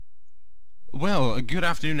Well, good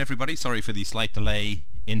afternoon, everybody. Sorry for the slight delay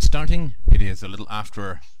in starting. It is a little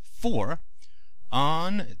after 4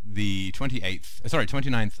 on the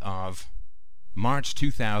 29th of March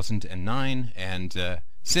 2009, and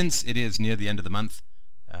since it is near the end of the month,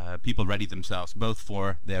 people ready themselves both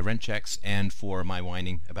for their rent checks and for my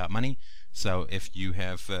whining about money. So if you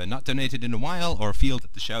have not donated in a while or feel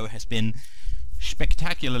that the show has been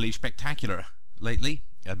spectacularly spectacular lately,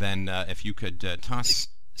 then if you could toss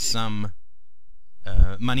some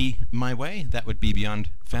money my way, that would be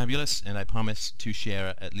beyond fabulous, and I promise to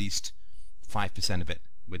share at least 5% of it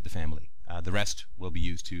with the family. The rest will be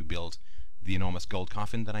used to build the enormous gold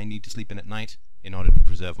coffin that I need to sleep in at night in order to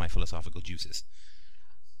preserve my philosophical juices.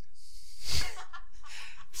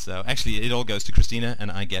 So actually it all goes to Christina,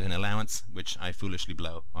 and I get an allowance, which I foolishly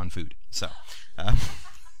blow on food. So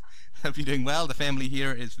hope you're doing well. The family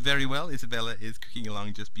here is very well. Isabella is cooking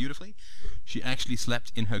along just beautifully. She actually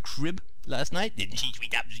slept in her crib last night, didn't she,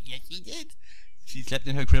 sweet up? Yes, she did. She slept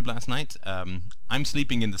in her crib last night. I'm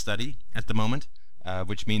sleeping in the study at the moment,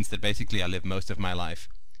 which means that basically I live most of my life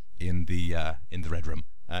in the Red Room.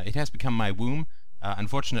 It has become my womb.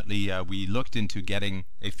 Unfortunately, we looked into getting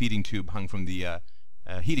a feeding tube hung from the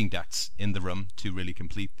heating ducts in the room to really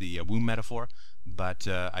complete the womb metaphor, but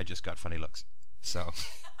I just got funny looks. So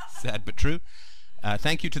sad but true.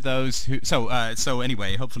 Thank you to those who... So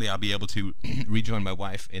anyway, hopefully I'll be able to rejoin my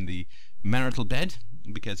wife in the marital bed,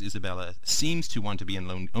 because Isabella seems to want to be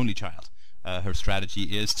an only child. Her strategy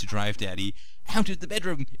is to drive Daddy out of the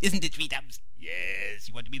bedroom, isn't it, sweet Dubs? Yes,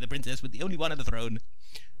 you want to be the princess with the only one on the throne.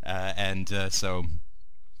 So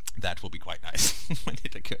that will be quite nice when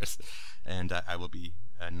it occurs. And I will be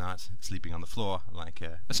not sleeping on the floor like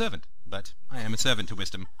a servant, but I am a servant to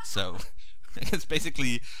wisdom, so... It's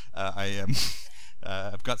basically,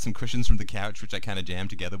 I've got some cushions from the couch which I kind of jam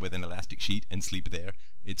together with an elastic sheet and sleep there.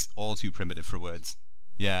 It's all too primitive for words.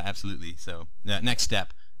 Yeah, absolutely. So next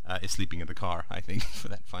step is sleeping in the car, I think, for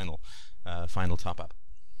that final top-up.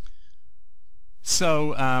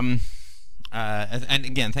 So, and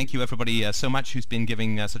again, thank you everybody so much who's been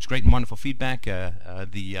giving such great and wonderful feedback.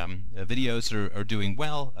 The videos are doing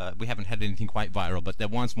well. We haven't had anything quite viral, but there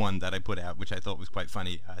was one that I put out which I thought was quite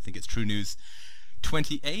funny. I think it's True News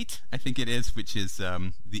 28, I think it is, which is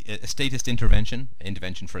a statist intervention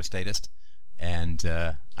for a statist. And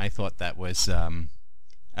I thought that was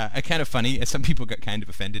kind of funny. Some people got kind of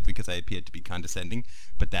offended because I appeared to be condescending,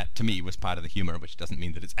 but that to me was part of the humor, which doesn't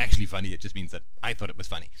mean that it's actually funny. It just means that I thought it was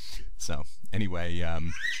funny. So anyway,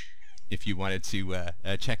 if you wanted to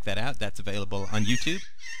check that out, that's available on YouTube.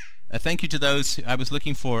 Thank you to those. I was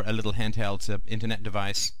looking for a little handheld internet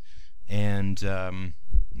device, and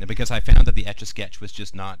because I found that the Etch-a-Sketch was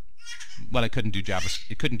just not, well, it couldn't do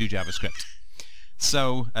JavaScript.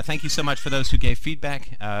 So thank you so much for those who gave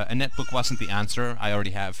feedback. A netbook wasn't the answer. I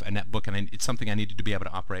already have a netbook, and it's something I needed to be able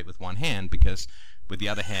to operate with one hand, because with the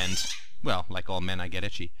other hand, well, like all men, I get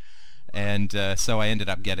itchy. And so I ended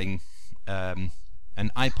up getting an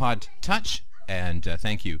iPod Touch, and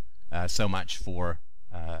thank you so much for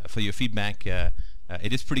your feedback.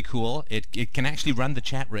 It is pretty cool. It can actually run the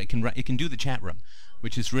chat room. It can do the chat room,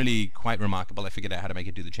 which is really quite remarkable. I figured out how to make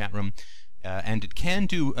it do the chat room. And it can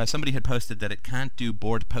do, somebody had posted that it can't do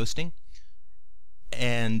board posting,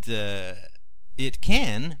 and it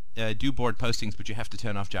can do board postings, but you have to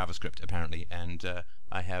turn off JavaScript, apparently, and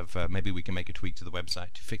I have, maybe we can make a tweak to the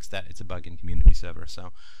website to fix that. It's a bug in community server,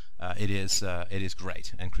 so it is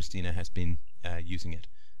great, and Christina has been using it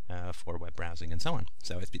for web browsing and so on,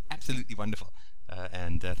 so it's been absolutely wonderful,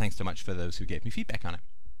 and thanks so much for those who gave me feedback on it.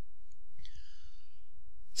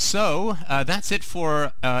 So that's it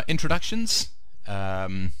for introductions.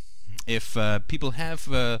 If people have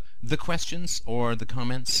the questions or the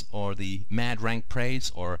comments or the mad rank praise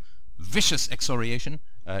or vicious excoriation,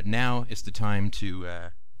 now is the time to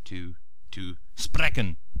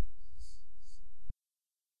sprechen.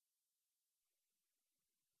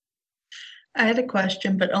 I had a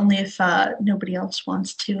question, but only if nobody else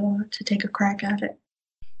wants to take a crack at it.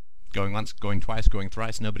 Going once, going twice, going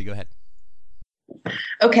thrice. Nobody, go ahead.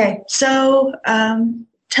 Okay, so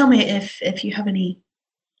tell me if you have any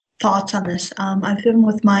thoughts on this. I've been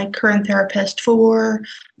with my current therapist for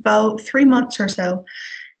about 3 months or so,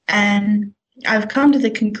 and I've come to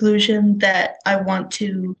the conclusion that I want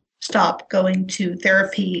to stop going to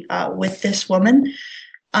therapy with this woman.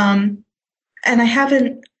 And I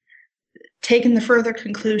haven't taken the further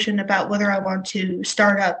conclusion about whether I want to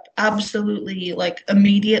start up absolutely like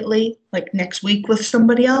immediately, like next week with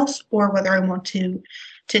somebody else, or whether I want to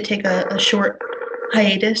take a short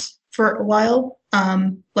hiatus for a while,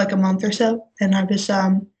 like a month or so. And I was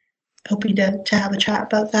hoping to have a chat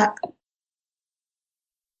about that.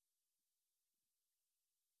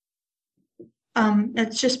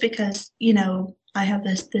 It's just because, I have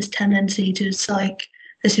this tendency to just like,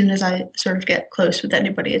 as soon as I sort of get close with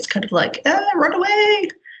anybody, it's kind of like, run away.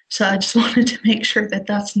 So I just wanted to make sure that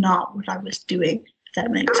that's not what I was doing, if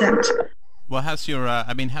that makes sense. Well, how's your?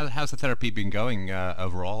 How's the therapy been going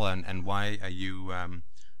overall, and why are you?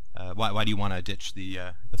 Why do you want to ditch the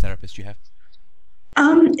therapist you have?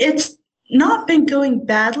 It's not been going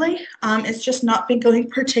badly. It's just not been going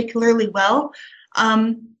particularly well.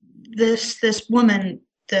 Um, this woman,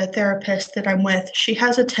 the therapist that I'm with, she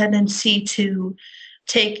has a tendency to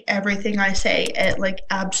take everything I say at like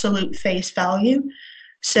absolute face value.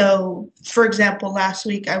 So, for example, last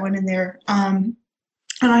week I went in there, and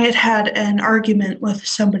I had an argument with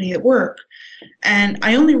somebody at work, and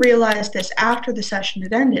I only realized this after the session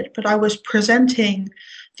had ended, but I was presenting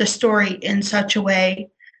the story in such a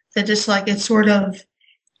way that just like it sort of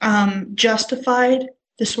justified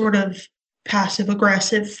the sort of passive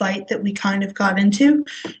aggressive fight that we kind of got into.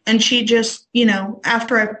 And she just,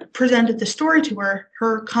 after I presented the story to her,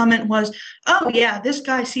 her comment was, "Oh, yeah, this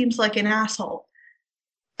guy seems like an asshole."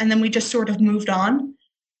 And then we just sort of moved on.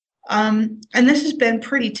 And this has been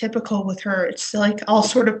pretty typical with her. It's like I'll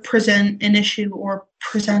sort of present an issue or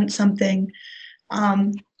present something,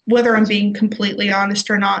 whether I'm being completely honest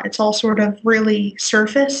or not. It's all sort of really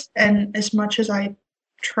surface. And as much as I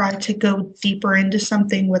try to go deeper into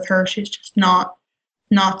something with her, she's just not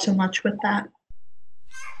so much with that.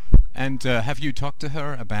 And have you talked to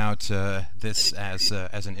her about this as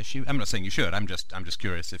an issue? I'm not saying you should. I'm just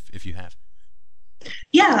curious if you have.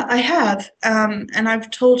 Yeah, I have. And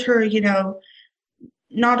I've told her,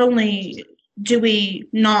 not only do we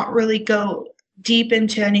not really go deep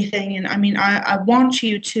into anything, and I mean, I want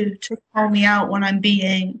you to call me out when I'm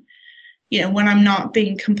being, when I'm not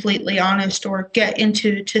being completely honest or get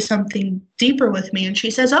into something deeper with me. And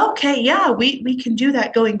she says, "Okay, yeah, we can do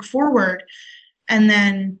that going forward." And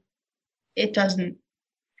then it doesn't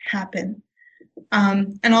happen.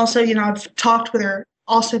 And also, I've talked with her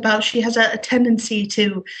also about she has a tendency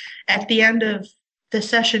to, at the end of the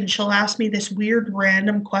session, she'll ask me this weird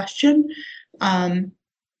random question. And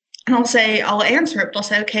I'll answer it, but I'll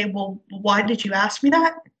say, "Okay, well, why did you ask me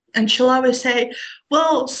that?" And she'll always say,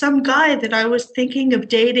 "Well, some guy that I was thinking of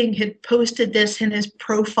dating had posted this in his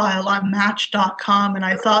profile on Match.com, and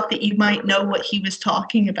I thought that you might know what he was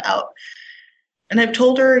talking about." And I've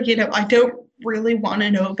told her, I don't really want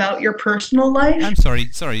to know about your personal life. I'm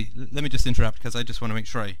sorry. Let me just interrupt because I just want to make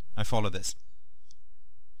sure I follow this.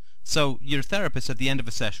 So your therapist at the end of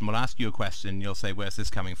a session will ask you a question. You'll say, "Where's this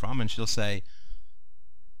coming from?" And she'll say,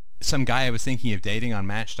 "Some guy I was thinking of dating on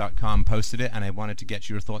Match.com posted it, and I wanted to get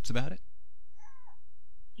your thoughts about it."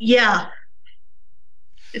 Yeah.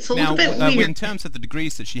 It's a little bit weird. In terms of the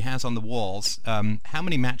degrees that she has on the walls, how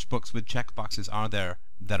many matchbooks with checkboxes are there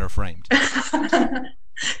that are framed?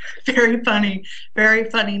 Very funny. Very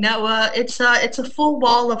funny. No, it's a full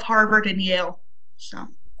wall of Harvard and Yale. So.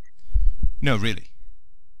 No, really.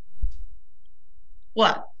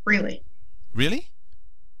 What? Really? Really?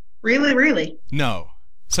 Really, really? No.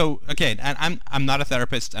 So, okay, and I'm not a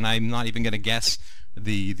therapist, and I'm not even going to guess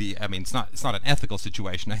the. I mean, it's not an ethical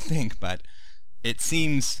situation, I think, but it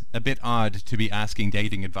seems a bit odd to be asking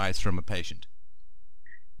dating advice from a patient.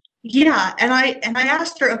 Yeah, and I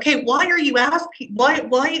asked her, "Okay, why are you asking? Why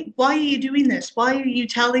are you doing this? Why are you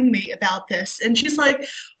telling me about this?" And she's like,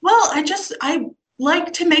 "Well, I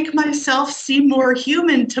like to make myself seem more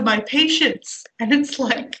human to my patients." And it's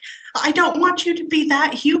like, I don't want you to be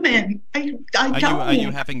that human. I don't. Are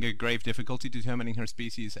you having a grave difficulty determining her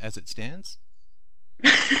species as it stands?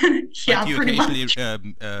 Yeah, like, do you pretty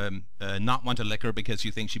occasionally much. not want to lick her because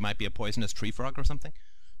you think she might be a poisonous tree frog or something?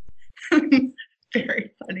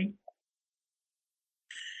 Very funny.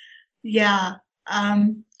 Yeah.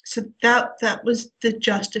 So that was the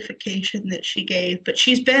justification that she gave, but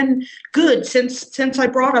she's been good since I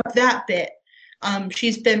brought up that bit.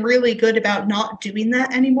 She's been really good about not doing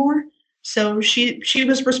that anymore. So she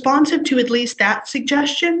was responsive to at least that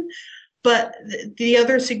suggestion, but the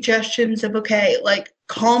other suggestions of, okay, like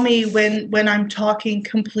call me when I'm talking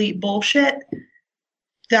complete bullshit,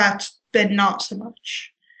 that's been not so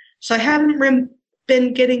much. So I haven't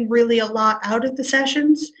been getting really a lot out of the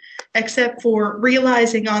sessions, except for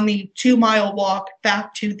realizing on the 2-mile walk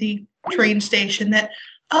back to the train station that,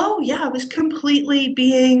 oh yeah, I was completely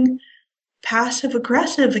being passive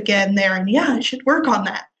aggressive again there, and yeah, I should work on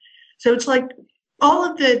that. So it's like all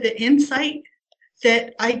of the insight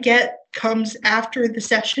that I get comes after the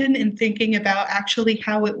session and thinking about actually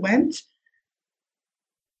how it went.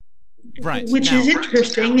 Right. Which is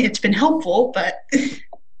interesting. It's been helpful, but...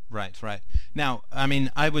 Right, right. Now, I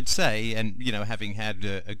mean, I would say, and having had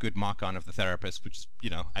a good mock-on of the therapist, which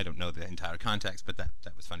I don't know the entire context, but that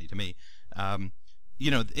was funny to me.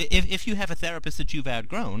 If you have a therapist that you've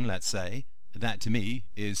outgrown, let's say, that to me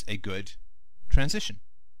is a good transition.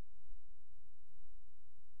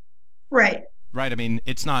 Right. Right. I mean,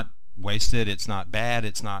 it's not wasted. It's not bad.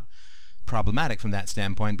 It's not problematic from that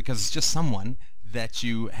standpoint, because it's just someone that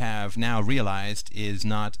you have now realized is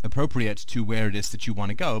not appropriate to where it is that you want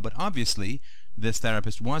to go. But obviously, this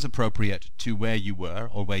therapist was appropriate to where you were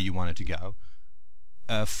or where you wanted to go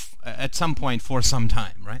at some point for some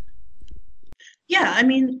time, right? Yeah, I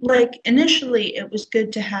mean, like initially it was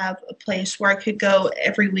good to have a place where I could go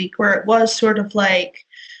every week, where it was sort of like,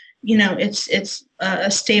 it's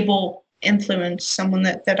a stable influence, someone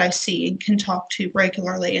that I see and can talk to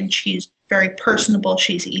regularly, and she's very personable,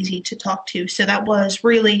 she's easy to talk to. So that was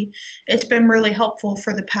really, it's been really helpful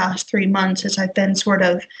for the past 3 months as I've been sort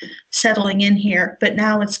of settling in here. But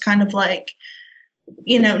now it's kind of like,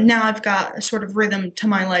 now I've got a sort of rhythm to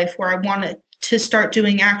my life where I want to start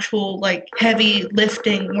doing actual like heavy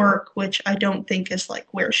lifting work, which I don't think is like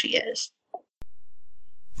where she is.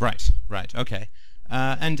 Right, okay.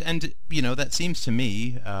 And that seems to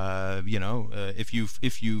me,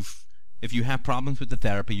 if you have problems with the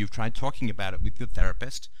therapy, you've tried talking about it with your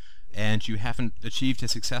therapist, and you haven't achieved a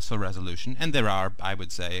successful resolution, and there are, I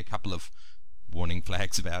would say, a couple of warning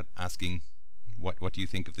flags about asking, what do you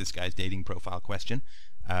think of this guy's dating profile question?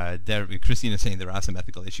 Christine is saying there are some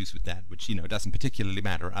ethical issues with that, which doesn't particularly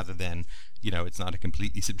matter, other than it's not a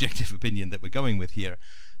completely subjective opinion that we're going with here.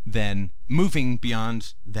 Then moving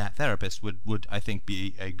beyond that therapist would I think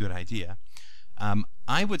be a good idea.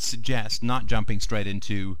 I would suggest not jumping straight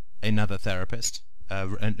into another therapist, a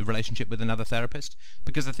relationship with another therapist,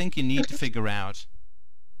 because I think you need to figure out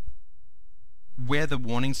where the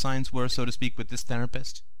warning signs were, so to speak, with this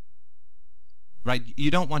therapist. Right? You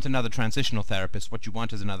don't want another transitional therapist. What you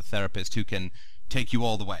want is another therapist who can take you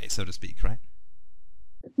all the way, so to speak, right?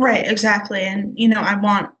 Right, exactly. And, I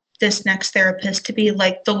want this next therapist to be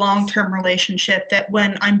like the long-term relationship that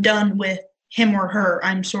when I'm done with him or her,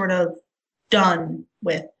 I'm sort of done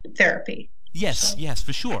with therapy. Yes, yes,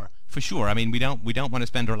 for sure. I mean, we don't want to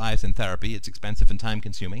spend our lives in therapy. It's expensive and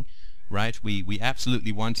time-consuming, right? We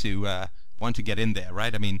absolutely want to get in there,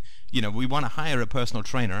 right? I mean, we want to hire a personal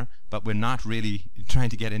trainer, but we're not really trying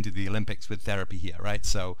to get into the Olympics with therapy here, right?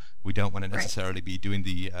 So we don't want to necessarily be doing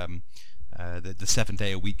the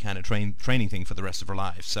 7-day-a-week kind of training thing for the rest of our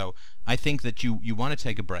lives. So I think that you want to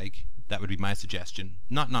take a break. That would be my suggestion.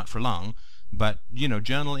 Not for long, but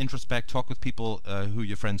journal, introspect, talk with people who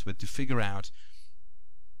you're friends with to figure out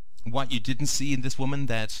what you didn't see in this woman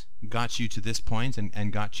that got you to this point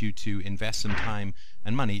and got you to invest some time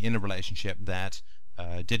and money in a relationship that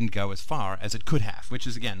didn't go as far as it could have, which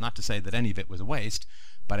is, again, not to say that any of it was a waste,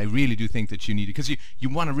 but I really do think that you need to, because you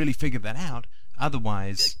want to really figure that out.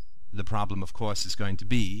 Otherwise, the problem, of course, is going to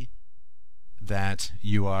be that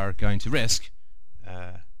you are going to risk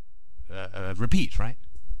a repeat, right?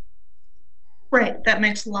 Right, that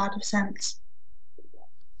makes a lot of sense.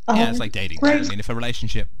 Yeah, it's like dating. I mean, if a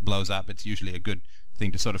relationship blows up, it's usually a good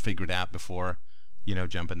thing to sort of figure it out before,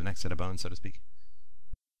 jump in the next set of bones, so to speak.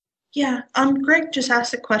 Yeah, Greg just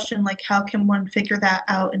asked a question like, how can one figure that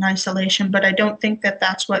out in isolation? But I don't think that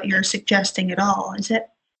that's what you're suggesting at all, is it?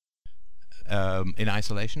 In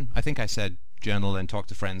isolation? I think I said journal and talk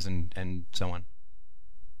to friends and so on.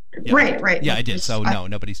 Yeah. Right. Yeah, I did. So no,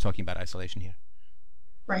 nobody's talking about isolation here.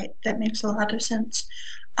 Right, that makes a lot of sense.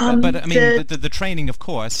 But I mean, the training, of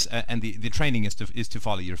course, and the training is to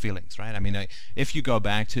follow your feelings, right? I mean, if you go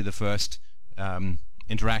back to the first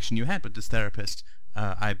interaction you had with this therapist,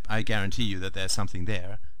 I guarantee you that there's something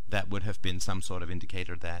there that would have been some sort of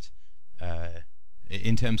indicator that,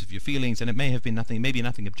 in terms of your feelings, and it may have been maybe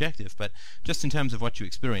nothing objective, but just in terms of what you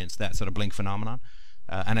experienced, that sort of blink phenomenon.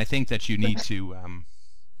 And I think that you need to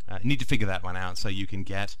figure that one out so you can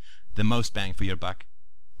get the most bang for your buck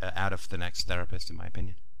out of the next therapist, in my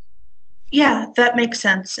opinion. Yeah, that makes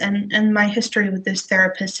sense. And my history with this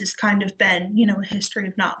therapist has kind of been, a history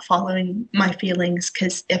of not following my feelings.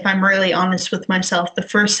 Because if I'm really honest with myself, the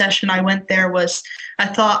first session I went there was, I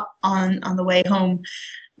thought on the way home,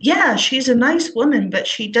 yeah, she's a nice woman, but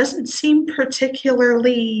she doesn't seem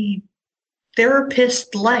particularly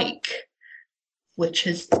therapist-like, which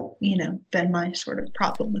has, been my sort of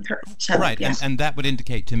problem with her. So, right, yes. and that would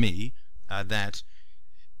indicate to me that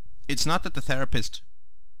it's not that the therapist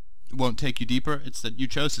won't take you deeper, it's that you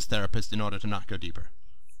chose this therapist in order to not go deeper.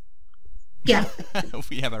 Yeah.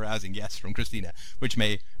 We have a rousing yes from Christina, which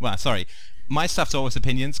sorry. My stuff's always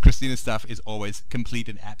opinions. Christina's stuff is always complete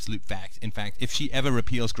and absolute fact. In fact, if she ever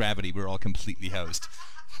repeals gravity, we're all completely hosed.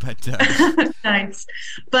 But Nice.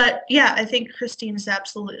 But yeah, I think Christine is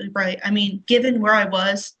absolutely right. I mean, given where I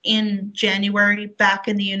was in January back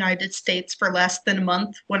in the United States for less than a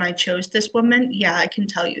month when I chose this woman, yeah, I can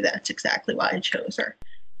tell you that's exactly why I chose her.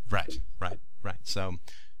 Right. So,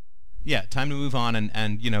 yeah, time to move on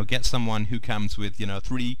and get someone who comes with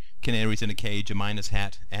 3 canaries in a cage, a miner's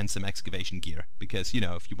hat, and some excavation gear. Because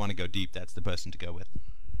if you want to go deep, that's the person to go with.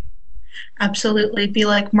 Absolutely. Be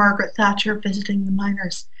like Margaret Thatcher visiting the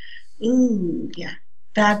miners. Ooh, yeah.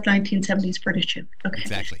 Bad 1970s British joke. Okay.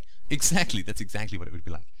 Exactly. That's exactly what it would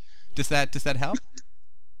be like. Does that help?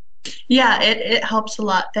 Yeah, it helps a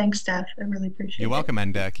lot. Thanks, Steph. I really appreciate it. You're welcome,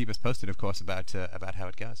 and keep us posted, of course, about how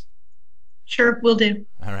it goes. Sure, will do.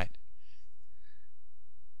 All right.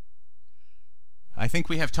 I think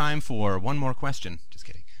we have time for one more question. Just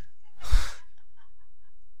kidding.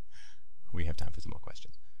 We have time for some more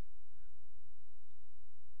questions.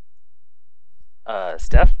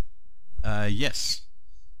 Steph? Yes.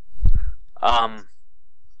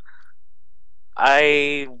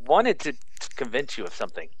 I wanted to convince you of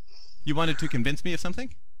something. You wanted to convince me of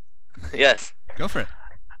something? Yes. Go for it.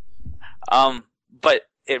 But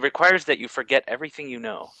it requires that you forget everything you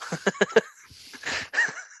know.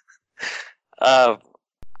 I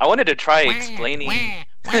wanted to try explaining...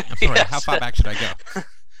 I'm sorry, yes. How far back should I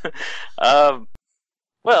go?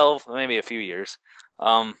 Well, maybe a few years.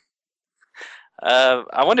 I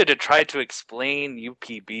wanted to try to explain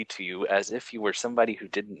UPB to you as if you were somebody who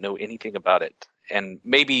didn't know anything about it. And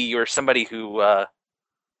maybe you're somebody who's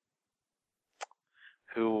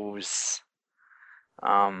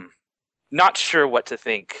not sure what to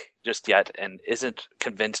think just yet and isn't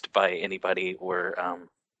convinced by anybody or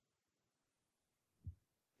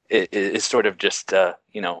is sort of just,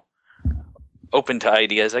 open to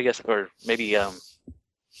ideas, I guess, or maybe,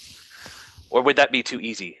 or would that be too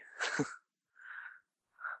easy?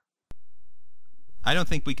 I don't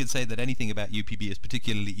think we could say that anything about UPB is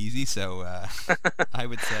particularly easy, so I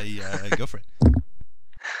would say go for it.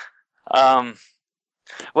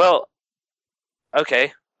 Well,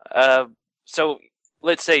 okay. So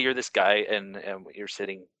let's say you're this guy and you're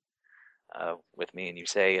sitting with me and you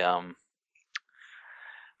say,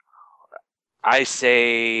 I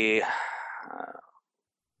say,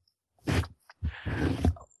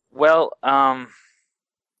 well,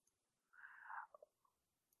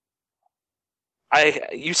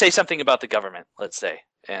 you say something about the government, let's say,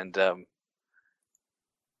 and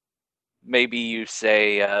maybe you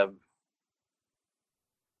say,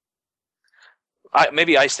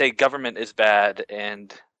 maybe I say government is bad,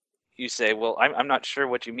 and you say, well, I'm not sure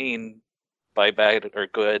what you mean by bad or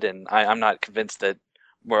good, and I'm not convinced that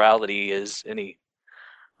morality is anything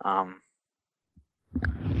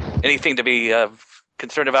to be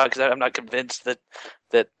concerned about, because I'm not convinced that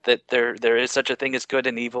there is such a thing as good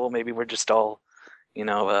and evil. Maybe we're just all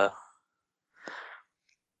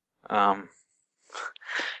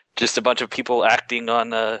just a bunch of people acting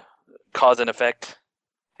on cause and effect,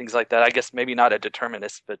 things like that. I guess maybe not a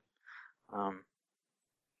determinist, but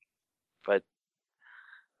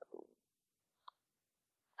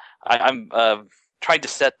I'm trying to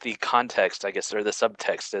set the context, I guess, or the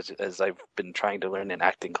subtext as I've been trying to learn in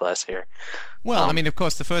acting class here. Well, I mean, of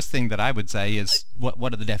course, the first thing that I would say is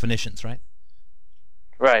what are the definitions, right?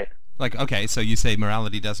 Right. Like, okay, so you say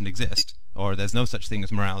morality doesn't exist, or there's no such thing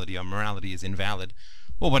as morality, or morality is invalid.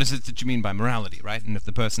 Well, what is it that you mean by morality, right? And if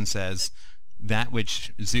the person says that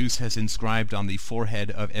which Zeus has inscribed on the forehead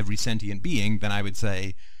of every sentient being, then I would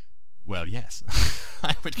say, well, yes.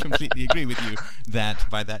 I would completely agree with you that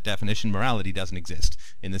by that definition, morality doesn't exist.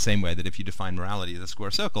 In the same way that if you define morality as a square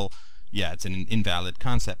circle, yeah, it's an invalid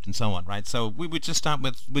concept and so on, right? So we would just start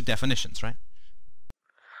with definitions, right?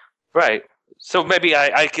 Right. So maybe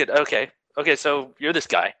I could, okay, so you're this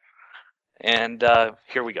guy, and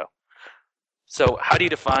here we go. So how do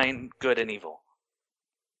you define good and evil?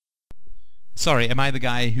 Sorry, am I the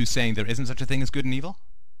guy who's saying there isn't such a thing as good and evil?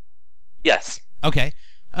 Yes. Okay.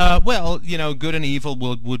 Well, good and evil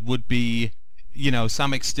would be,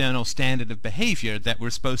 some external standard of behavior that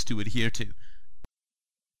we're supposed to adhere to.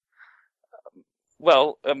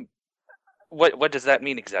 Well, what does that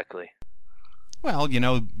mean exactly? Well,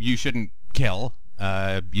 you shouldn't kill,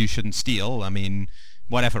 you shouldn't steal, I mean,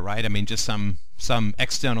 whatever, right? I mean, just some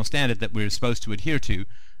external standard that we're supposed to adhere to.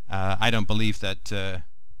 I don't believe that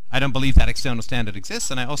external standard exists,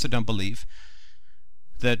 and I also don't believe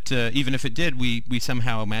that even if it did, we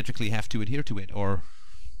somehow magically have to adhere to it or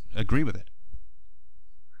agree with it.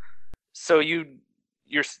 So you're.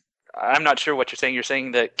 I'm not sure what you're saying. You're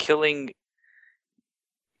saying that killing.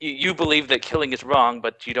 You believe that killing is wrong,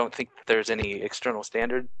 but you don't think that there's any external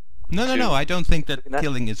standard. No. I don't think that that?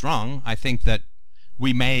 killing is wrong. I think that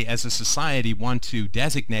we may, as a society, want to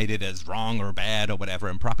designate it as wrong or bad or whatever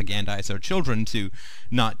and propagandize our children to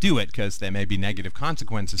not do it because there may be negative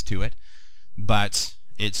consequences to it. But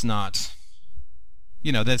it's not,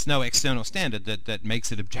 there's no external standard that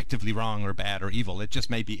makes it objectively wrong or bad or evil. It just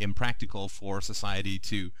may be impractical for society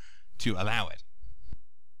to allow it.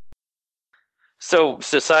 So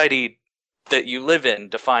society that you live in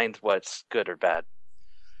defines what's good or bad.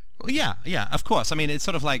 Well, yeah, of course. I mean, it's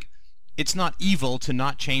sort of like, it's not evil to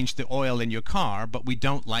not change the oil in your car, but we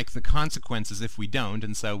don't like the consequences if we don't,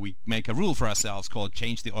 and so we make a rule for ourselves called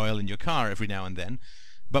change the oil in your car every now and then.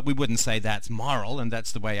 But we wouldn't say that's moral, and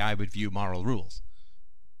that's the way I would view moral rules.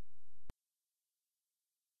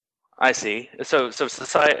 I see. So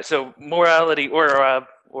society, so morality, or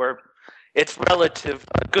it's relative.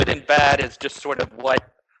 Good and bad is just sort of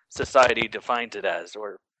what society defines it as,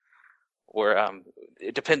 or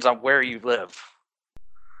it depends on where you live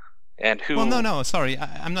and who. Well, no, sorry,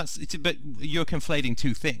 I'm not. But you're conflating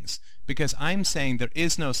two things, because I'm saying there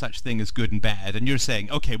is no such thing as good and bad, and you're saying,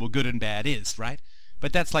 okay, well, good and bad is, right?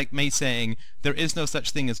 But that's like me saying there is no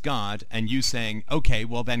such thing as God, and you saying, okay,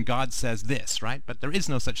 well then God says this, right? But there is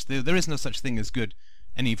no such thing as good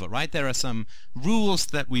and evil, right? There are some rules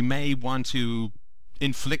that we may want to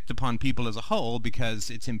inflict upon people as a whole because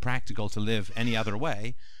it's impractical to live any other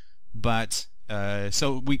way. But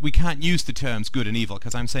so we can't use the terms good and evil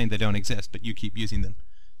because I'm saying they don't exist, but you keep using them.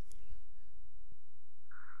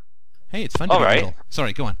 Hey, it's fun to be evil.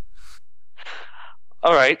 Sorry, go on.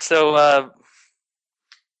 All right, so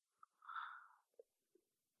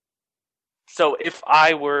if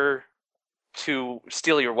I were to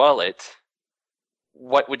steal your wallet,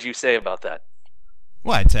 what would you say about that?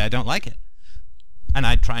 Well, I'd say I don't like it. And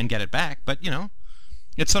I'd try and get it back, but,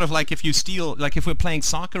 it's sort of like if you steal, like if we're playing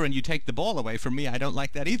soccer and you take the ball away from me, I don't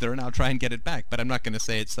like that either, and I'll try and get it back. But I'm not going to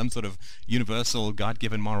say it's some sort of universal,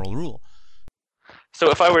 God-given moral rule.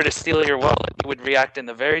 So if I were to steal your wallet, you would react in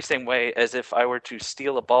the very same way as if I were to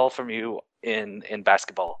steal a ball from you in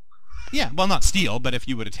basketball. Yeah, well, not steal, but if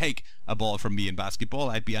you were to take a ball from me in basketball,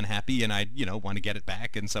 I'd be unhappy and I'd, want to get it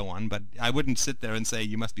back and so on. But I wouldn't sit there and say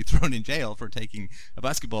you must be thrown in jail for taking a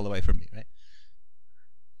basketball away from me, right?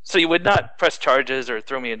 So you would not press charges or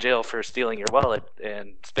throw me in jail for stealing your wallet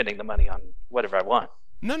and spending the money on whatever I want.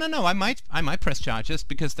 No. I might press charges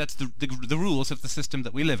because that's the rules of the system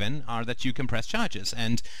that we live in are that you can press charges.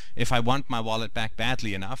 And if I want my wallet back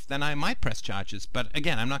badly enough, then I might press charges. But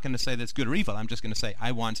again, I'm not going to say that's good or evil. I'm just going to say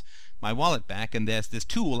I want my wallet back, and there's this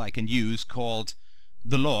tool I can use called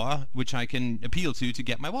the law, which I can appeal to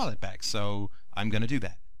get my wallet back. So I'm going to do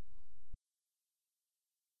that.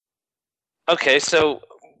 Okay, so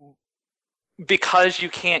because you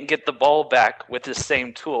can't get the ball back with the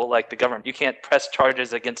same tool like the government, you can't press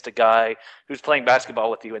charges against a guy who's playing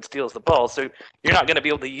basketball with you and steals the ball, so you're not going to be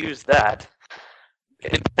able to use that.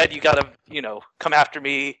 Instead, you got to, come after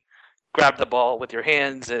me, grab the ball with your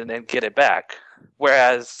hands, and get it back.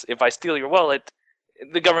 Whereas if I steal your wallet,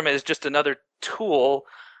 the government is just another tool,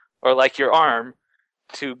 or like your arm,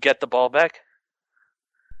 to get the ball back.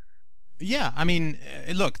 Yeah, I mean,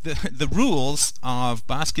 look, the rules of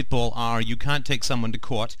basketball are you can't take someone to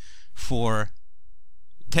court for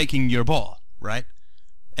taking your ball, right?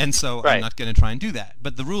 And so right. I'm not going to try and do that.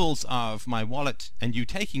 But the rules of my wallet and you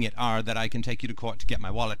taking it are that I can take you to court to get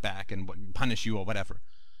my wallet back and punish you or whatever.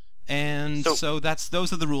 And so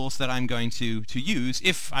those are the rules that I'm going to use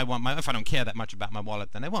if I don't care that much about my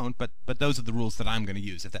wallet, then I won't. But those are the rules that I'm going to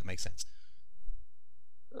use, if that makes sense.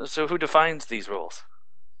 So who defines these rules?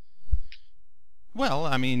 Well,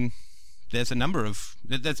 I mean, there's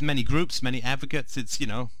many groups, many advocates.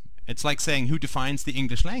 It's like saying who defines the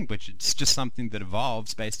English language. It's just something that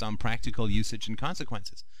evolves based on practical usage and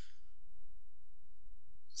consequences.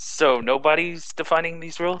 So nobody's defining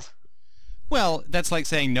these rules? Well, that's like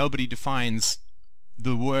saying nobody defines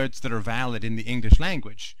the words that are valid in the English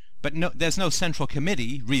language. But there's no central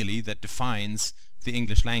committee, really, that defines the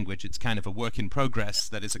English language. It's kind of a work in progress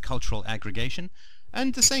that is a cultural aggregation.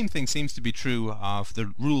 And the same thing seems to be true of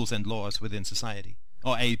the rules and laws within society,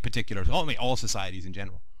 or all societies in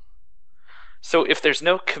general. So if there's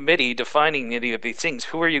no committee defining any of these things,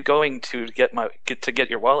 who are you going to get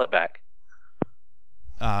your wallet back?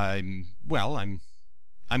 I'm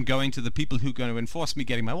going to the people who are going to enforce me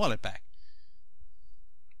getting my wallet back.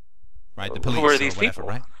 Right, the police. Who are these or whatever, people?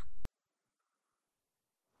 Right?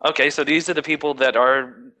 Okay, so these are the people that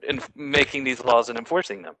are making these laws and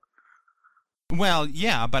enforcing them. Well,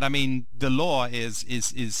 yeah, but I mean, the law is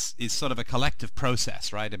sort of a collective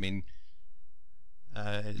process, right? I mean,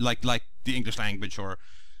 like the English language or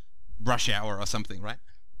rush hour or something, right?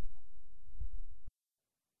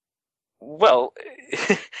 Well,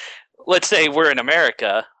 let's say we're in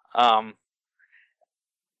America.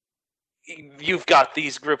 You've got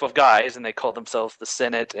these group of guys, and they call themselves the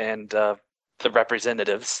Senate and the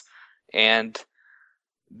representatives, and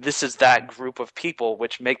this is that group of people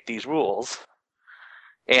which make these rules.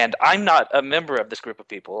 And I'm not a member of this group of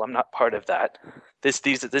people. I'm not part of that.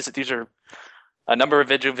 These are a number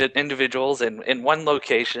of individuals in one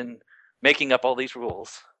location making up all these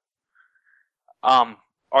rules. Are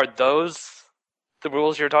those the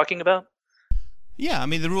rules you're talking about? Yeah, I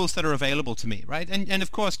mean, the rules that are available to me, right? And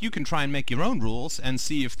of course, you can try and make your own rules and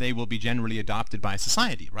see if they will be generally adopted by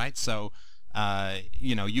society, right? So,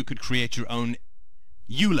 you could create your own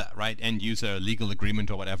EULA, right? End user legal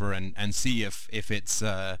agreement or whatever, and see if it's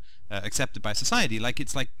accepted by society.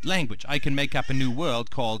 It's like language. I can make up a new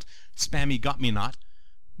word called Spammy Got Me Not,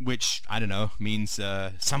 which, I don't know, means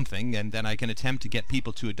something, and then I can attempt to get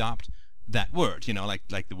people to adopt that word,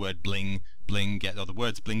 like the word bling, or the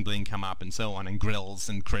words bling bling come up and so on, and grills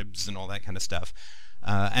and cribs and all that kind of stuff.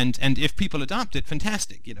 And if people adopt it,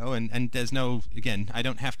 fantastic, and there's no, again, I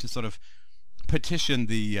don't have to sort of petition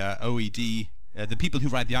the OED, the people who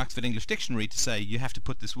write the Oxford English Dictionary, to say you have to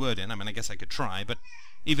put this word in. I mean, I guess I could try, but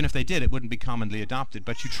even if they did, it wouldn't be commonly adopted.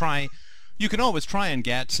 But you can always try and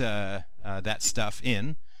get that stuff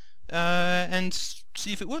in, and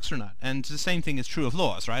see if it works or not. And the same thing is true of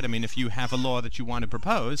laws, right? I mean, if you have a law that you want to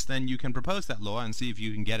propose, then you can propose that law and see if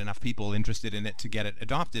you can get enough people interested in it to get it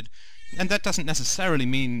adopted. And that doesn't necessarily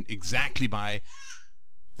mean exactly by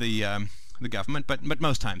the government, but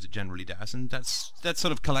most times it generally does. And that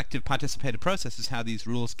sort of collective participative process is how these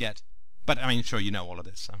rules get. But I mean, sure, you know all of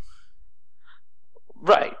this. So.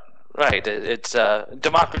 Right. It's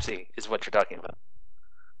democracy is what you're talking about.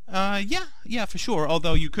 Yeah, for sure.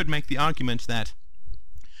 Although you could make the argument that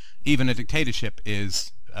even a dictatorship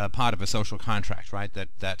is part of a social contract, right?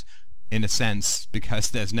 That in a sense,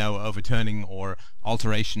 because there's no overturning or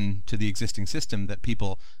alteration to the existing system, that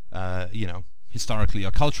people, historically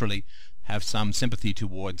or culturally, have some sympathy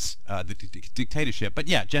towards the dictatorship. But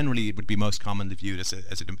yeah, generally it would be most commonly viewed as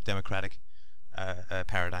a democratic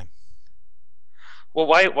paradigm. Well,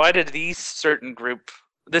 why did these certain group,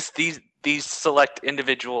 these select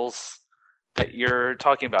individuals that you're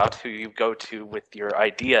talking about, who you go to with your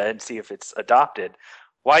idea and see if it's adopted,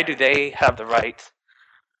 why do they have the right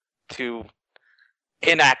to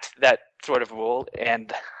enact that sort of rule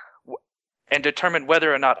and determine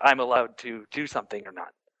whether or not I'm allowed to do something or not?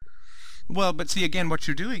 Well, but see, again, what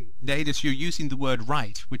you're doing, Nate, is you're using the word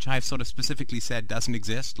right, which I've sort of specifically said doesn't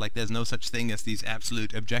exist. Like, there's no such thing as these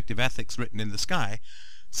absolute objective ethics written in the sky.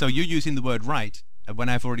 So you're using the word right when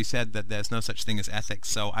I've already said that there's no such thing as ethics.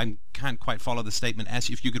 So I can't quite follow the statement. As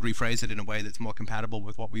if you could rephrase it in a way that's more compatible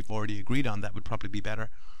with what we've already agreed on, that would probably be better.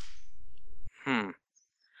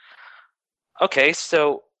 Okay,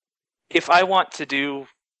 so if I want to do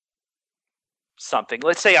something,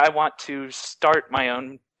 let's say I want to start my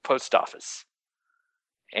own post office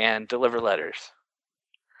and deliver letters.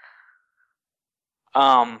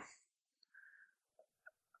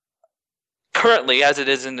 Currently, as it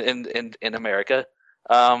is in America,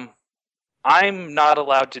 I'm not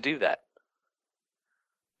allowed to do that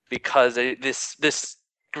because this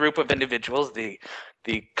group of individuals, the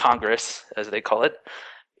Congress, as they call it,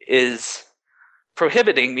 is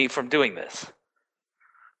prohibiting me from doing this.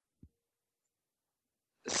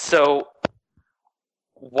 So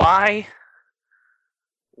why?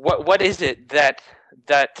 What is it that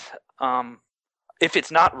if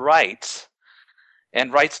it's not rights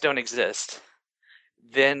and rights don't exist,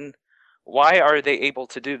 then why are they able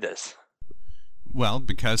to do this? Well,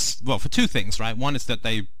 for two things, right? One is that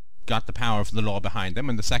they got the power of the law behind them,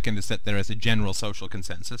 and the second is that there is a general social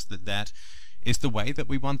consensus that is the way that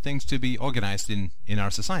we want things to be organized in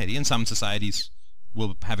our society. And some societies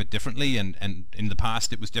will have it differently, and in the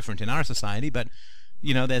past it was different in our society, but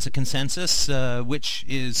there's a consensus which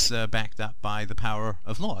is backed up by the power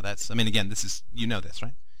of law. Again, this is, this,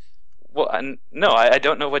 right? Well, no, I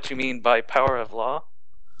don't know what you mean by power of law.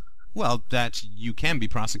 Well, that you can be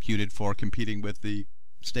prosecuted for competing with the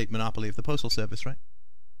state monopoly of the Postal Service, right?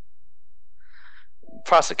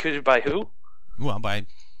 Prosecuted by who? Well, what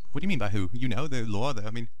do you mean by who? The law.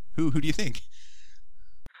 Who do you think?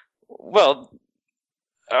 Well,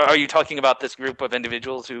 are you talking about this group of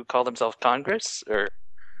individuals who call themselves Congress, or?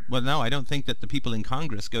 Well, no, I don't think that the people in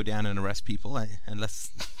Congress go down and arrest people unless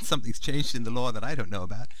something's changed in the law that I don't know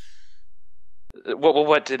about. Well,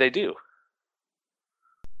 what do they do?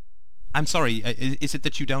 I'm sorry, is it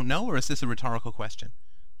that you don't know, or is this a rhetorical question?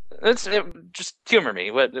 Just humor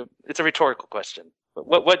me. It's a rhetorical question.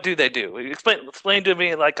 What do they do? Explain to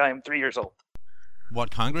me like I'm 3 years old.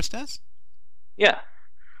 What Congress does? Yeah.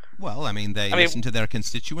 Well, I mean, they listen to their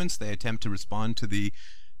constituents. They attempt to respond to the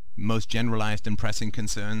most generalized and pressing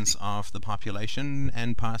concerns of the population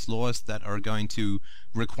and pass laws that are going to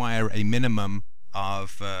require a minimum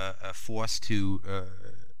of force to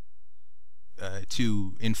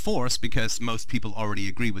enforce, because most people already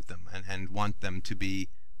agree with them and want them to be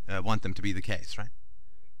the case, right?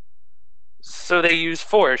 So they use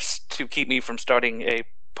force to keep me from starting a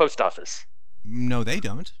post office. No, they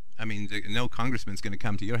don't. I mean, no congressman's going to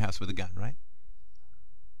come to your house with a gun, right?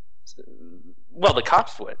 Well, the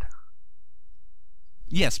cops would.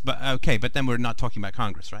 Yes, but okay, but then we're not talking about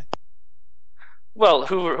Congress, right? Well,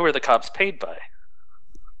 who are the cops paid by?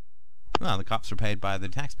 Well, the cops are paid by the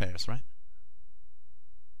taxpayers, right?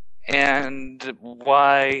 And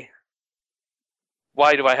why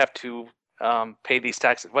do I have to pay these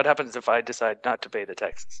taxes? What happens if I decide not to pay the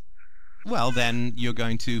taxes? Well, then you're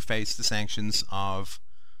going to face the sanctions of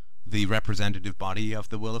the representative body of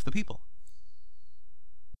the will of the people.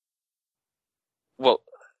 Well,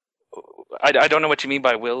 I don't know what you mean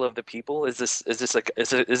by will of the people. Is this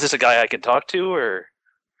a guy I can talk to, or?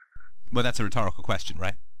 Well, that's a rhetorical question,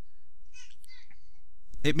 right?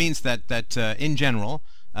 It means that in general,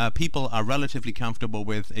 people are relatively comfortable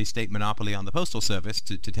with a state monopoly on the postal service,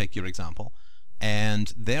 to take your example,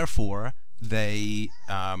 and therefore they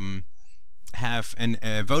have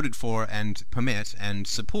voted for and permit and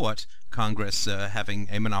support Congress having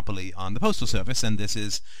a monopoly on the postal service, and this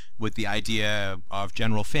is with the idea of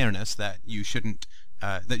general fairness, that you shouldn't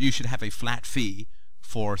that you should have a flat fee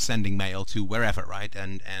for sending mail to wherever, right?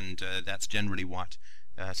 And that's generally what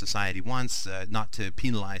society wants, not to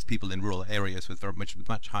penalize people in rural areas with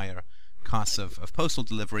much higher costs of postal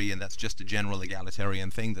delivery, and that's just a general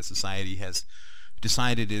egalitarian thing that society has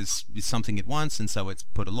decided is something it wants, and so it's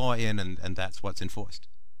put a law in, and that's what's enforced.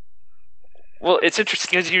 Well, it's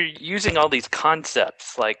interesting because you're using all these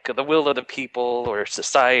concepts like the will of the people, or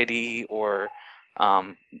society, or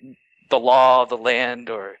the law of the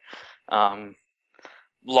land, or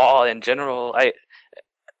law in general.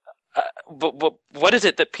 But what is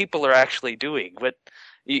it that people are actually doing?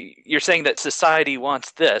 You're saying that society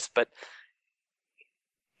wants this, but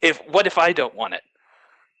what if I don't want it?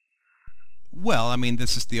 Well, I mean,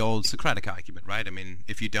 this is the old Socratic argument, right? I mean,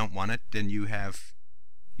 if you don't want it, then you have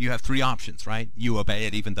three options, right? You obey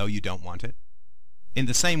it even though you don't want it. In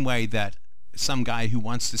the same way that some guy who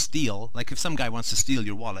wants to steal, like if some guy wants to steal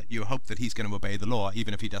your wallet, you hope that he's going to obey the law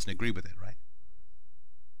even if he doesn't agree with it, right?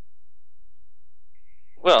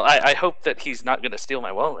 Well, I hope that he's not going to steal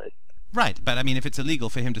my wallet. Right, but I mean, if it's illegal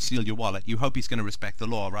for him to steal your wallet, you hope he's going to respect the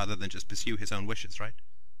law rather than just pursue his own wishes, right?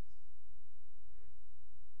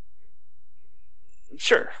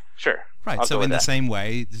 Sure. Right, so in the same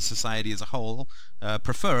way, the society as a whole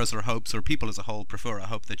prefers or hopes, or people as a whole prefer or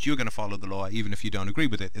hope that you're going to follow the law even if you don't agree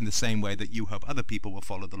with it, in the same way that you hope other people will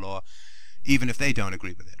follow the law even if they don't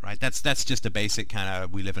agree with it, right? That's just a basic kind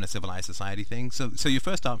of we live in a civilized society thing. So your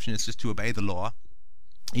first option is just to obey the law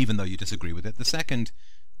even though you disagree with it. The second,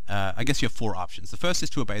 I guess you have four options. The first is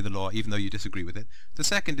to obey the law even though you disagree with it. The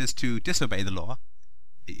second is to disobey the law,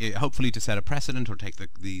 hopefully to set a precedent or take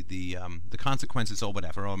the consequences or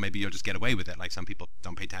whatever, or maybe you'll just get away with it, like some people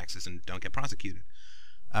don't pay taxes and don't get prosecuted.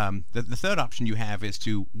 The third option you have is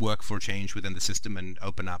to work for change within the system and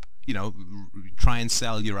open up, try and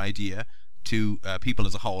sell your idea to people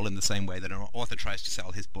as a whole in the same way that an author tries to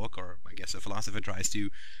sell his book, or I guess a philosopher tries to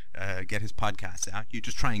get his podcasts out. You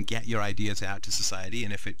just try and get your ideas out to society,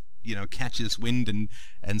 and if it catches wind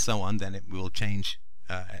and so on, then it will change.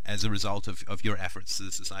 As a result of your efforts,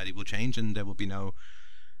 the society will change, and there will be no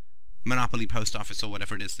monopoly post office or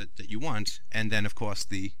whatever it is that you want. And then, of course,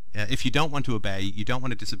 if you don't want to obey, you don't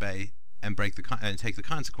want to disobey and take the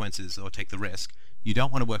consequences or take the risk, you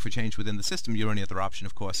don't want to work for change within the system, your only other option,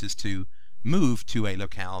 of course, is to move to a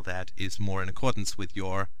locale that is more in accordance with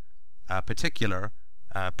your particular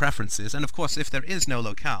preferences. And, of course, if there is no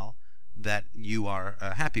locale that you are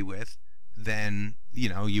happy with, then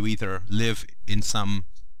you either live in some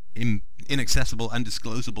inaccessible,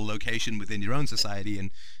 undisclosable location within your own society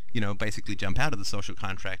and basically jump out of the social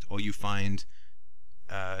contract, or you find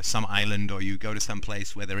some island, or you go to some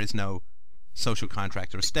place where there is no social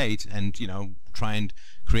contract or state, and try and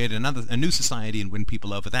create a new society and win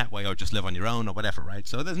people over that way, or just live on your own or whatever, right?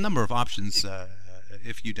 So there's a number of options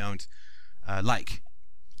if you don't like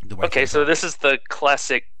the way. Okay, so this is the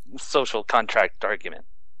classic social contract argument.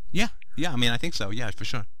 Yeah, I mean, I think so. Yeah, for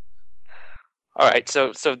sure. All right,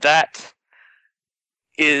 so that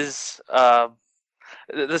is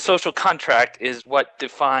the social contract is what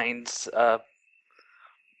defines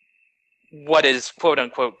what is quote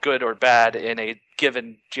unquote good or bad in a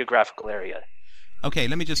given geographical area. Okay,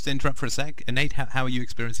 let me just interrupt for a sec. Nate, how are you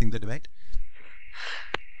experiencing the debate?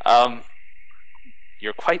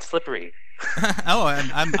 You're quite slippery. Oh,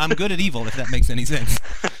 I'm good at evil, if that makes any sense.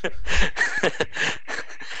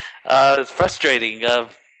 It's frustrating.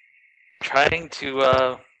 Trying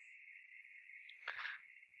to.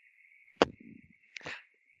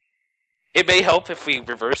 It may help if we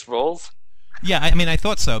reverse roles. Yeah, I mean, I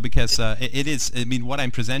thought so, because it is. I mean, what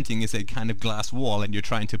I'm presenting is a kind of glass wall, and you're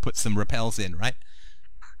trying to put some repels in, right?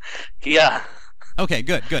 Yeah. Okay,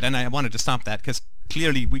 good. And I wanted to stop that, because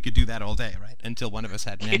clearly we could do that all day, right? Until one of us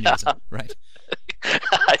had an aneurysm, right?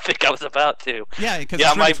 I think I was about to. Yeah, because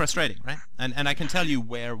it's really frustrating, right? And I can tell you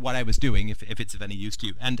what I was doing if it's of any use to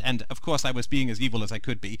you. And of course I was being as evil as I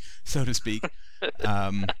could be, so to speak.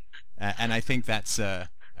 And I think that's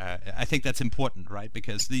important, right?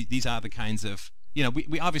 Because these are the kinds of,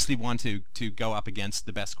 we obviously want to go up against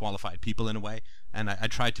the best qualified people in a way, and I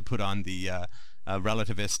tried to put on the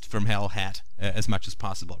relativist from hell hat as much as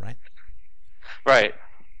possible, right? Right.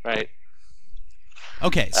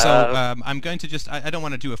 Okay, so I'm going to just, I don't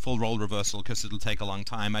want to do a full role reversal because it'll take a long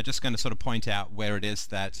time. I'm just going to sort of point out where it is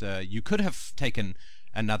that you could have taken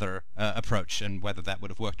another approach, and whether that would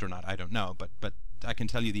have worked or not, I don't know, but I can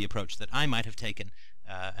tell you the approach that I might have taken,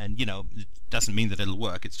 and, it doesn't mean that it'll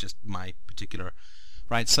work, it's just my particular,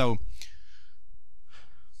 right? So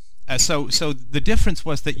the difference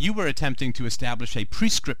was that you were attempting to establish a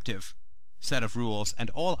prescriptive set of rules, and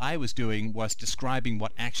all I was doing was describing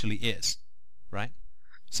what actually is, right?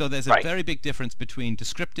 So there's a very big difference between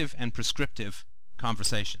descriptive and prescriptive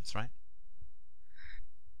conversations, right?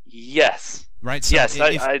 Yes. Right? So yes,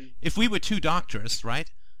 if we were two doctors, right,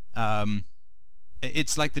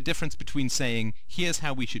 it's like the difference between saying, here's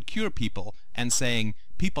how we should cure people, and saying,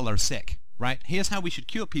 people are sick, right? Here's how we should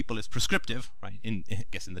cure people is prescriptive, right, I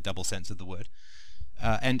guess in the double sense of the word.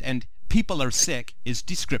 And people are sick is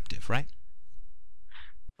descriptive, right?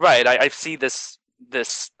 Right. I see this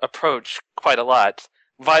approach quite a lot.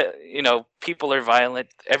 People are violent.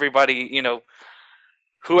 Everybody,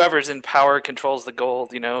 whoever's in power controls the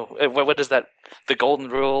gold. What is that? The golden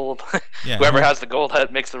rule. Yeah, whoever has the gold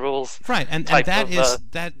makes the rules. Right, and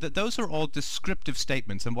those are all descriptive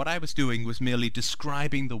statements. And what I was doing was merely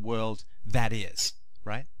describing the world that is,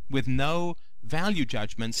 right, with no value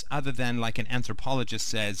judgments other than, like an anthropologist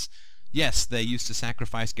says, yes, they used to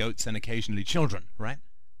sacrifice goats and occasionally children, right?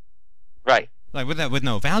 Right. Like with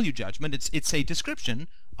no value judgment, it's a description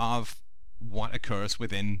of what occurs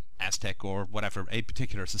within Aztec or whatever, a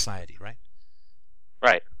particular society, right?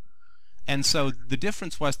 Right. And so the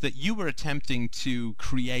difference was that you were attempting to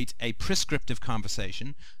create a prescriptive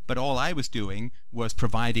conversation, but all I was doing was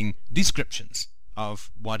providing descriptions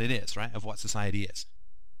of what it is, right? Of what society is.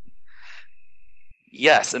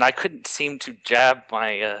 Yes, and I couldn't seem to jab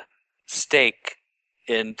my stake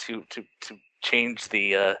in to change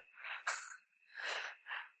the.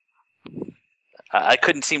 I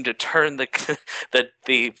couldn't seem to turn the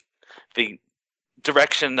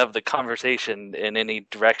direction of the conversation in any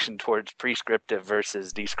direction towards prescriptive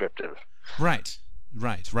versus descriptive. Right.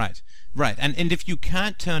 And if you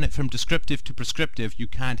can't turn it from descriptive to prescriptive, you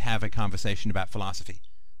can't have a conversation about philosophy.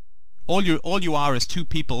 All you are is two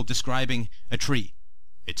people describing a tree.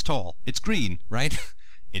 It's tall. It's green, right?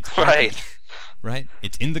 It's happy, right.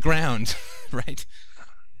 It's in the ground, right?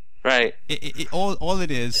 Right. All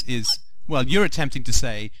it is, well, you're attempting to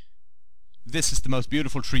say, this is the most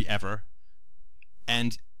beautiful tree ever,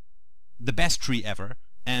 and the best tree ever,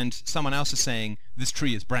 and someone else is saying, this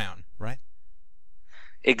tree is brown, right?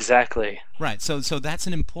 Exactly. Right. So that's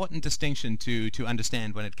an important distinction to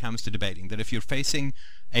understand when it comes to debating, that if you're facing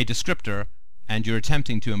a descriptor and you're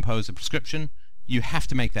attempting to impose a prescription, you have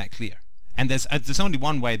to make that clear. And there's only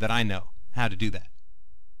one way that I know how to do that.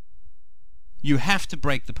 You have to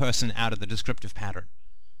break the person out of the descriptive pattern.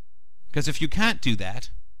 Because if you can't do that,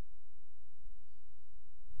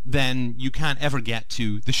 then you can't ever get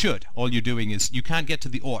to the should. All you're doing is, you can't get to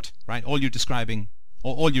the ought, right? All you're describing,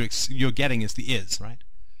 or all you're getting is the is, right?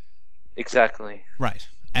 Exactly. Right.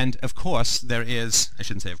 And of course, there is, I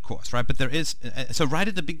shouldn't say of course, right? But there is, so right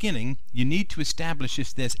at the beginning, you need to establish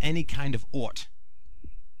if there's any kind of ought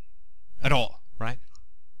at all, right?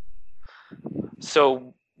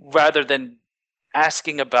 So rather than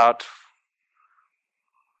asking about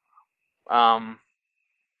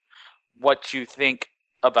what you think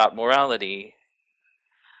about morality,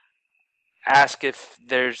 ask if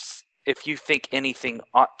you think anything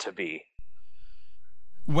ought to be.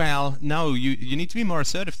 Well, no, you need to be more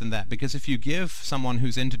assertive than that, because if you give someone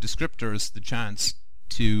who's into descriptors the chance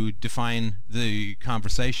to define the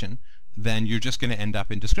conversation, then you're just going to end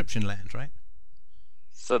up in description land, right?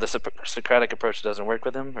 So the Socratic approach doesn't work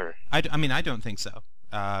with him, or? I mean, I don't think so,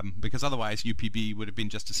 because otherwise UPB would have been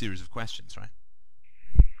just a series of questions, right?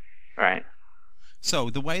 Right. So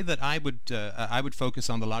the way that I would focus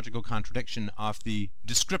on the logical contradiction of the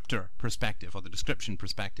descriptor perspective, or the description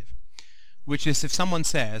perspective, which is if someone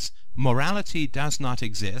says morality does not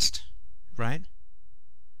exist, right?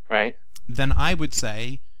 Right. Then I would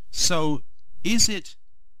say, so is it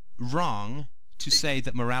wrong to say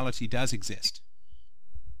that morality does exist?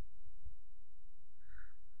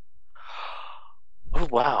 Oh,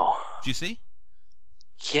 wow. Do you see?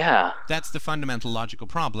 Yeah. That's the fundamental logical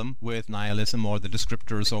problem with nihilism, or the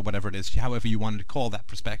descriptors, or whatever it is, however you wanted to call that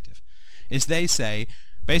perspective, is they say,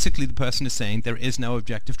 basically the person is saying there is no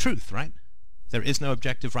objective truth, right? There is no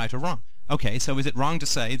objective right or wrong. Okay, so is it wrong to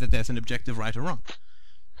say that there's an objective right or wrong?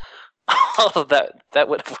 Oh, that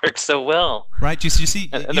would have worked so well. Right, you see,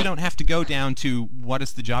 you don't have to go down to what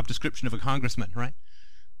is the job description of a congressman, right?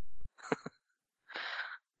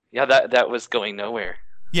 Yeah, that was going nowhere.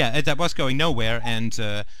 Yeah, that was going nowhere, and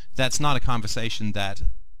that's not a conversation that,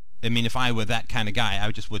 I mean, if I were that kind of guy, I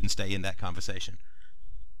just wouldn't stay in that conversation.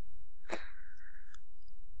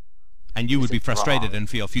 And you would be frustrated and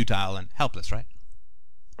feel futile and helpless, right?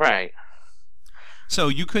 Right. So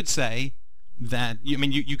you could say that, I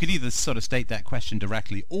mean, you could either sort of state that question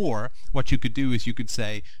directly, or what you could do is you could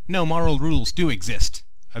say, no, moral rules do exist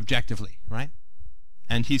objectively, right?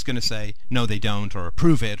 And he's going to say, no, they don't, or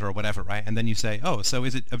prove it, or whatever, right? And then you say, oh, so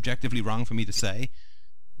is it objectively wrong for me to say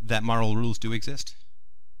that moral rules do exist?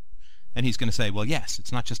 And he's going to say, well, yes,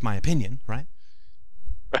 it's not just my opinion, right?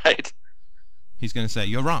 Right. He's going to say,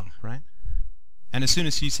 you're wrong, right? And as soon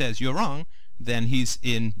as he says you're wrong, then he's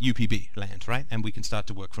in UPB land, right? And we can start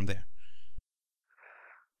to work from there.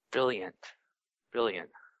 Brilliant. Brilliant.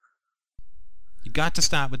 You got to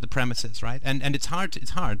start with the premises, right? And it's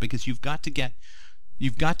hard because you've got to get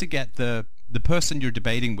the person you're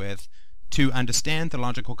debating with to understand the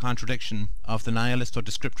logical contradiction of the nihilist or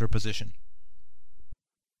descriptor position.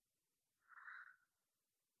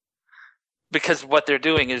 Because what they're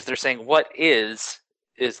doing is they're saying what is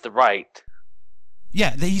the right.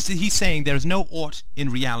 Yeah, he's saying there's no ought in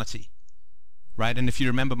reality, right? And if you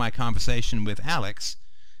remember my conversation with Alex,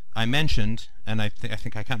 I mentioned, and I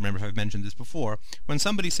think I can't remember if I've mentioned this before, when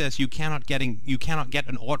somebody says you cannot get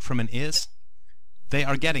an ought from an is, they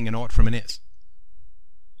are getting an ought from an is.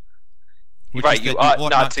 Which right, is you that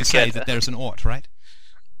ought not to say get that there's an ought, right?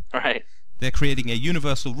 Right. They're creating a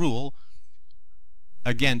universal rule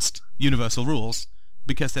against universal rules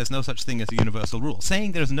because there's no such thing as a universal rule.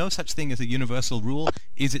 Saying there's no such thing as a universal rule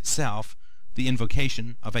is itself the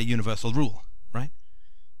invocation of a universal rule, right?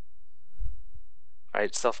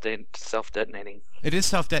 Right, self-detonating. It is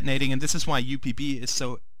self-detonating, and this is why UPB is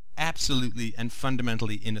so absolutely and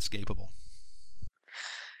fundamentally inescapable.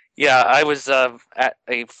 Yeah, I was at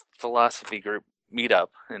a philosophy group meetup,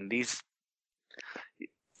 and these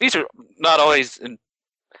are not always,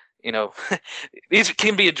 these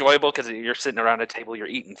can be enjoyable because you're sitting around a table, you're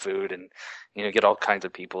eating food, and get all kinds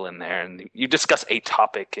of people in there, and you discuss a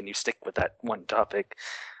topic and you stick with that one topic.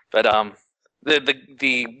 But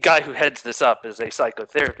the guy who heads this up is a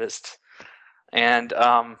psychotherapist, and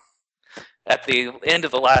at the end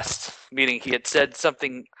of the last meeting, he had said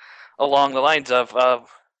something along the lines of,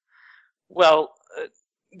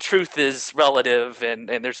 truth is relative, and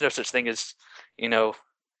there's no such thing as,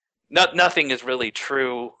 nothing is really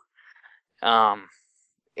true.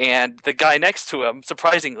 And the guy next to him,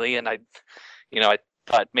 surprisingly, and I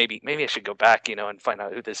thought maybe I should go back, and find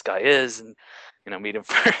out who this guy is, and meet him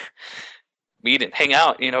meet and hang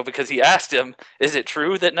out, because he asked him, "Is it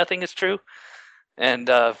true that nothing is true?" And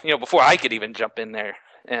before I could even jump in there,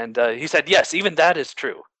 and he said, "Yes, even that is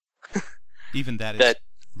true." Even that is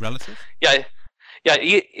relative? Yeah.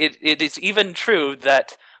 It is even true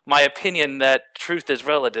that my opinion that truth is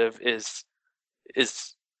relative is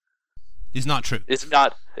not true. Is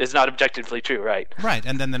not objectively true, right? Right,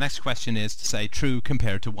 and then the next question is to say true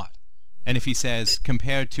compared to what? And if he says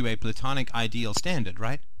compared to a Platonic ideal standard,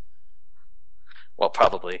 right? Well,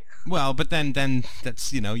 probably. Well, but then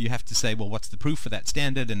that's, you have to say, well, what's the proof for that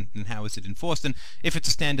standard, and how is it enforced? And if it's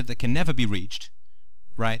a standard that can never be reached,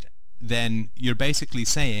 right, then you're basically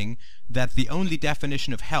saying that the only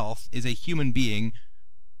definition of health is a human being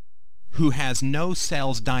who has no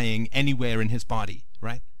cells dying anywhere in his body,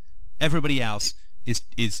 right? Everybody else is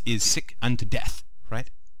sick unto death,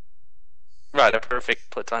 right? Right, a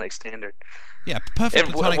perfect platonic standard. Yeah, perfect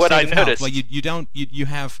And platonic what state I of health. noticed- Well, you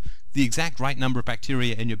have the exact right number of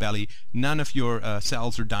bacteria in your belly. None of your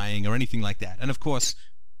cells are dying or anything like that. And of course,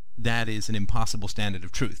 that is an impossible standard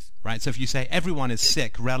of truth, right? So if you say everyone is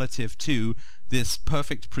sick relative to this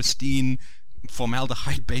perfect, pristine,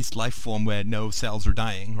 formaldehyde-based life form where no cells are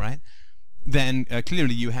dying, right? Then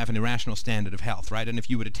clearly you have an irrational standard of health, right? And if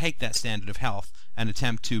you were to take that standard of health and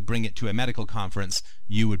attempt to bring it to a medical conference,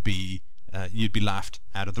 you'd be laughed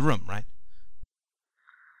out of the room, right?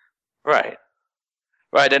 Right.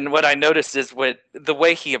 Right, and what I noticed is the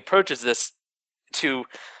way he approaches this to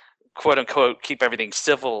quote unquote keep everything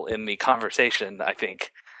civil in the conversation, I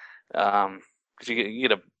think. Because you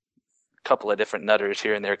get a couple of different nutters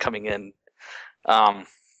here and there coming in.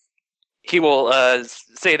 He will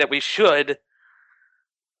say that we should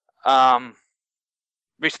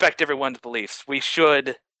respect everyone's beliefs. We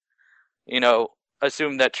should,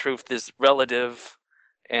 assume that truth is relative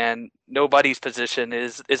and nobody's position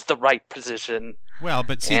is the right position. Well,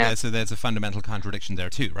 but see, And- there's a fundamental contradiction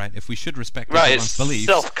there too, right? If we should respect Right, everyone's it's beliefs,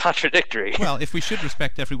 self-contradictory. well, if we should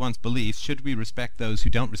respect everyone's beliefs, should we respect those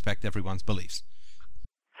who don't respect everyone's beliefs?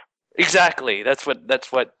 Exactly. That's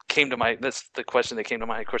what came to my. That's the question that came to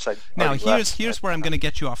mind. Of course, Now, here's where I'm going to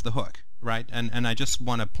get you off the hook, right? And I just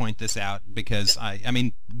want to point this out because I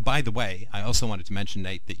mean, by the way, I also wanted to mention,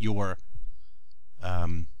 Nate, that your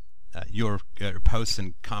posts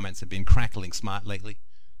and comments have been crackling smart lately.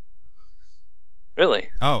 Really.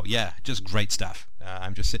 Oh yeah, just great stuff.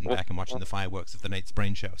 I'm just sitting back and watching the fireworks of the Nate's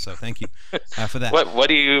Brain Show. So thank you for that. What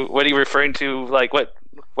are you referring to? Like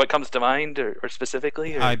what comes to mind or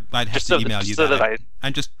specifically? Or I'd have just to so email you so that.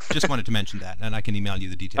 I just wanted to mention that, and I can email you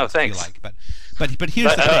the details if thanks. you like. But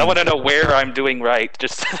here's the thing. I want to know where I'm doing right.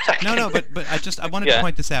 Just so that I No, can- but I wanted Yeah. to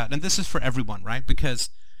point this out, and this is for everyone, right? Because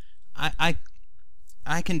I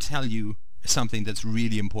can tell you something that's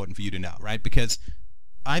really important for you to know, right? Because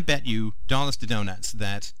I bet you dollars to donuts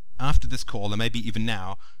that after this call, or maybe even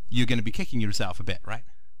now, you're going to be kicking yourself a bit, right?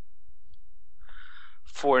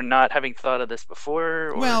 for not having thought of this before.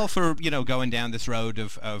 Or... Well, for going down this road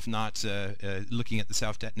of not looking at the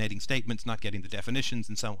self-detonating statements, not getting the definitions,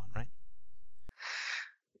 and so on, right?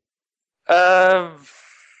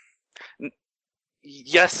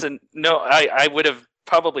 Yes and no. I would have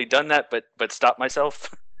probably done that, but stopped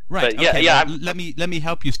myself. Right. But yeah, okay, yeah. well, let me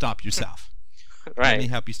help you stop yourself. Right. Let me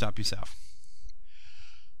help you stop yourself.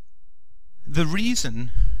 The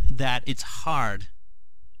reason that it's hard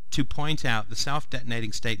to point out the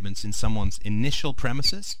self-detonating statements in someone's initial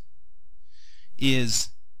premises is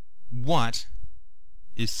what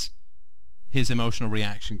is his emotional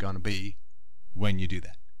reaction going to be when you do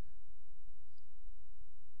that?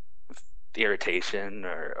 Irritation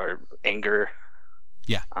or anger.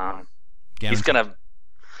 Yeah. He's gonna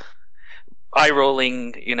eye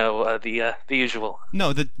rolling, the usual.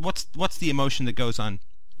 No, what's the emotion that goes on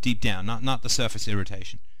deep down, not the surface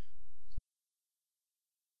irritation.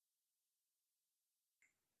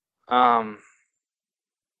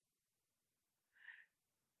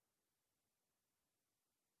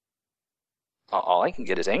 All I can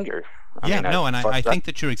get is anger. I think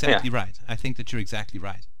that you're exactly right. I think that you're exactly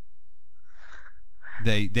right.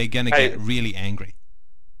 They're gonna get really angry.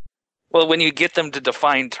 Well, when you get them to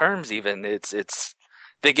define terms, even it's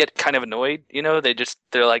they get kind of annoyed.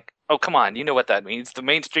 They're like, oh, come on, you know what that means. The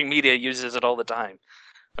mainstream media uses it all the time,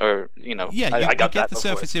 or Yeah, I got you get that the before.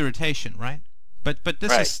 surface irritation, right? But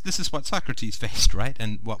this is what Socrates faced, right?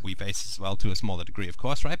 And what we face as well, to a smaller degree, of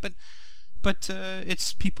course, right? But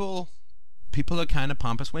it's people are kind of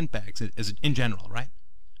pompous windbags as in general, right?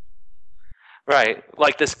 Right,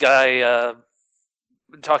 like this guy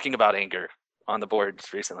talking about anger on the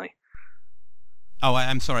boards recently. Oh,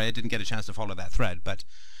 I'm sorry, I didn't get a chance to follow that thread, but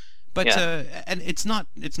Yeah. and it's not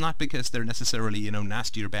because they're necessarily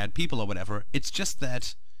nasty or bad people or whatever. It's just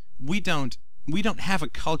that we don't have a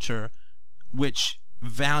culture which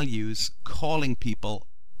values calling people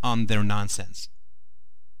on their nonsense.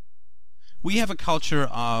 We have a culture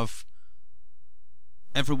of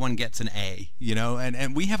everyone gets an A,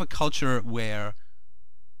 and we have a culture where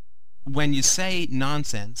when you say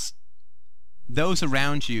nonsense, those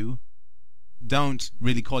around you don't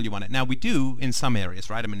really call you on it. Now, we do in some areas,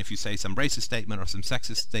 right? I mean, if you say some racist statement or some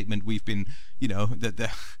sexist statement, we've been,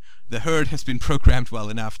 the herd has been programmed well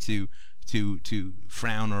enough to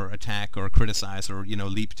frown or attack or criticize or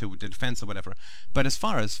leap to defense or whatever. But as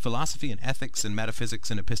far as philosophy and ethics and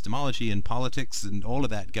metaphysics and epistemology and politics and all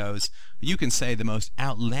of that goes, you can say the most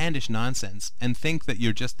outlandish nonsense and think that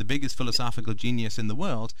you're just the biggest philosophical genius in the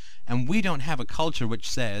world, and we don't have a culture which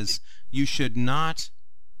says you should not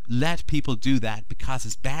let people do that because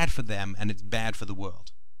it's bad for them and it's bad for the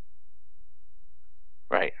world.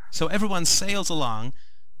 Right. So everyone sails along,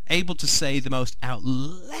 able to say the most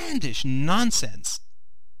outlandish nonsense,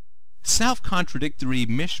 self-contradictory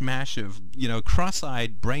mishmash of,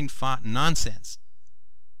 cross-eyed, brain-fart nonsense.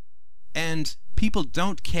 And people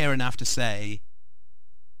don't care enough to say,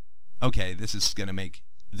 okay, this is going to make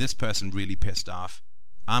this person really pissed off.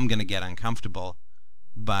 I'm going to get uncomfortable,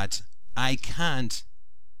 but I can't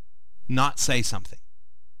not say something.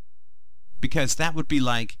 Because that would be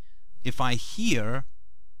like if I hear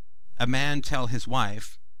a man tell his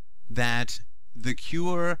wife that the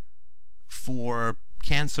cure for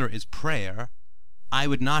cancer is prayer, I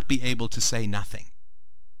would not be able to say nothing.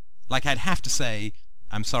 Like I'd have to say,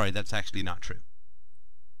 I'm sorry, that's actually not true.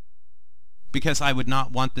 Because I would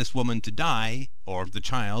not want this woman to die, or the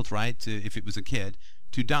child, right, if it was a kid,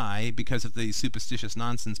 to die because of the superstitious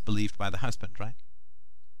nonsense believed by the husband, right?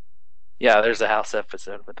 Yeah, there's a House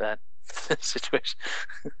episode with that situation.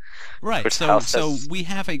 Right, so we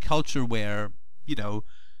have a culture where,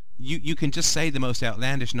 you can just say the most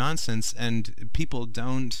outlandish nonsense and people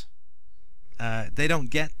don't, they don't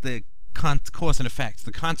get the cause and effects,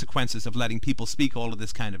 the consequences of letting people speak all of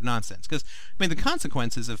this kind of nonsense. Because, the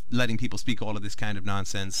consequences of letting people speak all of this kind of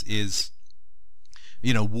nonsense is,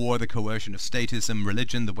 war, the coercion of statism,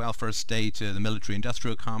 religion, the welfare state, the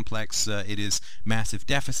military-industrial complex. It is massive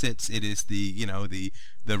deficits. It is the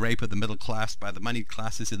rape of the middle class by the moneyed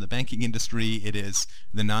classes in the banking industry. It is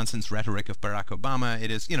the nonsense rhetoric of Barack Obama.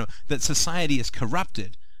 It is, that society is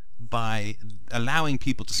corrupted by allowing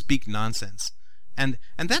people to speak nonsense. And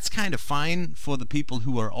that's kind of fine for the people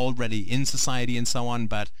who are already in society and so on,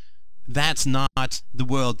 but that's not the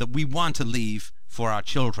world that we want to leave for our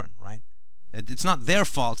children, right? It's not their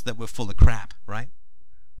fault that we're full of crap, right?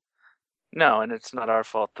 No, and it's not our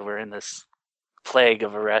fault that we're in this plague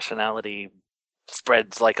of irrationality,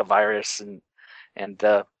 spreads like a virus, and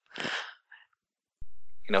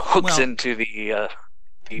hooks into the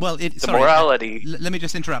morality. Let me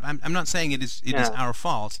just interrupt. I'm not saying it is our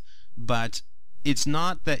fault, but it's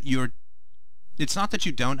not that you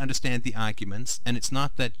don't understand the arguments, and it's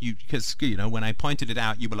not that because when I pointed it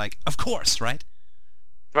out, you were like, of course, right?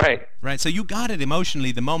 Right. So you got it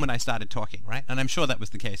emotionally the moment I started talking, right? And I'm sure that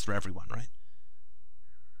was the case for everyone, right?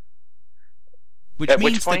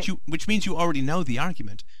 Which means you already know the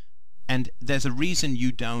argument, and there's a reason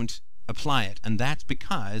you don't apply it, and that's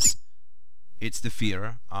because it's the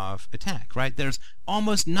fear of attack, right? There's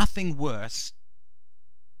almost nothing worse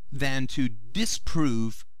than to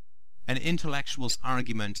disprove an intellectual's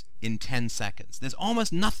argument in 10 seconds. There's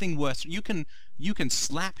almost nothing worse. You can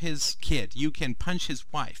slap his kid, you can punch his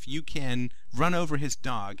wife, you can run over his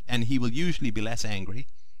dog, and he will usually be less angry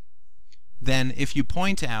than if you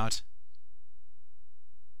point out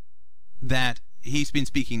that he's been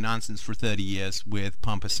speaking nonsense for 30 years with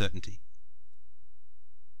pompous certainty.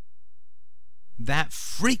 That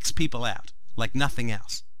freaks people out like nothing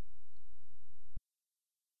else.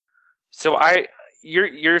 So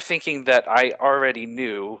you're thinking that I already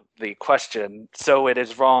knew the question, so it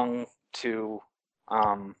is wrong to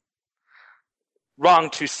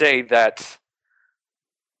say that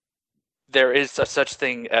there is a such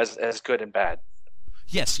thing as good and bad.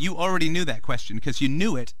 Yes, you already knew that question because you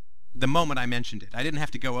knew it the moment I mentioned it. I didn't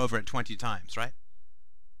have to go over it 20 times, right?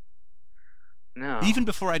 No. Even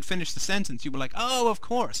before I'd finished the sentence, you were like, oh, of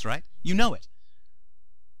course, right? You know it.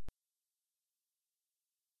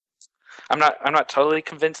 I'm not totally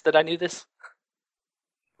convinced that I knew this.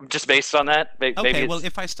 Just based on that. Okay, well,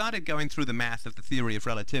 if I started going through the math of the theory of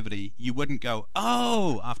relativity, you wouldn't go,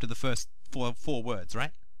 oh, after the first four words,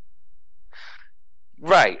 right?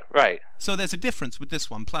 Right. So there's a difference with this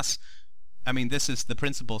one. Plus, this is the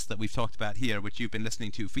principles that we've talked about here, which you've been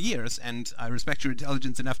listening to for years, and I respect your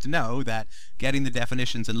intelligence enough to know that getting the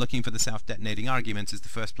definitions and looking for the self-detonating arguments is the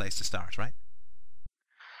first place to start, right?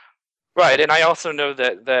 Right, and I also know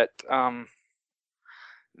that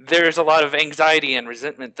there's a lot of anxiety and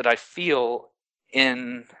resentment that I feel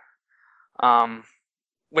in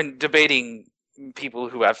when debating people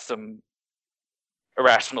who have some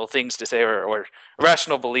irrational things to say or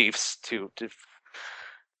irrational beliefs.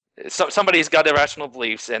 Somebody's got irrational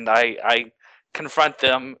beliefs, and I confront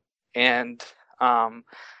them, and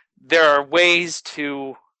there are ways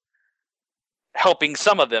to helping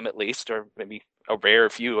some of them, at least, or maybe a rare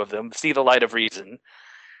few of them, see the light of reason.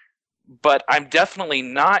 But I'm definitely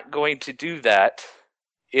not going to do that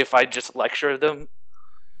if I just lecture them.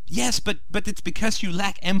 Yes, but it's because you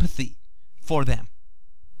lack empathy for them.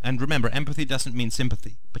 And remember, empathy doesn't mean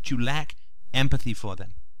sympathy, but you lack empathy for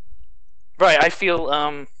them. Right, I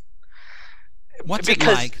feel What's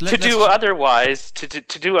because it like?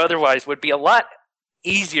 to do otherwise would be a lot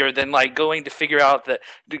easier than like going to figure out that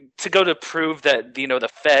to go to prove that the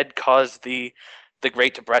Fed caused the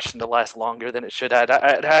Great Depression to last longer than it should have.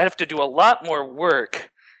 I'd have to do a lot more work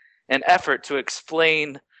and effort to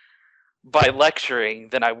explain by lecturing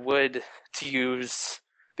than I would to use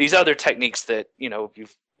these other techniques that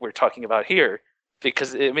we're talking about here,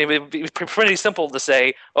 because it would be pretty simple to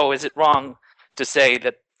say, oh, is it wrong to say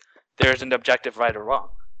that there's an objective right or wrong?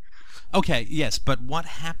 Okay, yes, but what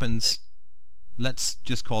happens, let's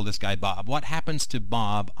just call this guy Bob, what happens to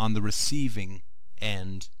Bob on the receiving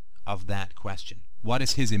end of that question? What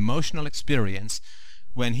is his emotional experience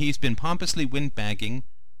when he's been pompously windbagging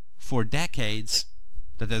for decades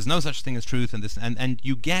that there's no such thing as truth, and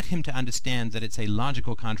you get him to understand that it's a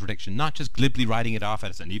logical contradiction, not just glibly writing it off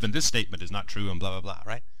as, and even this statement is not true, and blah, blah, blah,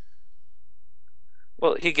 right?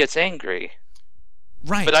 Well, he gets angry.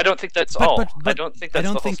 Right. But I don't think that's all. I don't think that's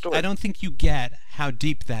the whole story. I don't think you get how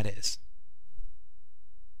deep that is.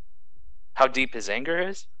 How deep his anger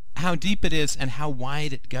is? How deep it is and how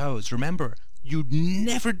wide it goes. Remember, you're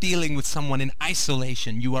never dealing with someone in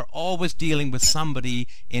isolation. You are always dealing with somebody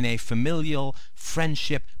in a familial,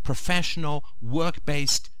 friendship, professional,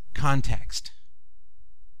 work-based context.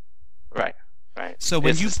 Right. So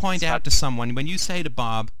when you point out to someone, when you say to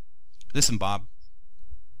Bob, listen, Bob,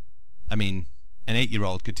 I mean, an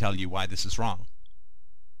 8-year-old could tell you why this is wrong.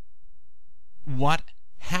 What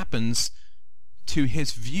happens to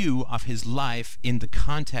his view of his life in the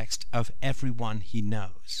context of everyone he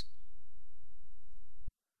knows?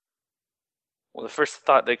 Well, the first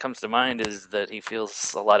thought that comes to mind is that he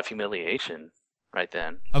feels a lot of humiliation right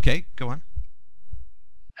then. Okay, go on.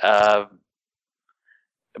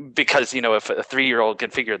 Because, if a 3-year-old can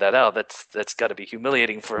figure that out, that's got to be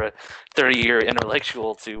humiliating for a 30-year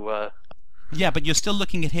intellectual to... Yeah, but you're still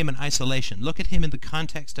looking at him in isolation. Look at him in the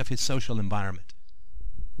context of his social environment.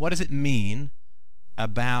 What does it mean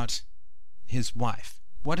about his wife?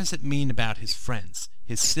 What does it mean about his friends,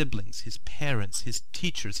 his siblings, his parents, his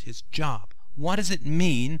teachers, his job? What does it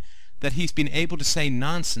mean that he's been able to say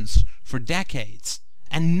nonsense for decades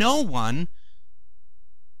and no one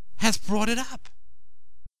has brought it up?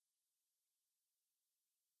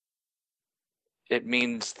 It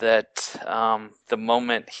means that the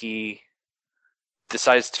moment he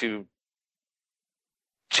decides to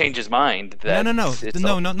change his mind, that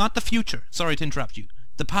no, not the future. Sorry to interrupt you.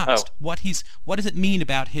 The past. Oh. What does it mean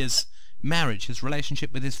about his marriage, his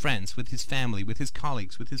relationship with his friends, with his family, with his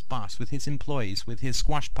colleagues, with his boss, with his employees, with his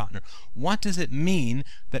squash partner? What does it mean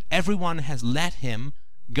that everyone has let him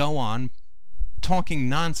go on talking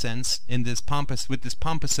nonsense with this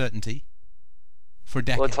pompous certainty for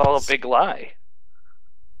decades? Well, it's all a big lie.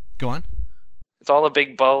 Go on. It's all a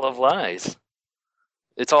big ball of lies.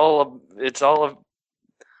 It's all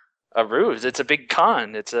a ruse. It's a big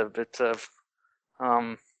con.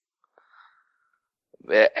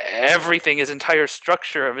 Everything, his entire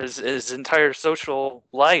structure of his entire social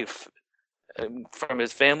life, from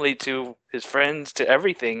his family to his friends to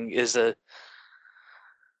everything, is a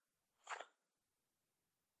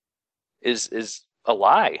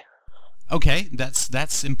lie. Okay,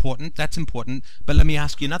 that's important. That's important. But let me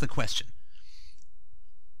ask you another question.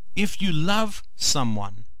 If you love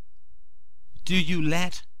someone, do you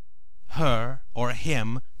let her or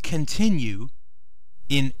him continue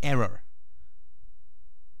in error?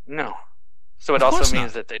 No. So it also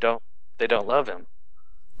means that they don't love him.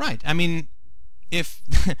 Right. I mean, if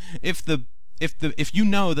you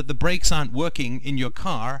know that the brakes aren't working in your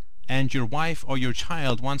car and your wife or your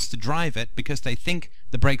child wants to drive it because they think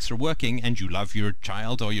the brakes are working and you love your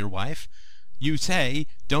child or your wife, you say,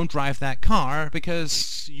 don't drive that car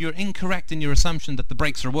because you're incorrect in your assumption that the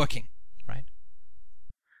brakes are working, right?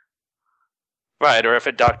 Right, or if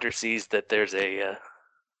a doctor sees that there's a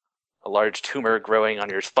large tumor growing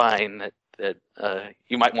on your spine that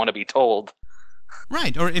you might want to be told.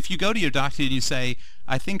 Right, or if you go to your doctor and you say,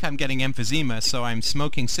 I think I'm getting emphysema, so I'm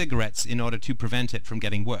smoking cigarettes in order to prevent it from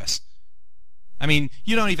getting worse. I mean,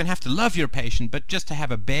 you don't even have to love your patient, but just to have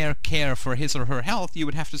a bare care for his or her health, you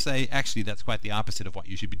would have to say, actually, that's quite the opposite of what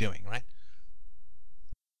you should be doing, right?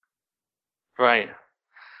 Right.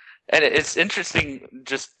 And it's interesting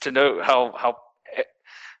just to know how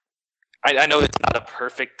I know it's not a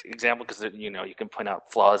perfect example because, you can point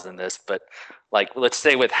out flaws in this, but like, let's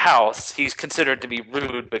say with House, he's considered to be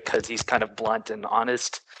rude because he's kind of blunt and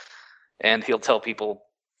honest, and he'll tell people,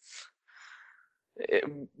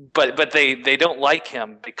 but they don't like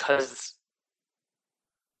him because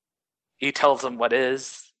he tells them what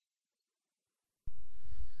is.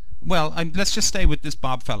 Well, let's just stay with this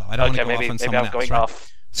Bob fellow. I don't want to go off on someone else. Maybe I'm going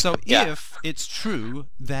off. So Yeah. if it's true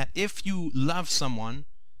that if you love someone,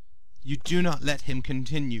 you do not let him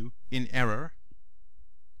continue in error,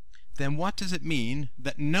 then what does it mean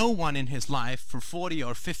that no one in his life for 40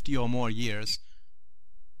 or 50 or more years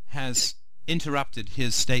has interrupted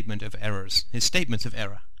his statement of errors, his statements of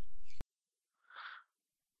error?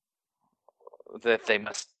 That they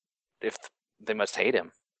must hate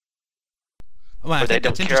him. Well, I Or they think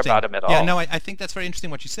don't that's care interesting. about him at Yeah, all. no, I think that's very interesting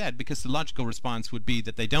what you said, because the logical response would be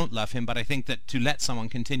that they don't love him, but I think that to let someone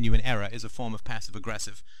continue in error is a form of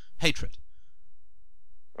passive-aggressive hatred.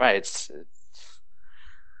 Right. It's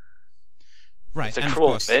Right, It's a and cruel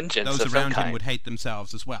of course, vengeance those of some around him kind. would hate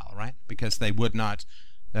themselves as well, right? Because they would not,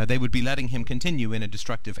 they would be letting him continue in a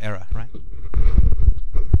destructive error, right?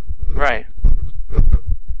 right.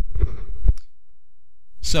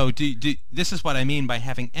 So this is what I mean by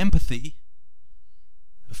having empathy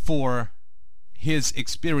for his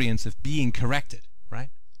experience of being corrected,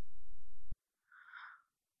 right?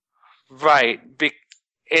 Right.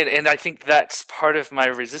 And I think that's part of my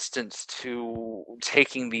resistance to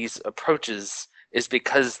taking these approaches, is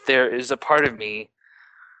because there is a part of me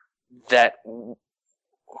that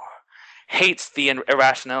hates the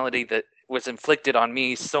irrationality that was inflicted on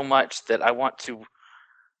me so much that I want to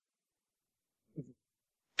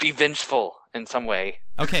be vengeful in some way.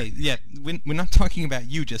 Okay, yeah, we're not talking about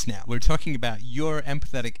you just now. We're talking about your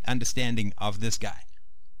empathetic understanding of this guy.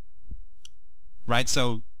 Right?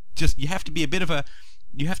 So just you have to be a bit of a,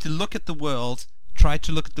 you have to look at the world, try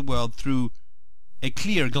to look at the world through a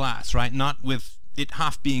clear glass, right? Not with it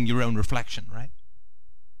half being your own reflection, right?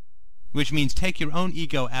 Which means take your own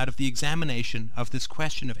ego out of the examination of this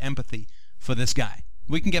question of empathy for this guy.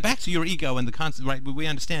 We can get back to your ego and the concept, right? We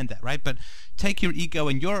understand that, right? But take your ego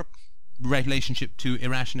and your relationship to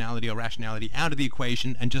irrationality or rationality out of the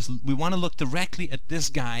equation, and just, we want to look directly at this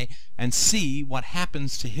guy and see what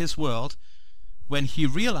happens to his world when he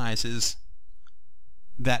realizes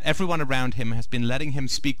that everyone around him has been letting him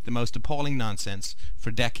speak the most appalling nonsense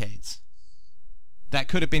for decades. That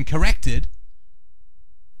could have been corrected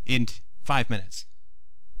in 5 minutes.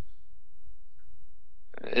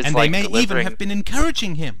 It's And like they may even delivering- have been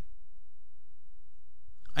encouraging him.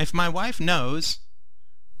 If my wife knows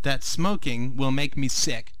that smoking will make me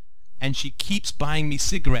sick, and she keeps buying me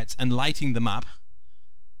cigarettes and lighting them up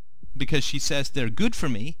because she says they're good for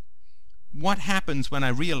me, what happens when I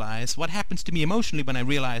realize, what happens to me emotionally when I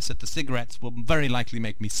realize that the cigarettes will very likely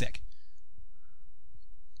make me sick?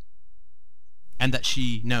 And that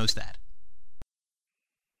she knows that.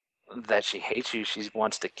 that she hates you, she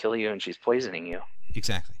wants to kill you, and she's poisoning you.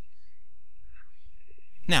 Exactly.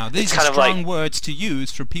 Now, these It's are kind of strong like- words to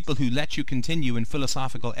use for people who let you continue in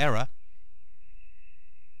philosophical error,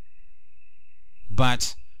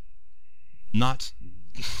 but not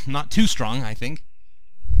too strong, I think.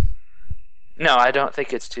 No, I don't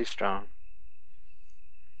think it's too strong.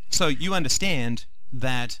 So you understand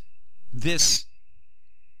that this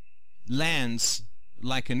lands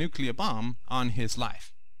like a nuclear bomb on his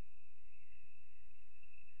life.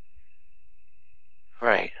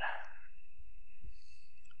 Right.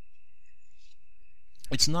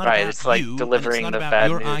 It's not Right, about it's like you, and delivering it's not the about bad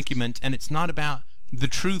your news. argument, and it's not about the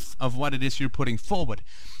truth of what it is you're putting forward.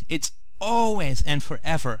 It's always and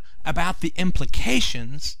forever about the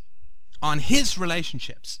implications on his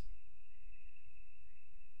relationships.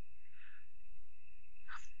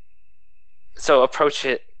 So approach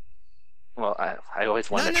it. Well, I always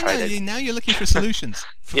want to try to. Now you're looking for solutions.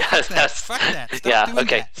 Yeah, Fuck that. that's- Fuck that. Stop yeah, doing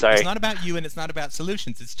okay, that. sorry. It's not about you, and it's not about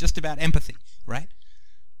solutions. It's just about empathy, right?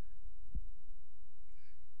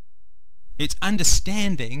 It's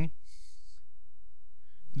understanding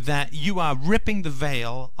that you are ripping the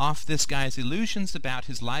veil off this guy's illusions about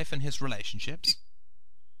his life and his relationships,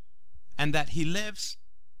 and that he lives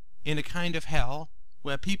in a kind of hell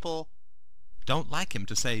where people don't like him,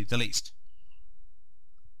 to say the least.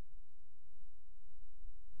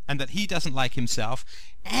 And that he doesn't like himself,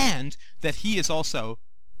 and that he is also,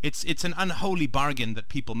 it's an unholy bargain that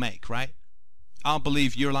people make, right? I'll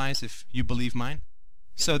believe your lies if you believe mine.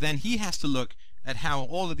 So then he has to look at how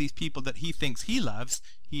all of these people that he thinks he loves,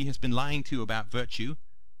 he has been lying to about virtue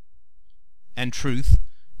and truth,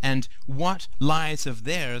 and what lies of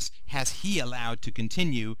theirs has he allowed to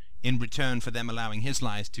continue in return for them allowing his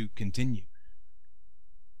lies to continue.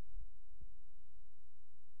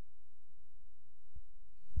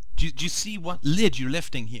 Do you see what lid you're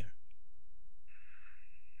lifting here?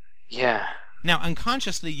 Yeah. Now,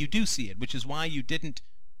 unconsciously, you do see it, which is why you didn't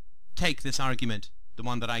take this argument, the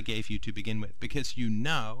one that I gave you to begin with, because you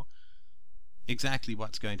know exactly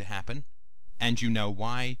what's going to happen, and you know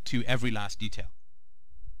why to every last detail.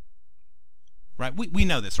 right? We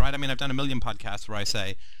know this, right? I mean, I've done a million podcasts where I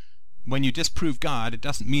say, when you disprove God, it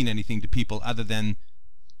doesn't mean anything to people other than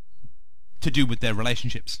to do with their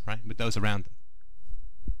relationships, right, with those around them.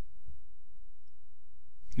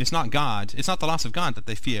 It's not God, it's not the loss of God that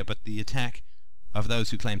they fear, but the attack of those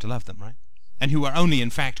who claim to love them, right? And who are only, in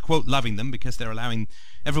fact, quote, loving them because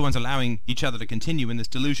everyone's allowing each other to continue in this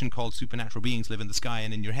delusion called supernatural beings live in the sky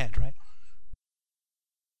and in your head, right?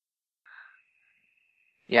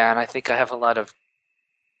 Yeah, and I think I have a lot of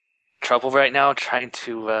trouble right now trying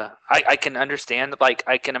to I can understand, like,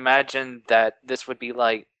 I can imagine that this would be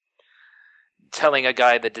like telling a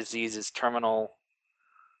guy the disease is terminal,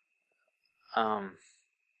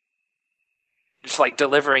 just like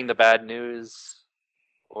delivering the bad news,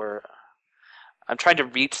 or I'm trying to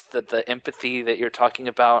reach the empathy that you're talking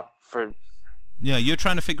about for. Yeah, you're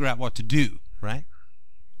trying to figure out what to do, right?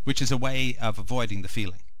 Which is a way of avoiding the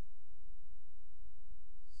feeling.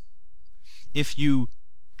 If you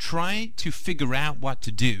try to figure out what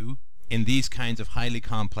to do in these kinds of highly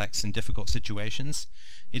complex and difficult situations,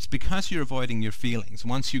 it's because you're avoiding your feelings.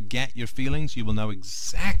 Once you get your feelings, you will know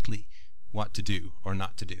exactly what to do or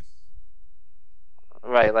not to do.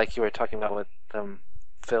 Right, like you were talking about with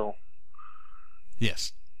Phil.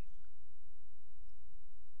 Yes.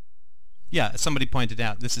 Yeah, as somebody pointed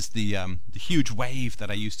out, this is the huge wave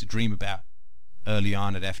that I used to dream about early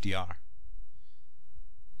on at FDR,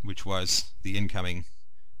 which was the incoming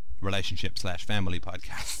relationship/family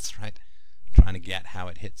podcasts, right? Trying to get how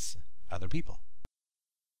it hits other people.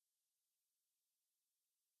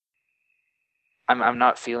 I'm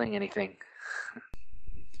not feeling anything.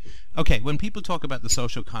 Okay, when people talk about the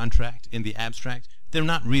social contract in the abstract, they're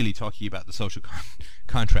not really talking about the social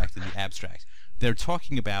contract in the abstract. They're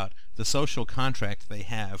talking about the social contract they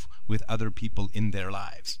have with other people in their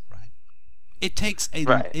lives, right? It takes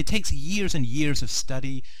years and years of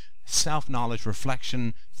study, self-knowledge,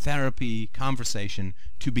 reflection, therapy, conversation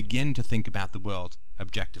to begin to think about the world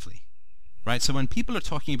objectively, right? So when people are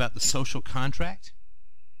talking about the social contract,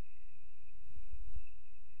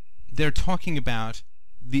 they're talking about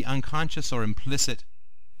the unconscious or implicit,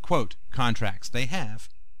 quote, contracts they have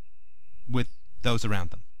with those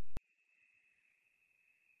around them.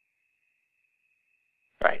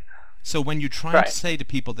 Right. So when you try to say to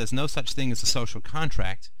people there's no such thing as a social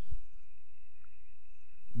contract,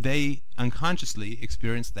 they unconsciously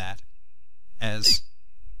experience that as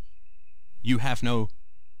you have no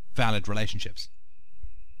valid relationships.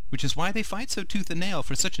 Which is why they fight so tooth and nail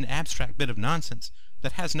for such an abstract bit of nonsense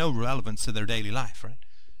that has no relevance to their daily life, right?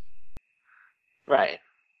 Right.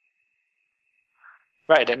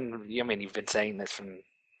 Right, and I mean, you've been saying this for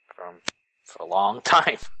a long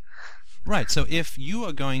time. Right, so if you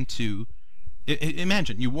are going to...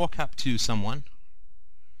 imagine, you walk up to someone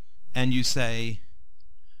and you say,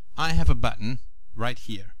 I have a button right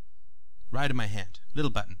here, right in my hand,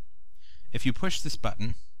 little button. If you push this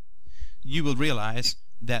button, you will realize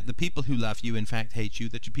that the people who love you in fact hate you,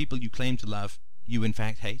 that the people you claim to love you in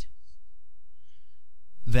fact hate,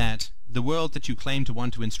 that the world that you claim to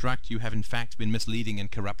want to instruct you have in fact been misleading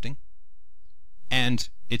and corrupting, and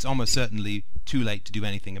it's almost certainly too late to do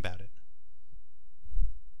anything about it.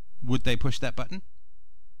 Would they push that button?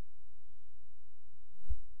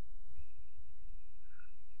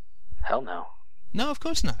 Hell no. No, of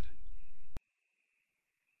course not.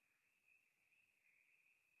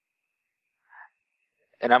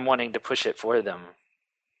 And I'm wanting to push it for them.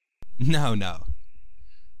 No. No?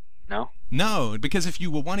 No, because if you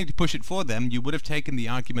were wanting to push it for them, you would have taken the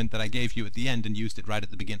argument that I gave you at the end and used it right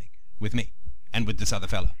at the beginning, with me, and with this other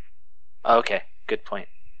fellow. Okay, good point.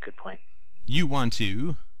 Good point. You want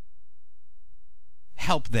to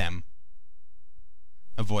help them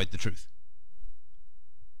avoid the truth.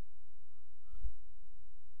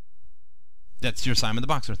 That's your Simon the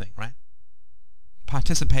Boxer thing, right?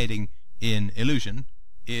 Participating in illusion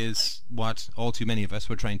is what all too many of us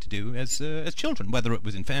were trained to do as children, whether it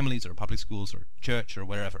was in families or public schools or church or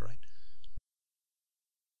wherever, right?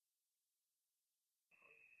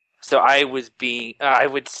 So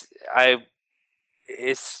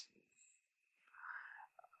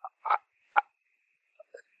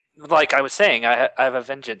like I was saying, I have a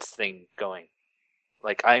vengeance thing going.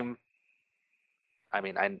 Like I don't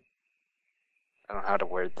know how to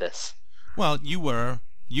word this. Well,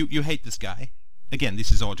 you hate this guy. Again,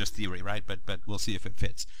 this is all just theory, right? But we'll see if it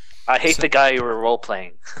fits. I hate the guy you were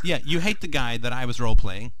role-playing. Yeah, you hate the guy that I was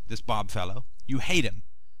role-playing, this Bob fellow. You hate him.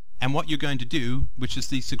 And what you're going to do, which is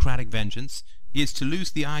the Socratic vengeance, is to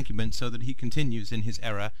lose the argument so that he continues in his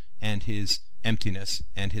error and his emptiness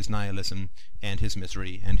and his nihilism and his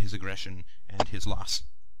misery and his aggression and his loss.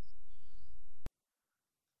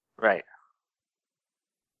 Right.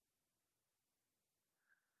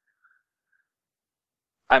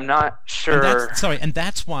 I'm not sure. And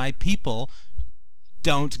that's why people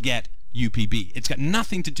don't get UPB. It's got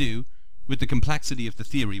nothing to do with the complexity of the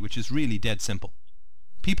theory, which is really dead simple.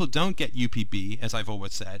 People don't get UPB, as I've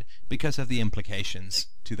always said, because of the implications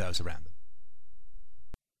to those around them.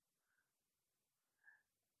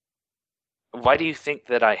 Why do you think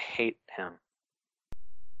that I hate him?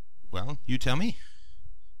 Well, you tell me.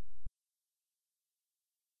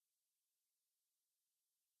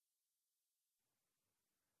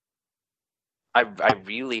 I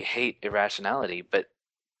really hate irrationality, but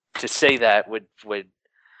to say that would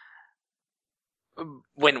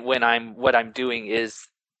when what I'm doing is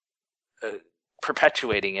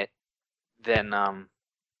perpetuating it, then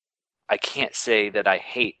I can't say that I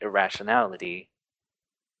hate irrationality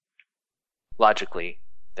logically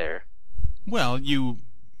there. Well, you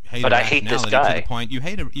hate but I hate this guy. To the point you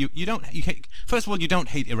hate you don't first of all, you don't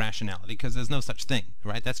hate irrationality because there's no such thing,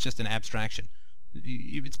 right? That's just an abstraction.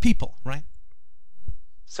 It's people, right?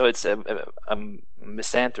 So it's a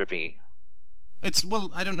misanthropy. It's,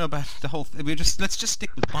 well, I don't know about the whole thing. Let's just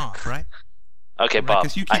stick with Bob, right? Okay, right? Bob.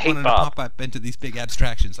 Because you I keep hate wanting Bob. to pop up into these big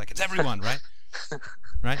abstractions, like it's everyone, right?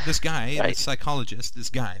 Right? This guy, Right. this psychologist, this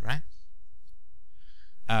guy, right?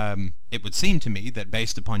 It would seem to me that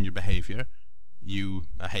based upon your behavior, you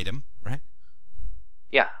hate him, right?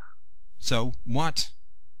 Yeah. So what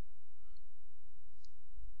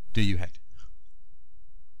do you hate?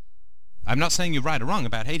 I'm not saying you're right or wrong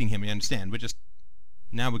about hating him, you understand.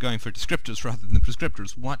 Now we're going for descriptors rather than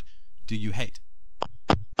prescriptors. What do you hate?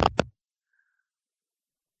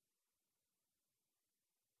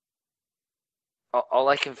 All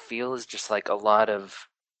I can feel is just like a lot of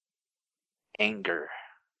anger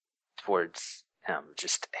towards him.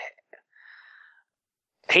 Just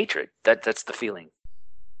hatred. That's the feeling.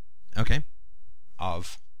 Okay.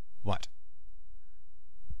 Of what?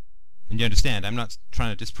 And you understand, I'm not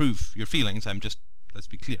trying to disprove your feelings, let's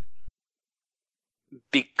be clear.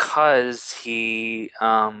 Because he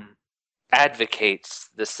advocates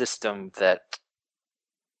the system that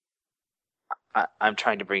I'm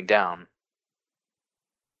trying to bring down.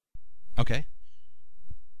 Okay.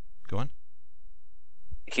 Go on.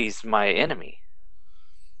 He's my enemy.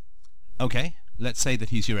 Okay, let's say that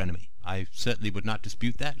he's your enemy. I certainly would not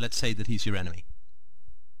dispute that. Let's say that he's your enemy.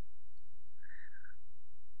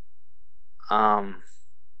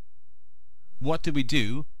 What do we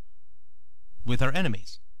do with our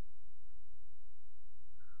enemies?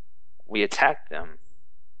 We attack them.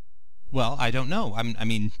 Well, I don't know. I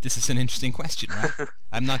mean, this is an interesting question, right?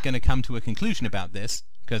 I'm not going to come to a conclusion about this,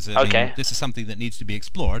 because this is something that needs to be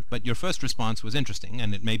explored, but your first response was interesting,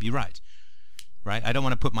 and it may be right. Right? I don't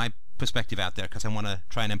want to put my perspective out there, because I want to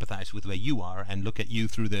try and empathize with the way you are, and look at you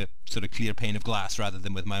through the sort of clear pane of glass, rather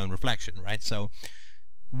than with my own reflection, right? So,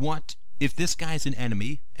 what, if this guy's an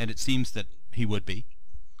enemy, and it seems that he would be,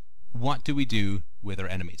 what do we do with our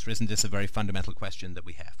enemies? Isn't this a very fundamental question that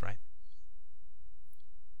we have, right?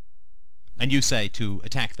 And you say to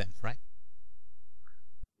attack them, right?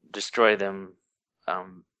 Destroy them.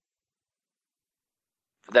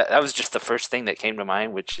 That was just the first thing that came to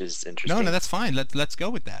mind, which is interesting. No, that's fine. Let's go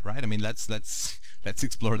with that, right? I mean, let's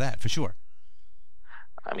explore that for sure.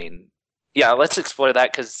 I mean, yeah, let's explore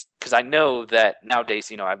that because I know that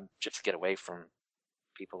nowadays, I'm just to get away from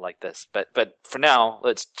people like this. But for now,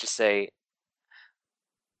 let's just say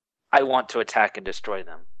I want to attack and destroy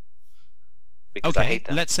them because I hate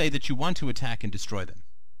them. Let's say that you want to attack and destroy them.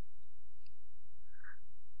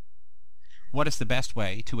 What is the best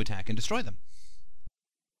way to attack and destroy them?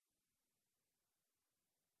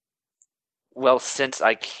 Well, since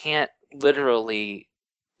I can't literally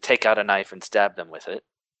take out a knife and stab them with it,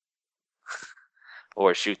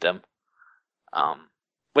 or shoot them,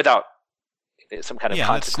 without some kind of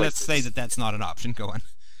consequences. Let's say that that's not an option. Go on.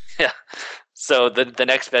 Yeah. So the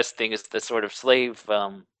next best thing is the sort of slave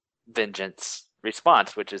vengeance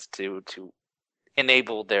response, which is to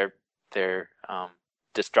enable their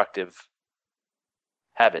destructive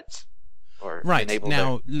habits, or right. enable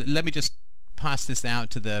Now let me just pass this out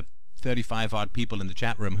to the 35 odd people in the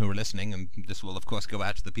chat room who are listening, and this will of course go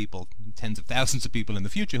out to the people, tens of thousands of people in the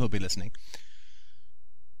future who'll be listening.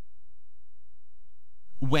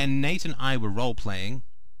 When Nate and I were role-playing,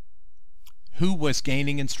 who was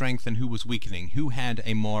gaining in strength and who was weakening? Who had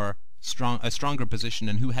a stronger position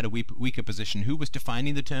and who had a weaker position? Who was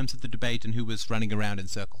defining the terms of the debate and who was running around in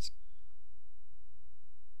circles?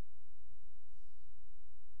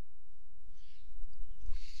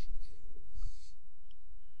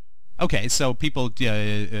 Okay, so people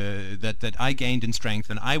that I gained in strength,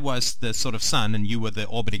 and I was the sort of sun, and you were the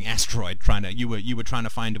orbiting asteroid you were trying to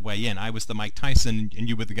find a way in. I was the Mike Tyson, and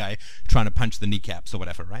you were the guy trying to punch the kneecaps or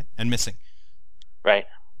whatever, right? And missing. Right.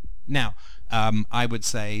 Now, I would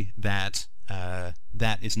say that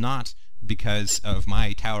that is not because of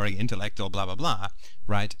my towering intellect or blah blah blah,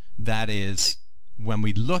 right? That is when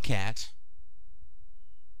we look at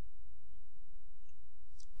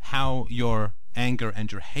how your anger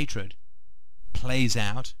and your hatred plays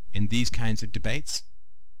out in these kinds of debates,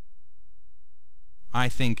 I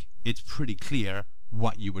think it's pretty clear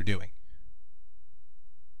what you were doing.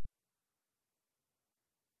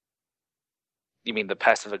 You mean the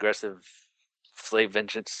passive-aggressive slave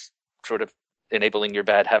vengeance, sort of enabling your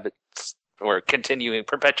bad habits or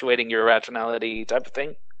perpetuating your irrationality type of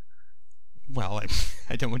thing? Well,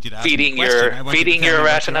 I don't want you to ask feeding me questions. feeding your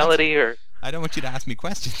irrationality, or I don't want you to ask me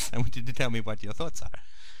questions. I want you to tell me what your thoughts are.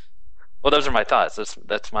 Well, those are my thoughts.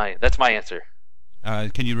 That's my answer.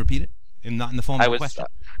 Can you repeat it? Not in the form of a question.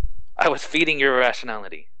 I was feeding your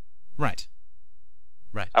irrationality. Right.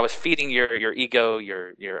 Right. I was feeding your ego,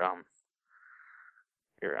 your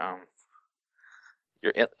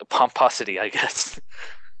pomposity, I guess.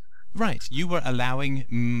 Right. You were allowing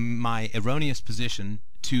my erroneous position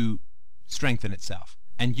to strengthen itself,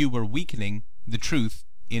 and you were weakening the truth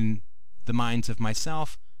in the minds of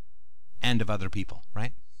myself and of other people,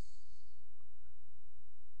 right?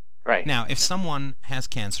 Right. Now, if someone has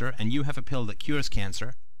cancer and you have a pill that cures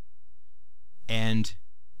cancer, and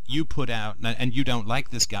you put out, and you don't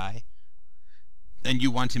like this guy, and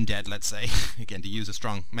you want him dead, let's say, again, to use a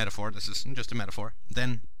strong metaphor, this is just a metaphor,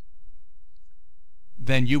 then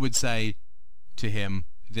you would say to him,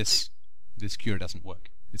 this cure doesn't work.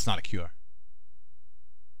 It's not a cure.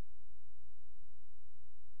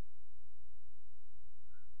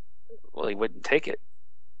 Well, he wouldn't take it.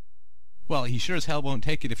 Well, he sure as hell won't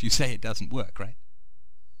take it if you say it doesn't work, right?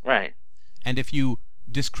 Right. And if you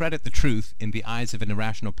discredit the truth in the eyes of an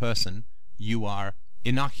irrational person, you are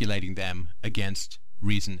inoculating them against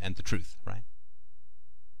reason and the truth, right?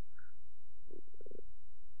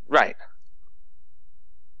 Right.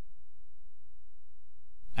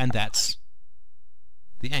 And that's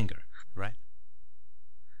the anger, right?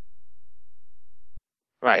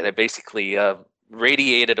 Right. I basically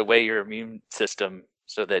radiated away your immune system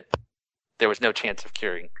so that there was no chance of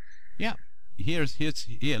curing. Yeah. Here,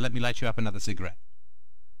 let me light you up another cigarette.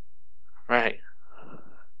 Right.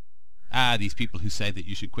 These people who say that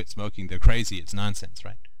you should quit smoking, they're crazy. It's nonsense,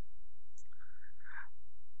 right?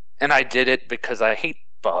 And I did it because I hate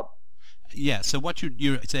Bob. Yeah, so what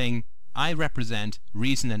you're saying, I represent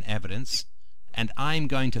reason and evidence, and I'm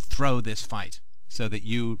going to throw this fight so that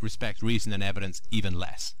you respect reason and evidence even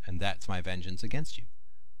less, and that's my vengeance against you.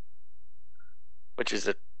 Which is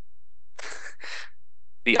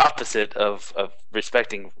the opposite of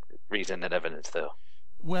respecting reason and evidence, though.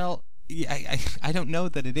 Well, yeah, I don't know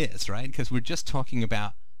that it is, right? Because we're just talking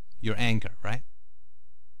about your anger, right?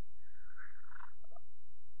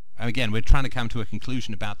 Again, we're trying to come to a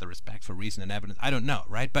conclusion about the respect for reason and evidence. I don't know,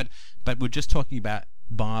 right? But we're just talking about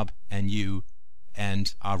Bob and you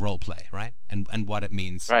and our role play, right? And what it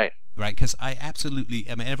means. Right. Right? Because I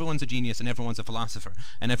mean, everyone's a genius and everyone's a philosopher,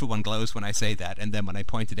 and everyone glows when I say that, and then when I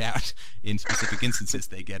point it out in specific instances,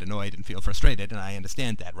 they get annoyed and feel frustrated, and I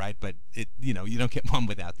understand that, right? But you don't get one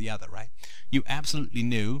without the other, right? You absolutely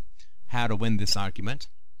knew how to win this argument,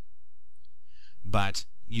 but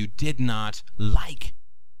you did not like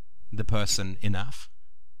the person enough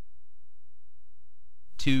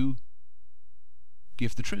to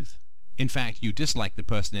give the truth. In fact, you dislike the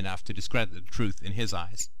person enough to discredit the truth in his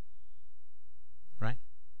eyes. Right?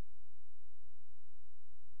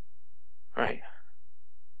 Right.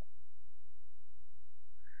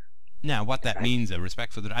 Now, what that means, a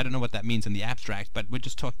respect for the... I don't know what that means in the abstract, but we're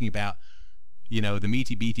just talking about, the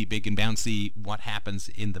meaty-beaty, big and bouncy, what happens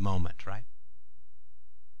in the moment, right?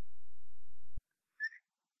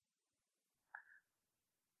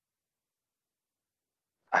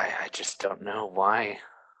 I just don't know why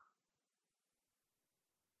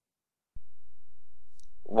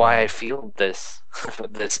I feel this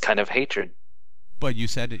this kind of hatred. But you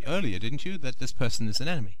said it earlier, didn't you, that this person is an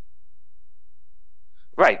enemy?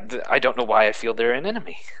 Right. I don't know why I feel they're an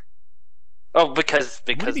enemy. Oh, because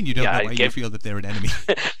what do you mean you don't know why you feel that they're an enemy?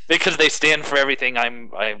 Because they stand for everything I'm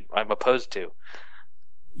opposed to.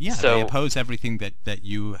 Yeah, so, they oppose everything that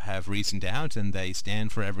you have reasoned out, and they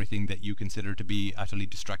stand for everything that you consider to be utterly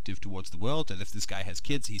destructive towards the world. And if this guy has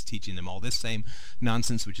kids, he's teaching them all this same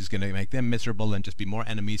nonsense, which is going to make them miserable and just be more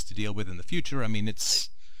enemies to deal with in the future. I mean, it's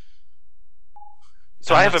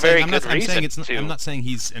So I have a very good I'm saying reason to. I'm not saying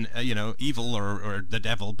he's an, evil or the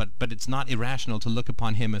devil, but it's not irrational to look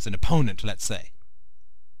upon him as an opponent, let's say.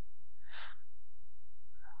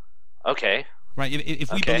 Okay. Right.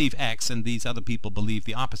 If we believe X and these other people believe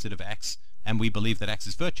the opposite of X, and we believe that X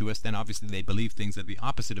is virtuous, then obviously they believe things that are the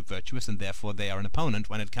opposite of virtuous, and therefore they are an opponent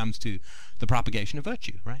when it comes to the propagation of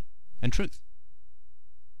virtue, right? And truth.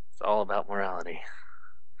 It's all about morality.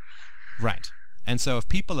 Right. And so if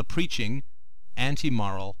people are preaching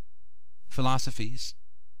anti-moral philosophies,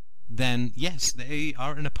 then yes, they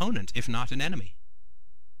are an opponent, if not an enemy.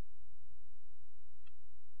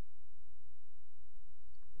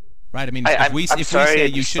 Right? I mean, if we say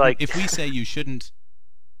you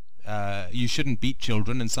shouldn't beat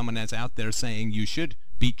children, and someone is out there saying you should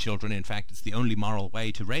beat children, in fact, it's the only moral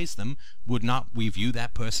way to raise them, would not we view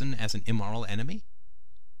that person as an immoral enemy?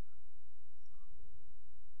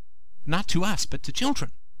 Not to us, but to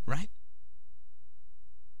children, right?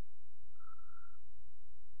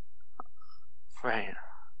 Right.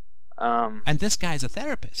 And this guy's a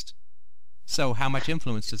therapist. So how much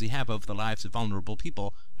influence does he have over the lives of vulnerable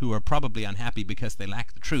people who are probably unhappy because they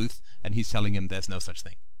lack the truth, and he's telling them there's no such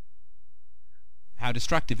thing? How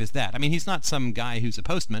destructive is that? I mean, he's not some guy who's a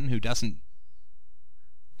postman who doesn't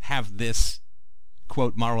have this,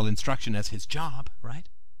 quote, moral instruction as his job, right?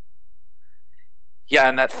 Yeah,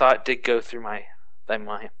 and that thought did go through my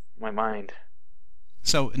mind.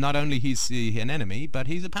 So not only he's an enemy, but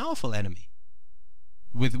he's a powerful enemy,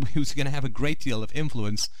 who's going to have a great deal of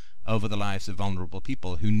influence over the lives of vulnerable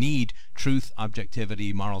people who need truth,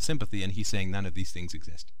 objectivity, moral sympathy, and he's saying none of these things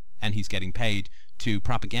exist. And he's getting paid to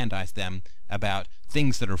propagandize them about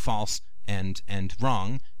things that are false and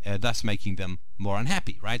wrong, thus making them more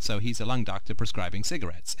unhappy, right? So he's a lung doctor prescribing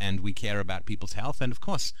cigarettes, and we care about people's health, and of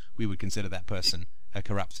course we would consider that person a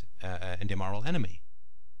corrupt and immoral enemy.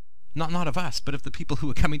 Not of us, but of the people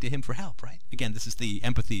who are coming to him for help, right? Again, this is the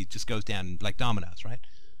empathy just goes down like dominoes, right?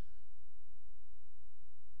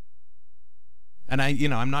 And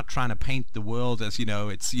I'm not trying to paint the world as,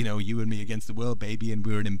 it's, you and me against the world, baby, and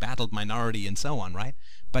we're an embattled minority and so on, right?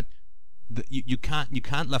 But you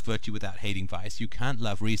can't love virtue without hating vice. You can't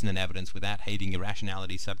love reason and evidence without hating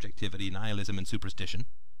irrationality, subjectivity, nihilism, and superstition.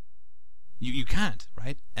 You can't,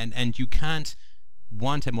 right? And you can't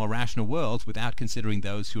want a more rational world without considering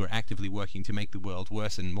those who are actively working to make the world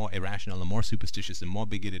worse and more irrational and more superstitious and more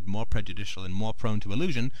bigoted, more prejudicial and more prone to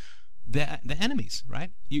illusion. They're enemies,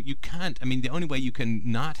 right? You can't, the only way you can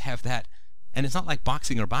not have that, and it's not like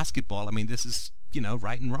boxing or basketball, this is,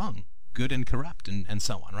 right and wrong, good and corrupt, and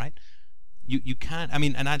so on, right? You can't,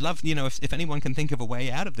 and I'd love, if anyone can think of a way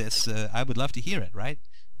out of this, I would love to hear it, right?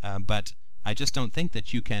 But I just don't think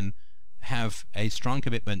that you can have a strong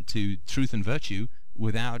commitment to truth and virtue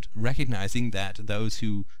without recognizing that those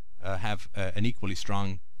who have an equally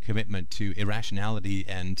strong commitment to irrationality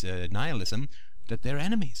and nihilism, that they're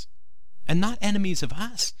enemies. And not enemies of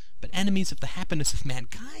us, but enemies of the happiness of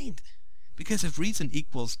mankind. Because if reason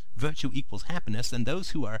equals virtue equals happiness, then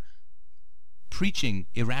those who are preaching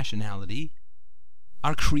irrationality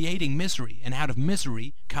are creating misery, and out of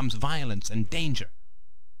misery comes violence and danger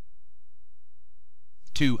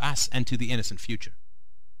to us and to the innocent future.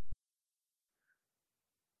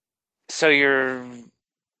 So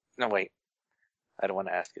no, wait. I don't want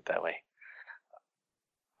to ask it that way.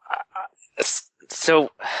 So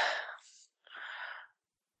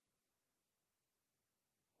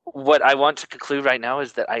what I want to conclude right now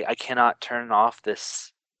is that I cannot turn off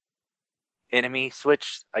this enemy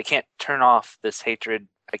switch. I can't turn off this hatred.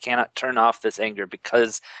 I cannot turn off this anger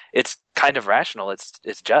because it's kind of rational.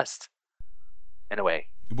 It's just, in a way.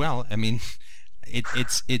 Well,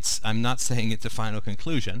 it's. I'm not saying it's a final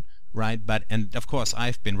conclusion, right? And of course,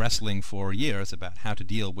 I've been wrestling for years about how to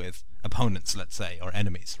deal with opponents, let's say, or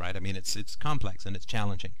enemies, right? It's complex and it's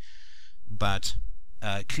challenging, but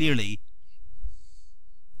clearly,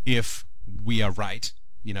 if we are right,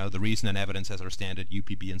 the reason and evidence as our standard,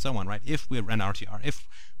 UPB and so on, right? If we're an RTR, if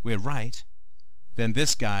we're right, then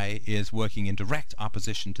this guy is working in direct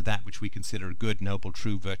opposition to that which we consider good, noble,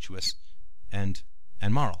 true, virtuous, and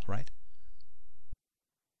moral, right?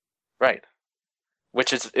 Right.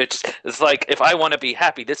 Which is, it's like, if I want to be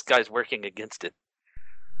happy, this guy's working against it.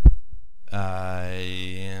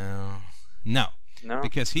 No.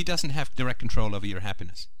 Because he doesn't have direct control over your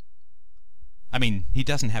happiness. He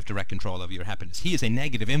doesn't have direct control over your happiness. He is a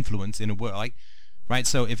negative influence in a world, right?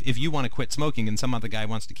 So if you want to quit smoking and some other guy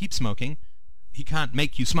wants to keep smoking, he can't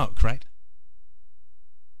make you smoke, right?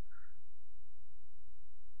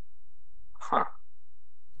 Huh.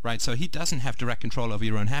 Right, so he doesn't have direct control over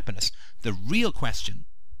your own happiness. The real question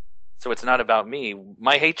So it's not about me.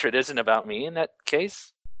 My hatred isn't about me in that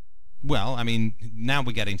case. Well, I mean, now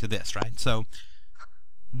we're getting to this, right? So,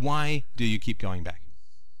 why do you keep going back?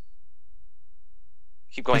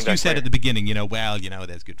 Keep going Because back you said where? at the beginning,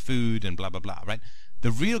 there's good food and blah, blah, blah, right? The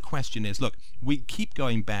real question is, look, we keep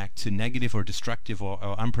going back to negative or destructive or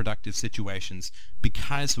unproductive situations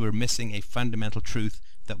because we're missing a fundamental truth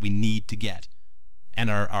that we need to get. And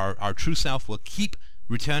our true self will keep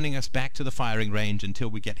returning us back to the firing range until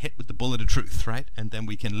we get hit with the bullet of truth, right? And then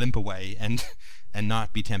we can limp away and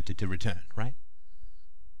not be tempted to return, right?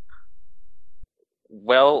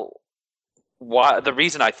 Well, the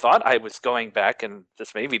reason I thought I was going back, and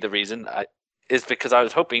this may be the reason, is because I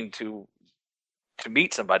was hoping to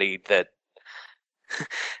meet somebody that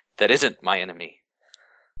isn't my enemy.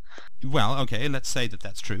 Well, okay, let's say that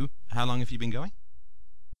that's true. How long have you been going?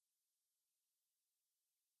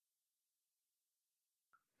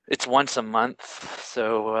 It's once a month,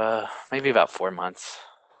 so maybe about 4 months.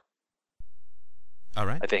 All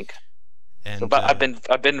right. I think. And So, but I've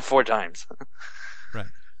been 4 times. right.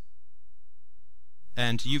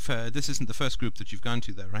 And you've this isn't the first group that you've gone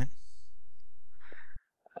to, though, right?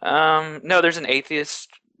 No, there's an atheist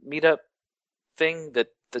meetup thing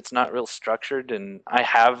that's not real structured, and I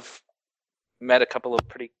have met a couple of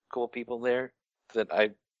pretty cool people there that I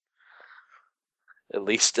at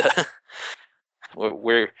least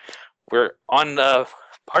we're on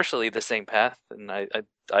partially the same path, and I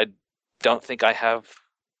don't think I have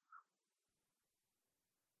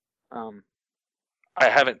I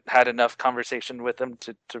haven't had enough conversation with them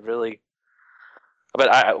to really. But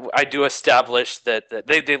I do establish that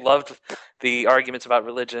they loved the arguments about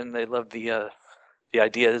religion. They loved the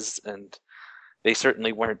ideas, and they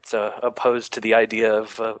certainly weren't opposed to the idea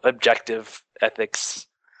of objective ethics.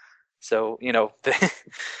 So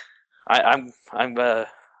I'm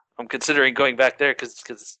considering going back there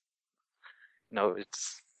because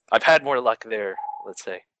I've had more luck there. Let's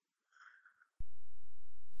say.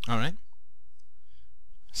 All right.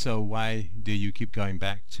 So why do you keep going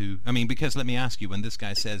back to... I mean, because let me ask you, when this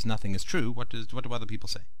guy says nothing is true, what do other people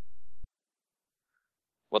say?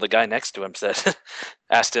 Well, the guy next to him said,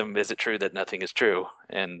 asked him, is it true that nothing is true?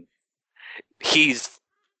 And he's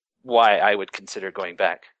why I would consider going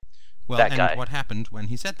back. Well, that and guy. What happened when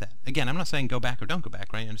he said that? Again, I'm not saying go back or don't go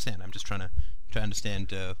back, right? I understand. I'm just trying to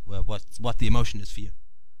understand what the emotion is for you.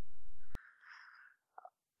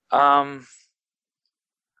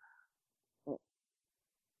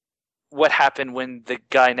 What happened when the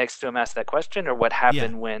guy next to him asked that question, or what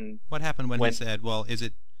happened when... What happened when he said, well, is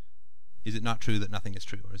it not true that nothing is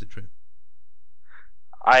true, or is it true?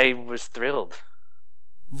 I was thrilled.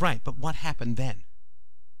 Right, but what happened then?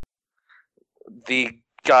 The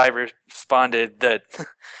guy responded that,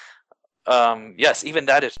 yes, even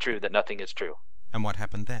that is true, that nothing is true. And what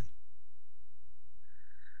happened then?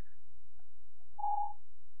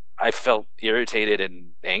 I felt irritated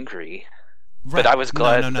and angry. Right. But I was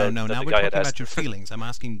glad No. that Now the we're guy talking had about asked. your feelings. I'm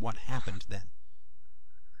asking what happened then.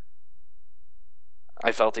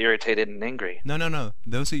 I felt irritated and angry. No.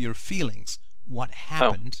 Those are your feelings. What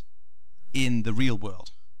happened in the real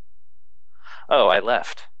world? Oh, I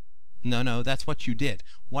left. No, that's what you did.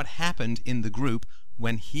 What happened in the group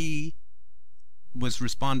when he was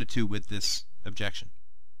responded to with this objection?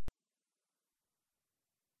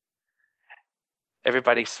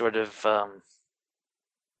 Everybody sort of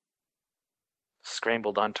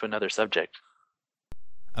scrambled onto another subject.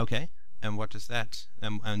 Okay, and what does that...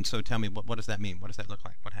 and so tell me, what does that mean? What does that look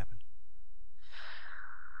like? What happened?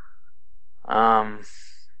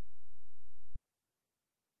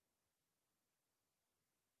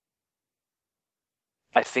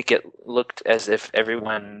 I think it looked as if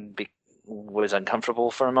everyone was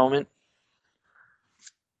uncomfortable for a moment.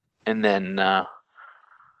 And then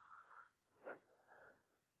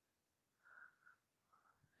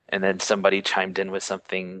somebody chimed in with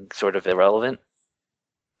something sort of irrelevant.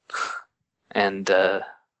 And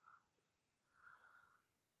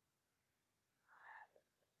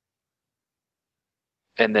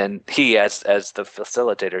then he, as the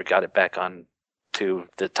facilitator, got it back on to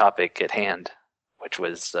the topic at hand, which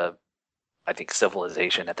was, I think,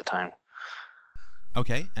 civilization at the time.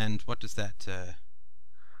 Okay, and what does that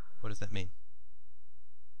mean?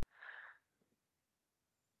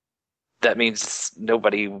 That means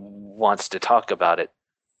nobody wants to talk about it.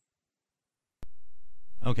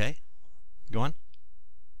 Okay, go on.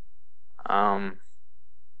 I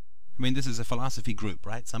mean, this is a philosophy group,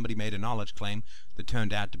 right? Somebody made a knowledge claim that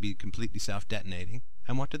turned out to be completely self-detonating,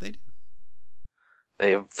 and what did they do?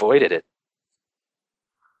 They avoided it.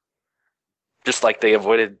 Just like they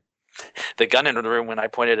avoided the gun in the room when I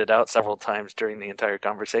pointed it out several times during the entire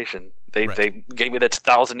conversation. They Right. they gave me that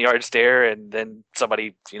 1,000-yard stare, and then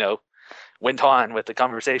somebody went on with the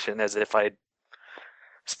conversation as if I'd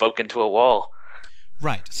spoken to a wall.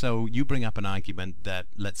 Right. So you bring up an argument that,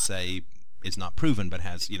 let's say, is not proven, but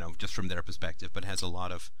has, just from their perspective, but has a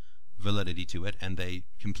lot of validity to it, and they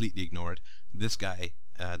completely ignore it. This guy,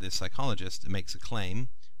 this psychologist, makes a claim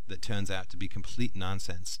that turns out to be complete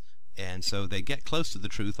nonsense, and so they get close to the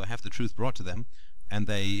truth, or have the truth brought to them, and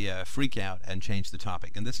they freak out and change the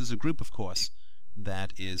topic. And this is a group, of course,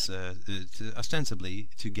 that is ostensibly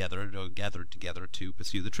together or gathered together to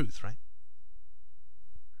pursue the truth, right?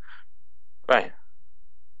 Right.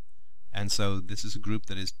 And so this is a group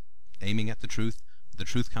that is aiming at the truth. The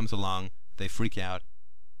truth comes along, they freak out,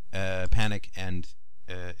 panic, and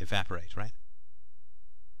evaporate, right?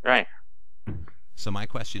 Right. So my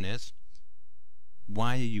question is,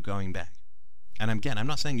 why are you going back? And again, I'm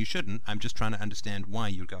not saying you shouldn't, I'm just trying to understand why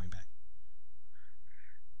you're going back.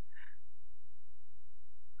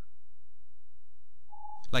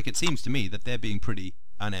 Like, it seems to me that they're being pretty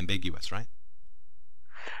unambiguous, right?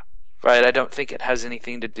 Right. I don't think it has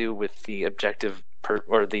anything to do with the objective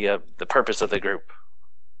or the purpose of the group.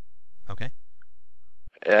 Okay.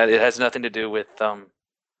 It has nothing to do with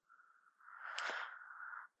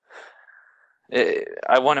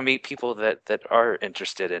I want to meet people that are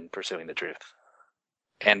interested in pursuing the truth,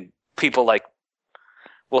 and people like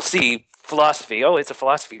will see philosophy. Oh, it's a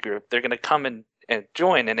philosophy group. They're going to come and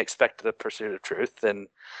join and expect the pursuit of truth, and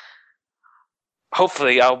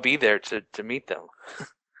hopefully I'll be there to meet them.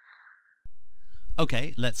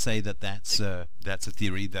 Okay, let's say that's a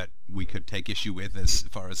theory that we could take issue with as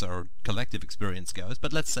far as our collective experience goes,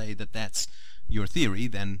 but let's say that that's your theory.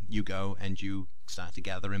 Then you go and you start to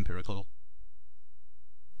gather empirical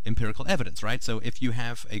evidence, right? So if you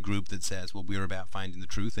have a group that says, well, we're about finding the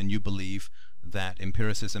truth, and you believe that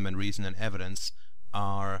empiricism and reason and evidence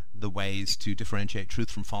are the ways to differentiate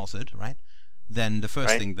truth from falsehood, right? Then the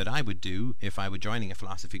first thing that I would do if I were joining a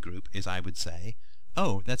philosophy group is I would say,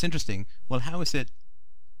 oh, that's interesting. Well, how is it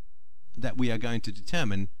that we are going to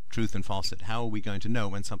determine truth and falsehood? How are we going to know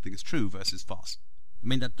when something is true versus false? I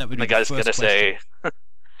mean, that would be the guy's going to say,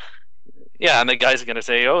 yeah, and the guy's going to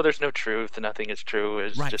say, oh, there's no truth, nothing is true.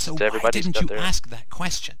 It's right, just so why everybody's didn't you there. ask that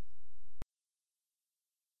question?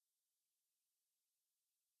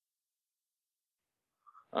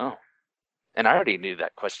 Oh. And I already knew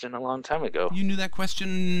that question a long time ago. You knew that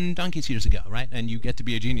question donkeys years ago, right? And you get to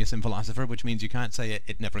be a genius and philosopher, which means you can't say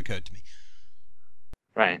it never occurred to me.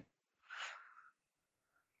 Right.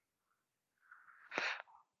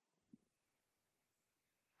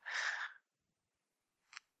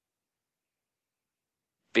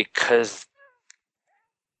 Because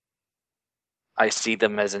I see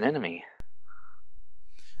them as an enemy.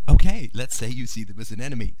 Okay, let's say you see them as an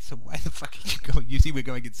enemy. So why the fuck are you going? You see we're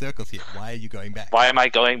going in circles here. Why are you going back? Why am I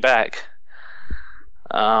going back?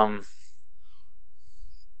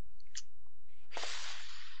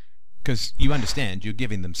 Because you understand you're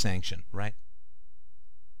giving them sanction, right?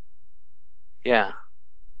 Yeah.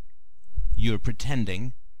 You're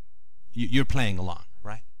pretending. You're playing along,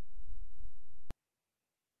 right?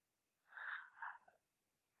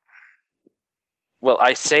 Well,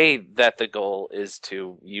 I say that the goal is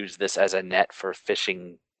to use this as a net for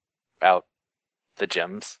fishing out the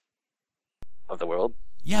gems of the world.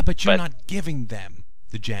 Yeah, but you're not giving them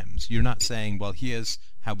the gems. You're not saying, well, here's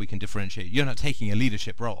how we can differentiate. You're not taking a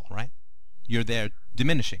leadership role, right? You're there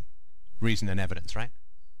diminishing reason and evidence, right?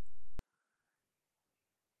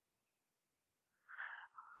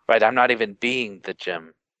 Right, I'm not even being the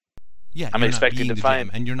gem. Yeah, I'm you're expecting not being to the find,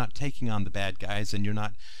 gem, and you're not taking on the bad guys, and you're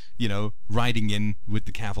not, riding in with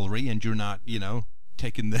the cavalry, and you're not,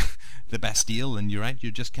 taking the Bastille, and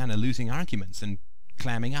you're just kind of losing arguments and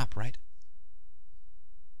clamming up, right?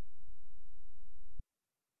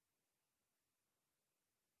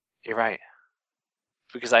 You're right.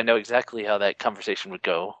 Because I know exactly how that conversation would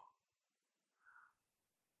go.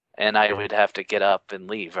 And I would have to get up and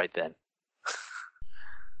leave right then.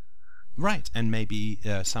 Right, and maybe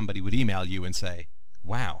somebody would email you and say,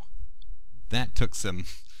 wow, that took some,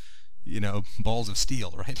 balls of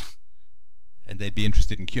steel, right? And they'd be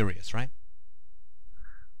interested and curious, right?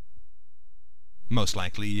 Most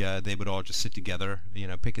likely, they would all just sit together,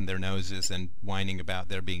 picking their noses and whining about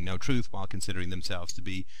there being no truth while considering themselves to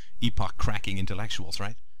be epoch-cracking intellectuals,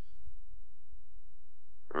 right?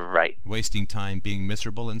 Right. Wasting time being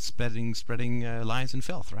miserable and spreading lies and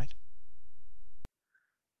filth, right?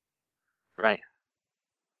 Right.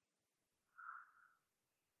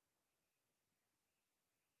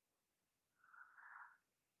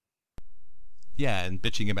 Yeah, and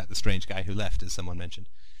bitching about the strange guy who left, as someone mentioned.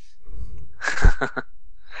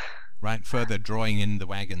 Right, further drawing in the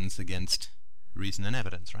wagons against reason and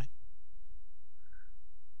evidence, right?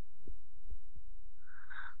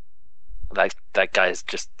 That guy's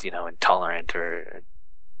just, intolerant or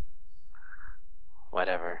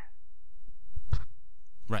whatever.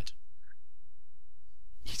 Right.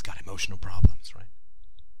 He's got emotional problems, right?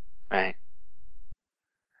 Right.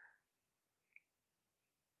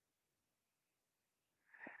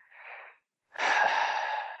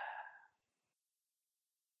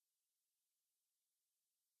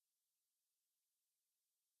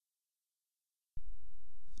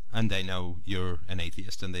 And they know you're an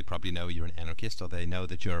atheist, and they probably know you're an anarchist, or they know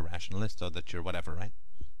that you're a rationalist, or that you're whatever, right?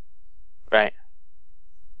 Right.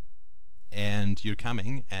 And you're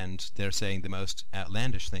coming, and they're saying the most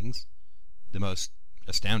outlandish things, the most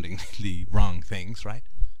astoundingly wrong things, right?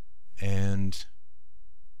 And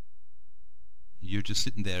you're just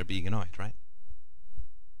sitting there being annoyed, right?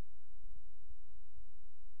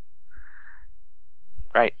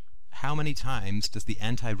 Right. How many times does the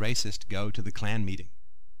anti-racist go to the Klan meeting?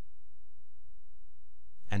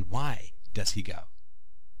 And why does he go?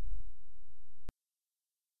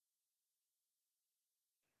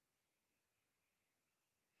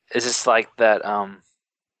 Is this like that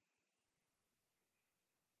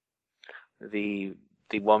the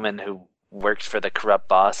woman who works for the corrupt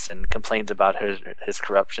boss and complains about his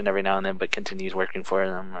corruption every now and then but continues working for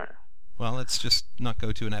them? Or Well, let's just not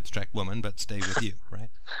go to an abstract woman, but stay with you,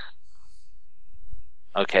 right?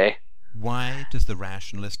 Okay. Why does the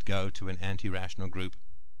rationalist go to an anti-rational group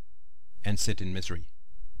and sit in misery?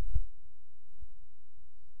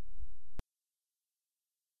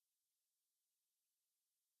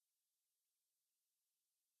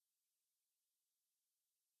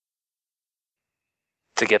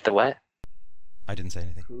 To get the what? I didn't say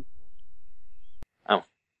anything. Oh.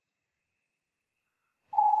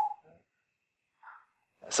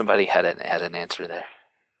 Somebody had an answer there.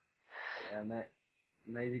 Yeah,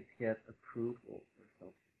 maybe to get approval or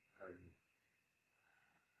something.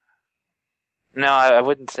 No, I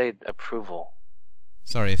wouldn't say approval.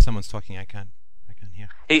 Sorry, if someone's talking, I can't hear.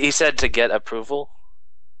 He said to get approval.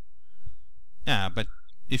 Yeah, but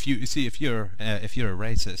if you're a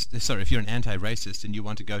racist, if you're an anti-racist and you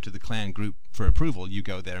want to go to the Klan group for approval, you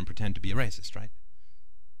go there and pretend to be a racist, right?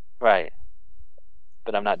 Right.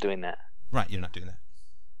 But I'm not doing that. Right, you're not doing that.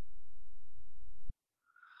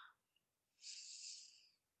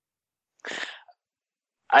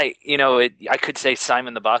 I could say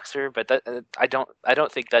Simon the Boxer, but I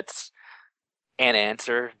don't think that's an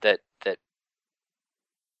answer that.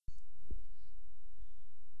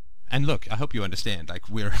 And look, I hope you understand. Like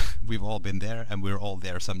we've all been there, and we're all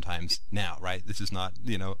there sometimes now, right? This is not,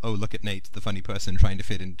 oh, look at Nate, the funny person trying to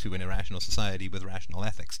fit into an irrational society with rational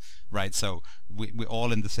ethics, right? So we're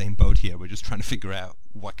all in the same boat here. We're just trying to figure out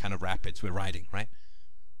what kind of rapids we're riding, right?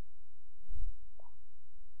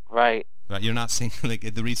 Right. Right. You're not seeing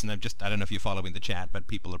the reason I don't know if you're following the chat, but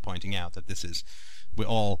people are pointing out that we're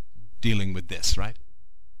all dealing with this, right?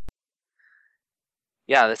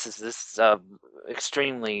 Yeah, this is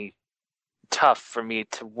extremely tough for me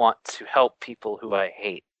to want to help people who I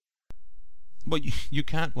hate. Well, you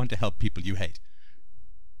can't want to help people you hate.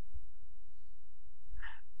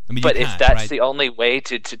 I mean, but if that's right? the only way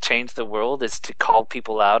to change the world is to call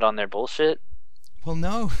people out on their bullshit. Well,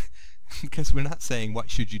 no, because we're not saying what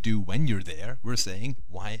should you do when you're there. We're saying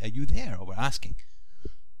why are you there, or we're asking.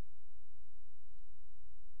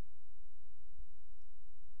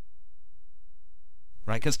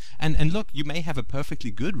 Right? Because and look, you may have a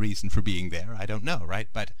perfectly good reason for being there. I don't know, right?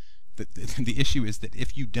 But the issue is that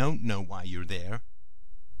if you don't know why you're there,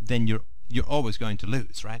 then you're always going to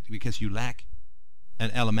lose, right? Because you lack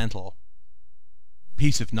an elemental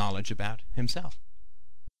piece of knowledge about himself.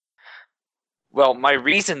 Well, my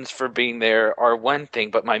reasons for being there are one thing,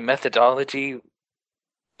 but my methodology,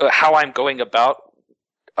 how I'm going about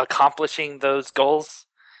accomplishing those goals,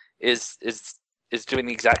 is doing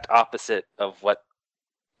the exact opposite of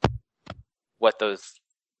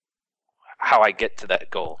how I get to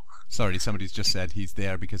that goal. Sorry, somebody's just said he's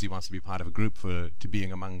there because he wants to be part of a group to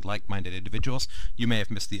being among like-minded individuals. You may have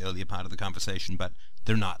missed the earlier part of the conversation, but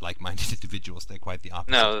they're not like-minded individuals. They're quite the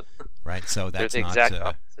opposite. No. Right? So that's the exact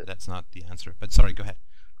opposite. That's not the answer. But sorry, go ahead.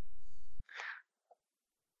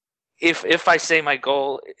 If I say my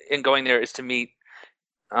goal in going there is to meet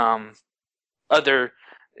other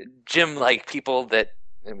Jim-like people, that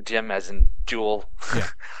Jim as in Jewel,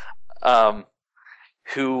 yeah.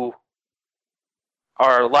 Who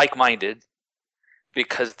are like-minded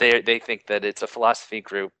because they think that it's a philosophy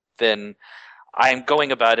group, then I'm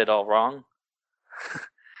going about it all wrong.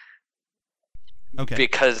 Okay.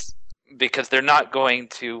 Because they're not going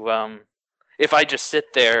to. If I just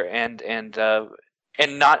sit there and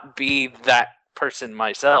not be that person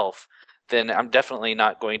myself, then I'm definitely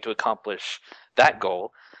not going to accomplish that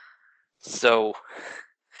goal. So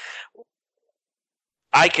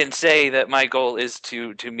I can say that my goal is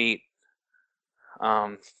to meet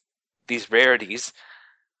these rarities,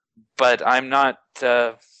 but I'm not.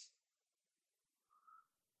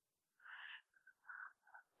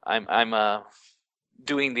 I'm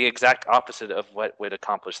doing the exact opposite of what would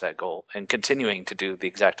accomplish that goal, and continuing to do the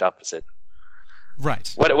exact opposite.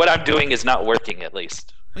 Right. What I'm doing is not working, at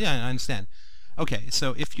least. Well, yeah, I understand. Okay,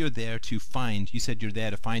 so if you're there to find, you said you're there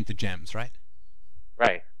to find the gems, right?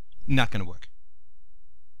 Right. Not going to work.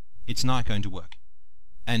 It's not going to work.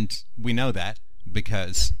 And we know that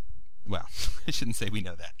because, well, I shouldn't say we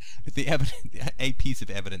know that. A piece of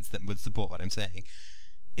evidence that would support what I'm saying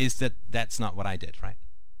is that that's not what I did, right?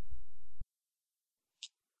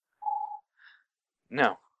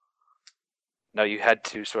 No. No, you had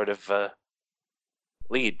to sort of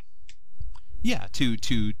lead. Yeah, to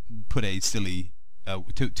put a silly,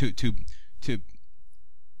 to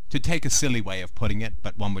take a silly way of putting it,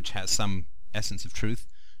 but one which has some essence of truth,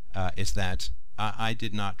 is that I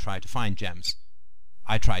did not try to find gems.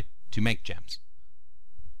 I tried to make gems.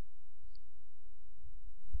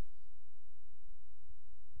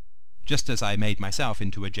 Just as I made myself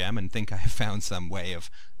into a gem and think I have found some way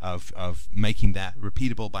of making that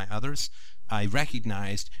repeatable by others, I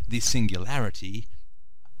recognized the singularity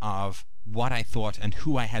of what I thought and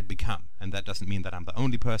who I had become. And that doesn't mean that I'm the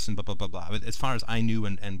only person, blah, blah, blah, blah. But as far as I knew,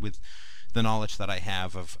 and with the knowledge that I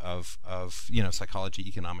have of psychology,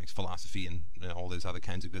 economics, philosophy, and all those other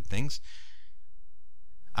kinds of good things,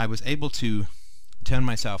 I was able to turn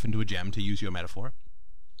myself into a gem, to use your metaphor,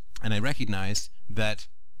 and I recognized that,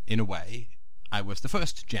 in a way, I was the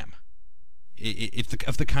first gem,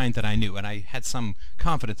 of the kind that I knew, and I had some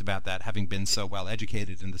confidence about that, having been so well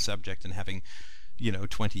educated in the subject and having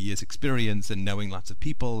 20 years experience and knowing lots of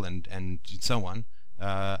people and so on.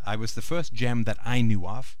 I was the first gem that I knew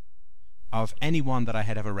of anyone that I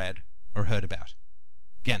had ever read or heard about.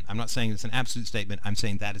 Again, I'm not saying it's an absolute statement. I'm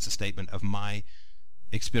saying that is a statement of my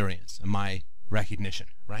experience and my recognition,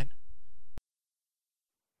 right?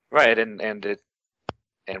 Right, and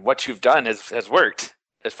what you've done has worked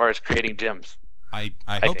as far as creating gems. I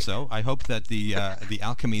hope so. I hope that the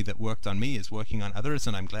alchemy that worked on me is working on others,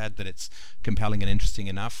 and I'm glad that it's compelling and interesting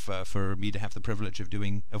enough for me to have the privilege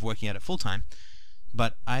of working at it full time.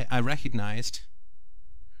 But I recognized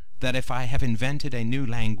that if I have invented a new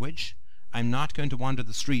language, I'm not going to wander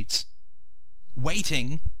the streets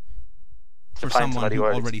waiting for someone who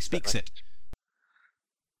already speaks it.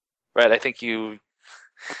 Right. I think you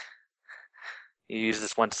used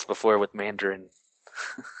this once before with Mandarin.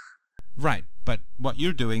 Right, but what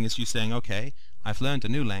you're doing is you're saying, okay, I've learned a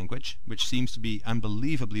new language, which seems to be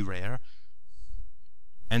unbelievably rare,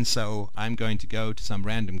 and so I'm going to go to some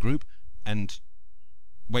random group and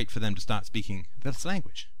wait for them to start speaking this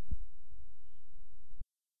language.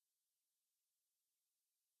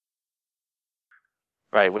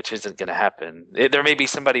 Right, which isn't going to happen. There may be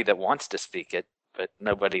somebody that wants to speak it, but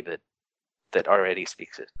nobody that already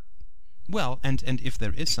speaks it. Well, and if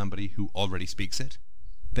there is somebody who already speaks it,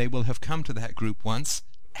 they will have come to that group once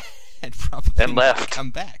and probably left.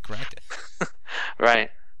 Come back, right? Right.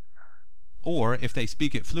 Or if they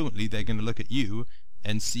speak it fluently, they're going to look at you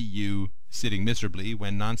and see you sitting miserably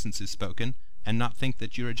when nonsense is spoken and not think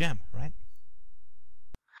that you're a gem, right?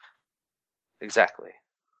 Exactly.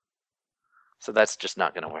 So that's just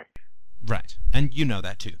not going to work. Right. And you know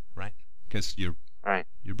that too, right? Because you're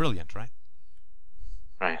brilliant, right?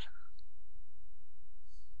 Right.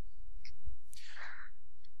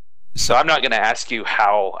 So I'm not going to ask you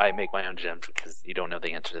how I make my own gems because you don't know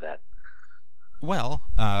the answer to that. Well,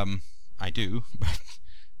 I do,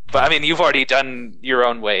 but I mean, you've already done your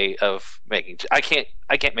own way of making. I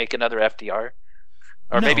can't make another FDR,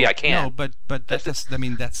 or maybe I can. No, but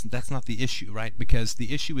that's not the issue, right? Because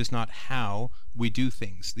the issue is not how we do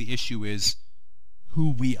things. The issue is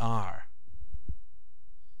who we are,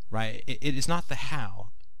 right? It is not the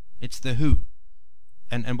how, it's the who,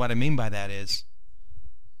 and what I mean by that is,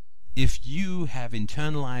 if you have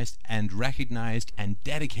internalized and recognized and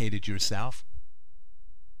dedicated yourself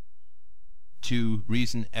to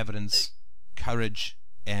reason, evidence, courage,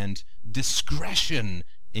 and discretion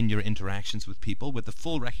in your interactions with people, with the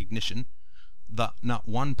full recognition that not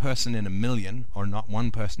one person in a million or not one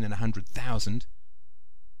person in 100,000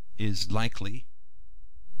 is likely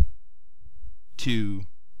to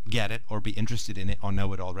get it or be interested in it or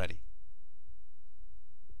know it already.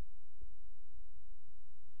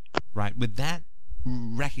 right? With that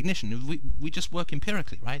recognition, we just work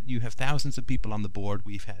empirically, right? You have thousands of people on the board.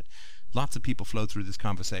 We've had lots of people flow through this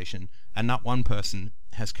conversation, and not one person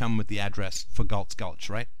has come with the address for Galt's Gulch,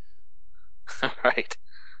 right? Right.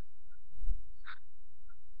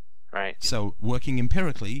 Right. So working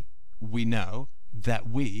empirically, we know that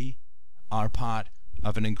we are part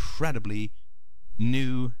of an incredibly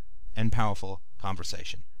new and powerful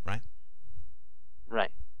conversation, right?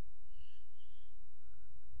 Right.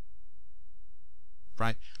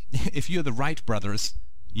 Right? If you're the Wright brothers,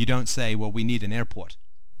 you don't say, well, we need an airport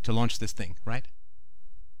to launch this thing, right?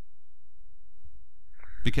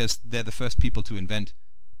 Because they're the first people to invent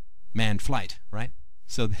manned flight, right?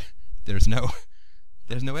 So there's no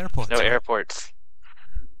airports. No right? airports.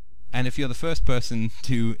 And if you're the first person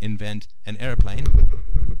to invent an airplane,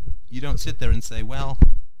 you don't sit there and say, well,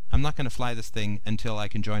 I'm not going to fly this thing until I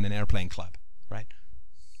can join an airplane club, right?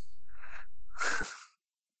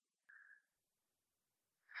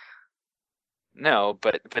 No,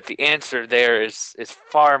 but the answer there is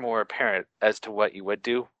far more apparent as to what you would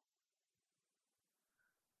do.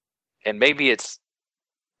 And maybe it's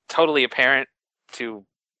totally apparent to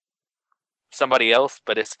somebody else,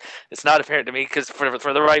 but it's not apparent to me, because for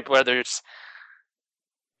the Wright brothers,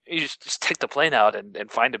 you just take the plane out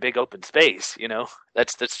and find a big open space, you know?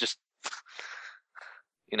 That's just,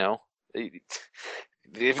 you know, you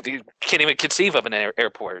can't even conceive of an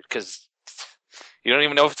airport because you don't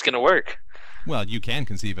even know if it's going to work. Well, you can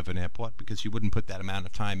conceive of an airport because you wouldn't put that amount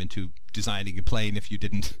of time into designing a plane if you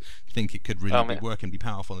didn't think it could really work and be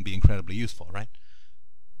powerful and be incredibly useful, right?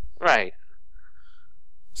 Right.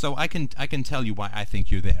 So I can tell you why I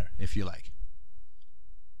think you're there, if you like.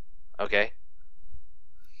 Okay.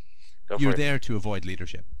 You're there to avoid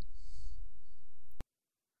leadership.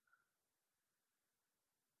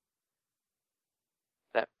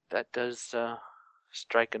 That does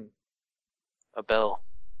strike a bell.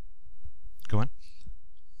 Go on.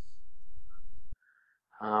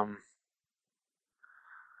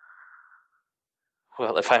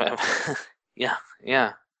 Well, if I'm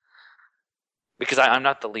yeah. Because I'm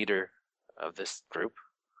not the leader of this group.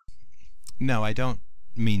 No, I don't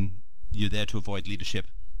mean you're there to avoid leadership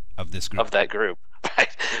of this group. Of that group.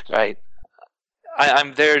 Right.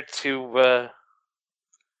 I'm there to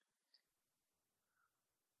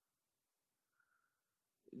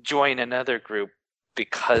join another group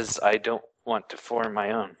because I don't want to form my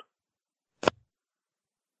own.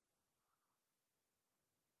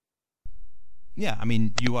 Yeah, I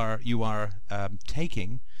mean, you are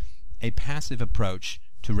taking a passive approach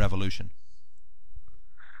to revolution,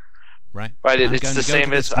 right? Right. It's the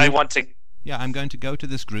same as I want to. Yeah, I'm going to go to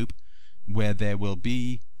this group where there will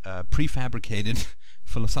be prefabricated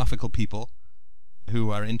philosophical people who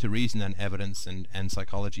are into reason and evidence and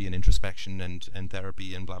psychology and introspection and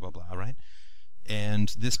therapy and blah blah blah, right?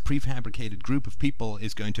 And this prefabricated group of people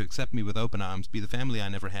is going to accept me with open arms, be the family I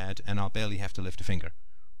never had, and I'll barely have to lift a finger.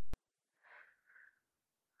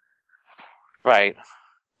 Right.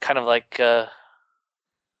 Kind of like I'm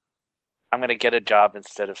going to get a job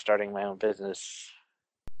instead of starting my own business.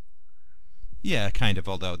 Yeah, kind of,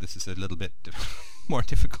 although this is a little bit more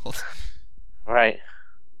difficult. Right.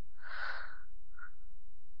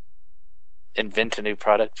 Invent a new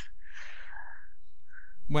product.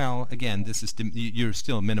 Well, again, this is you're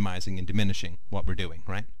still minimizing and diminishing what we're doing,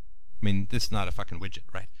 right? I mean, this is not a fucking widget,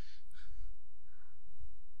 right?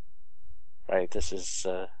 Right, this is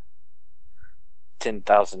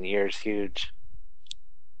 10,000 years huge.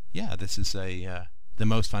 Yeah, this is the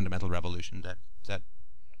most fundamental revolution that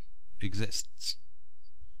exists,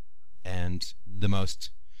 and the most,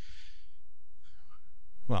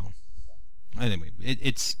 well, anyway,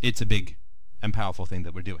 it's a big and powerful thing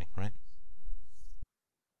that we're doing, right?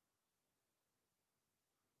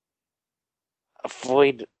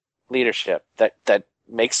 Avoid leadership. That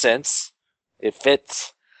makes sense. It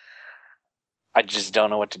fits. I just don't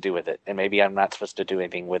know what to do with it, and maybe I'm not supposed to do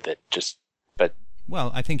anything with it.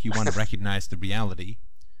 Well, I think you want to recognize the reality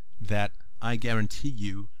that I guarantee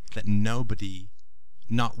you that nobody,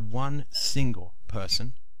 not one single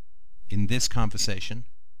person in this conversation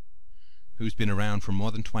who's been around for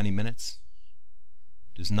more than 20 minutes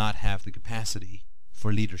does not have the capacity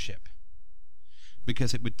for leadership.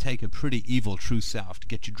 Because it would take a pretty evil true self to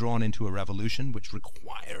get you drawn into a revolution which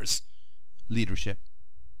requires leadership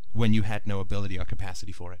when you had no ability or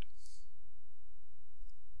capacity for it.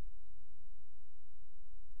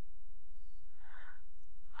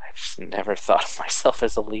 I've just never thought of myself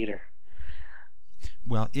as a leader.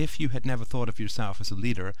 Well, if you had never thought of yourself as a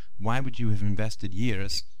leader, why would you have invested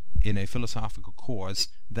years in a philosophical cause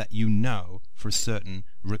that you know for certain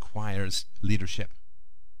requires leadership?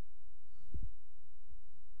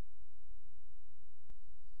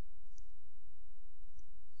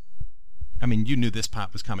 I mean, you knew this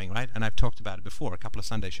part was coming, right? And I've talked about it before, a couple of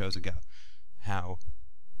Sunday shows ago, how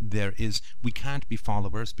we can't be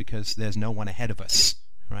followers because there's no one ahead of us,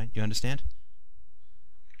 right? You understand?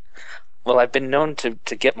 Well, I've been known to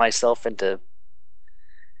get myself into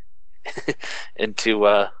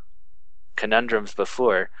conundrums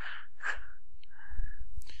before.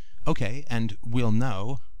 Okay, and we'll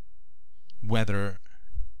know whether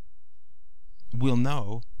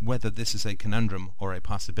this is a conundrum or a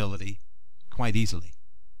possibility quite easily.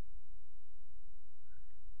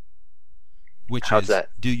 Which How's is, that?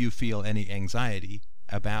 do you feel any anxiety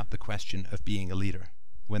about the question of being a leader?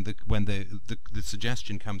 When the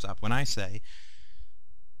suggestion comes up, when I say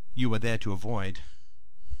you are there to avoid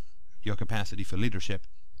your capacity for leadership,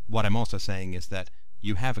 what I'm also saying is that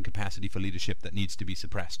you have a capacity for leadership that needs to be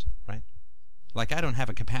suppressed, right? Like, I don't have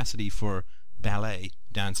a capacity for ballet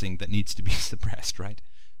dancing that needs to be suppressed, right?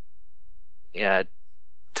 Yeah, I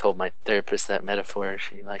told my therapist that metaphor.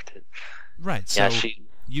 She liked it. Right, so Yeah,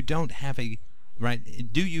 you don't have a...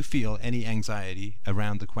 Right, do you feel any anxiety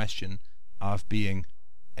around the question of being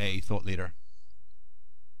a thought leader?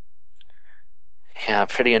 Yeah,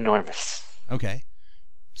 pretty enormous. Okay,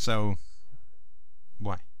 so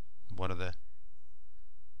why? What are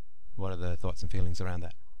the thoughts and feelings around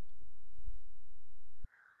that?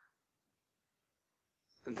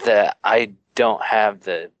 That I don't have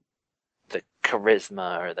the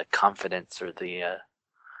charisma or the confidence or I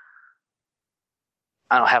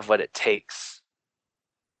don't have what it takes.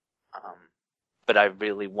 But I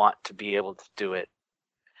really want to be able to do it.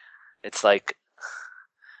 It's like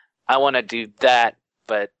I want to do that,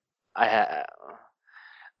 but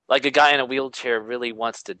like a guy in a wheelchair really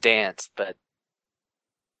wants to dance, but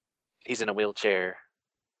he's in a wheelchair.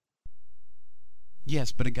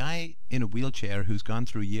 Yes, but a guy in a wheelchair who's gone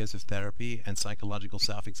through years of therapy and psychological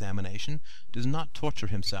self-examination does not torture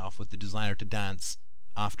himself with the desire to dance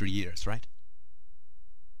after years, right?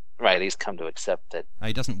 Right, he's come to accept that.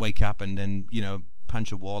 He doesn't wake up and then,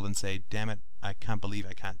 punch a wall and say, damn it, I can't believe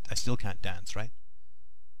I still can't dance, right?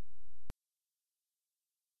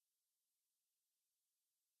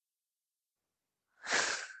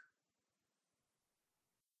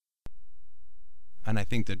 And I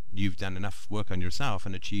think that you've done enough work on yourself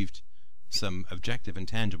and achieved some objective and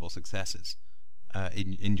tangible successes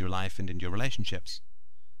in your life and in your relationships,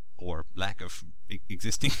 or lack of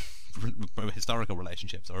existing historical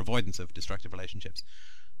relationships, or avoidance of destructive relationships,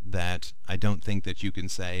 that I don't think that you can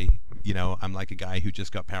say, I'm like a guy who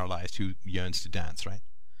just got paralyzed who yearns to dance, right?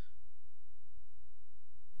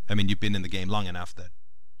 I mean, you've been in the game long enough that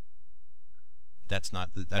I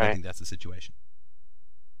don't think that's the situation.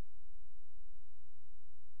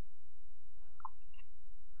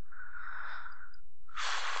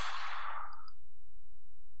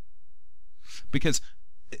 Because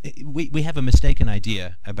we have a mistaken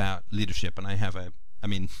idea about leadership, and I have a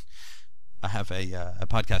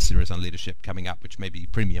podcast series on leadership coming up, which may be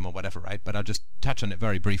premium or whatever, right? But I'll just touch on it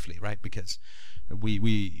very briefly, right? Because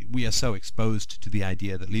we are so exposed to the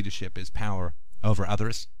idea that leadership is power over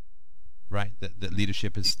others, right? That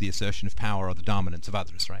leadership is the assertion of power or the dominance of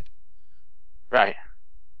others, right? Right.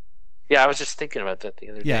 Yeah, I was just thinking about that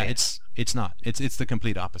the other day. Yeah, it's not. It's the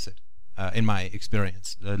complete opposite, in my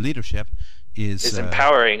experience. Leadership is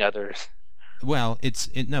empowering others. Well,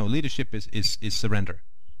 leadership is surrender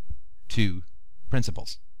to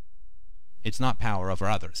principles. It's not power over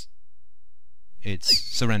others. It's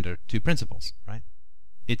surrender to principles, right?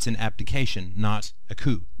 It's an abdication, not a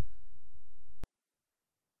coup.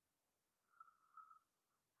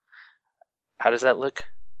 How does that look?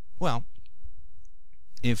 Well,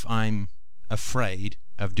 if I'm afraid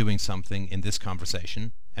of doing something in this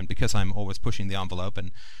conversation, and because I'm always pushing the envelope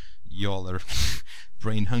and y'all are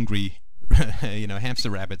brain hungry, hamster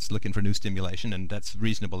rabbits looking for new stimulation, and that's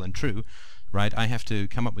reasonable and true, right? I have to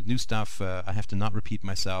come up with new stuff, I have to not repeat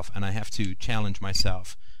myself, and I have to challenge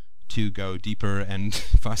myself to go deeper and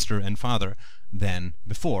faster and farther than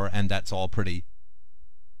before, and that's all pretty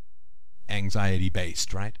anxiety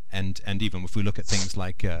based, right? And even if we look at things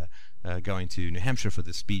like going to New Hampshire for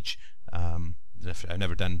this speech, I've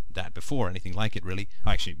never done that before, anything like it really.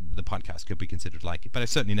 Actually, the podcast could be considered like it, but I've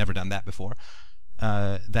certainly never done that before.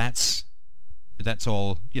 That's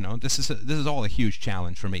all. This is all a huge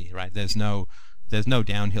challenge for me, right? There's no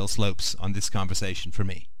downhill slopes on this conversation for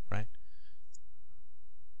me, right?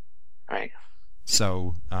 Right.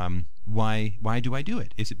 So why do I do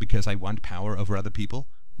it? Is it because I want power over other people?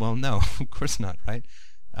 Well, no, of course not, right?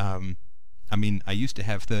 I used to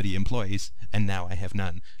have 30 employees, and now I have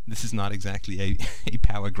none. This is not exactly a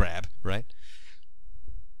power grab, right?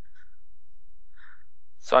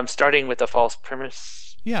 So I'm starting with a false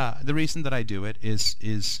premise. Yeah, the reason that I do it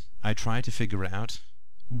is I try to figure out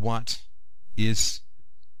what is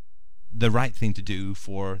the right thing to do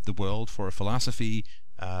for the world, for philosophy,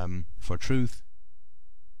 for truth.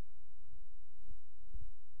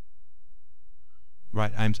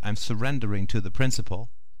 Right, I'm surrendering to the principle,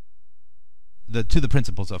 to the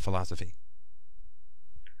principles of philosophy.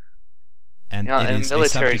 And Yeah, it in is a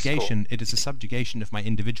military subjugation. It is a subjugation of my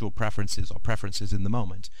individual preferences or preferences in the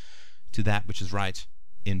moment to that which is right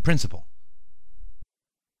in principle.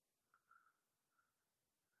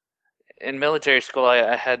 In military school,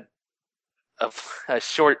 I had a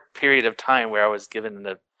short period of time where I was given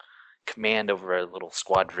the command over a little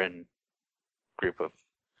squadron group of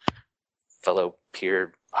fellow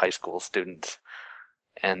peer high school students,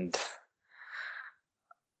 and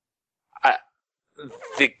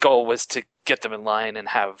the goal was to get them in line and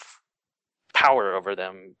have power over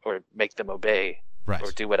them or make them obey Right.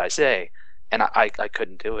 or do what I say, and I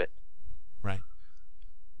couldn't do it. Right.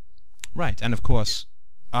 Right, and of course,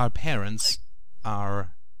 our parents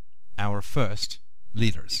are our first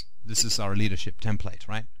leaders. This is our leadership template,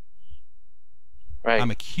 right? Right.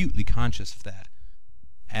 I'm acutely conscious of that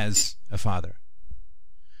as a father.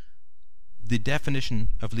 The definition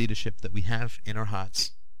of leadership that we have in our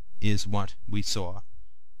hearts is what we saw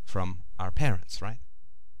from our parents, right?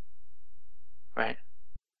 Right.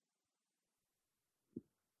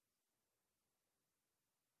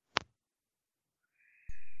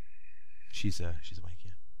 She's awake,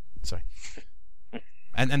 yeah. Sorry.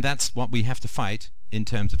 And that's what we have to fight in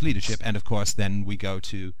terms of leadership, and of course then we go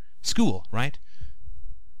to school, right?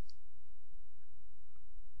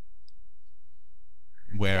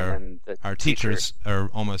 Where And then the our teacher. teachers are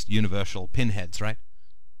almost universal pinheads, right?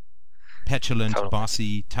 Petulant, Totally.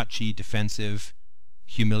 bossy, touchy, defensive,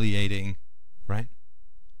 humiliating, right?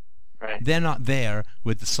 Right. They're not there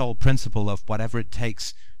with the sole principle of whatever it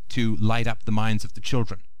takes to light up the minds of the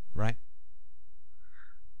children, right?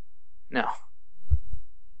 No.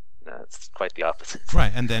 No, it's quite the opposite.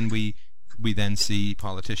 Right, and then we then see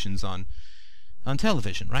politicians on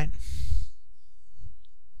television, right?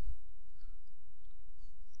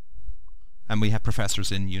 And we have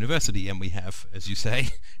professors in university, and we have, as you say,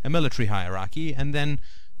 a military hierarchy, and then,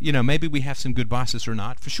 maybe we have some good bosses or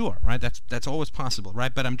not, for sure, right? That's always possible,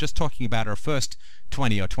 right? But I'm just talking about our first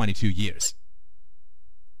 20 or 22 years.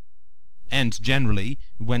 And generally,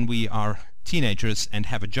 when we are teenagers and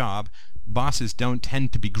have a job, bosses don't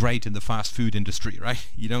tend to be great in the fast food industry, right?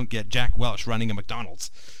 You don't get Jack Welch running a McDonald's.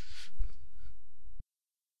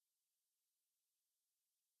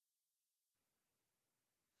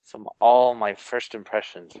 So all my first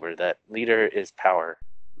impressions were that leader is power.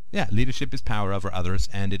 Yeah, leadership is power over others,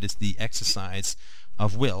 and it is the exercise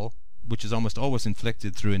of will, which is almost always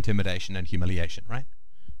inflicted through intimidation and humiliation, right?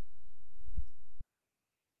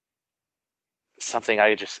 Something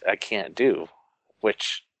I can't do,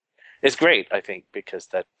 which is great, I think, because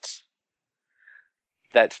that's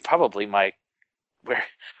probably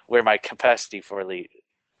where my capacity for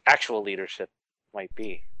actual leadership might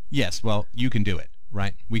be. Yes, well, you can do it,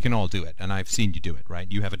 right? We can all do it, and I've seen you do it,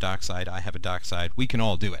 right? You have a dark side, I have a dark side. We can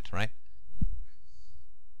all do it, right?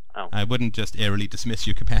 Oh. I wouldn't just airily dismiss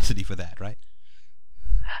your capacity for that, right?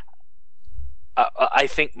 I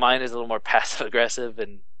think mine is a little more passive-aggressive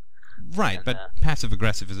and... Right, And, but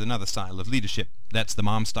passive-aggressive is another style of leadership. That's the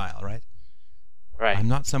mom style, right? Right. I'm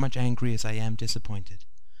not so much angry as I am disappointed.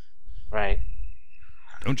 Right.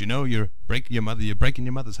 Don't you know you're breaking your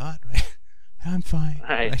mother's heart, right? I'm fine.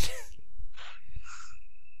 Right.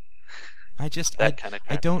 I just That kind of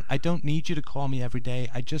crap. I don't need you to call me every day.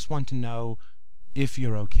 I just want to know if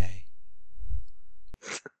you're okay.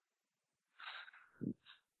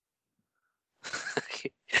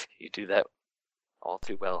 You do that all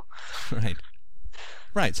too well. Right.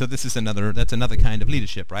 Right. So that's another kind of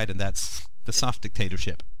leadership, right? And that's the soft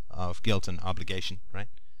dictatorship of guilt and obligation, right?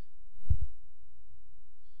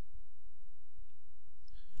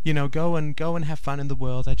 Go and have fun in the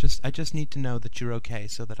world. I just need to know that you're okay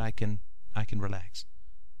so that I can relax.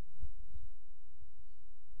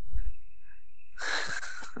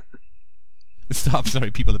 Stop,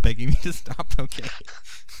 sorry, people are begging me to stop, okay.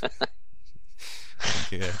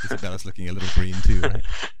 Yeah, Isabella's looking a little green too, right?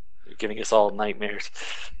 You're giving us all nightmares.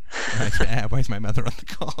 Right. Why is my mother on the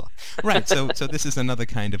call? Right. So this is another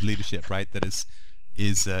kind of leadership, right? That is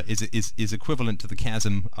equivalent to the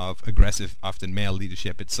chasm of aggressive, often male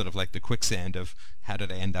leadership. It's sort of like the quicksand of how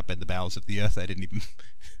did I end up in the bowels of the earth? I didn't even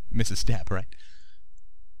miss a step, right?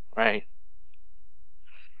 Right.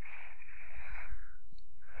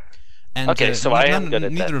 And, Okay, so I am good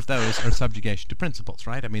at neither that. of those are subjugation to principles,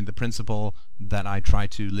 right? I mean, the principle that I try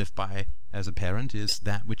to live by as a parent is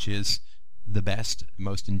that which is the best,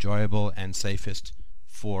 most enjoyable, and safest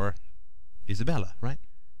for Isabella, right?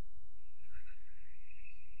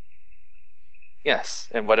 Yes,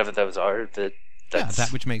 and whatever those are, that's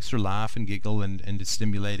that which makes her laugh and giggle and is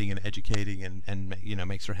stimulating and educating and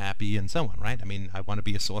makes her happy and so on, right? I mean, I want to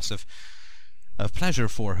be a source of pleasure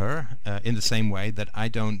for her in the same way that I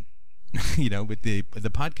don't, with the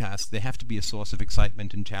podcast, they have to be a source of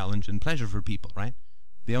excitement and challenge and pleasure for people, right?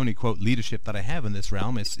 The only, quote, leadership that I have in this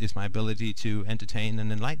realm is my ability to entertain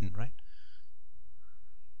and enlighten, right?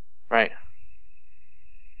 right.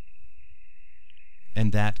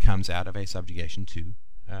 And that comes out of a subjugation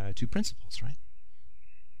to principles, right?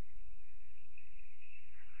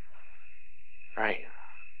 Right.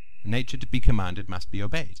 Nature to be commanded must be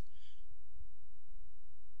obeyed.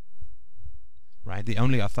 Right? The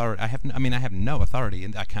only authority I have no authority,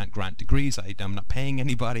 and I can't grant degrees. I'm not paying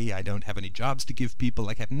anybody. I don't have any jobs to give people.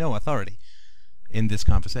 I have no authority in this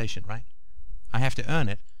conversation, right? I have to earn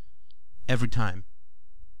it every time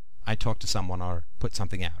I talk to someone or put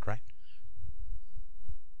something out, right?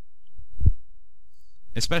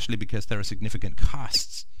 Especially because there are significant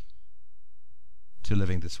costs to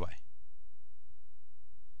living this way.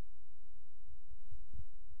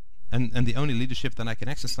 And the only leadership that I can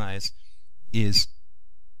exercise is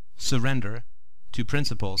surrender to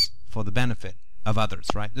principles for the benefit of others,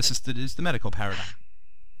 right? This is the medical paradigm,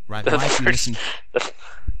 right? The Why do you listen?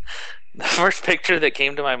 the first picture that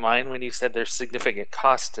came to my mind when you said there's significant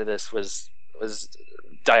cost to this was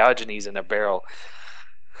Diogenes in a barrel.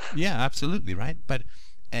 Yeah, absolutely, right? But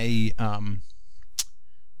a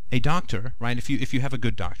doctor, right? If you have a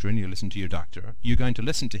good doctor and you listen to your doctor, you're going to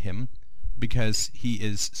listen to him because he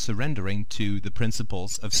is surrendering to the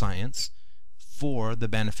principles of science for the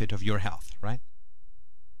benefit of your health, right?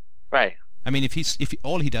 Right. I mean, if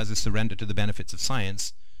all he does is surrender to the benefits of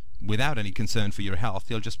science without any concern for your health,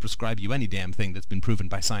 he'll just prescribe you any damn thing that's been proven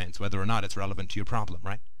by science, whether or not it's relevant to your problem,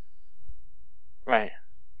 right? Right.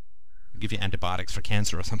 Give you antibiotics for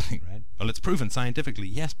cancer or something, right? Well, it's proven scientifically,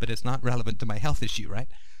 yes, but it's not relevant to my health issue, right?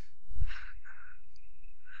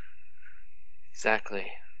 Exactly.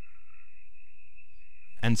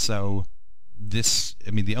 And so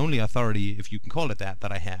the only authority, if you can call it that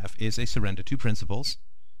I have, is a surrender to principles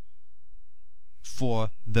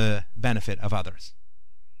for the benefit of others.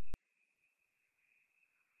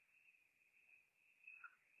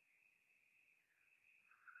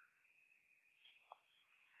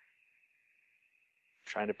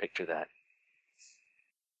 Trying to picture that.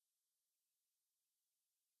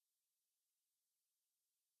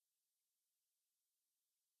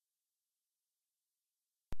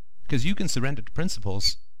 Because you can surrender to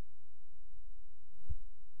principles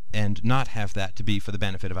and not have that to be for the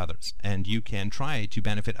benefit of others. And you can try to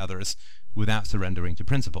benefit others without surrendering to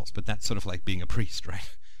principles. But that's sort of like being a priest,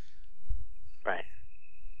 right? Right.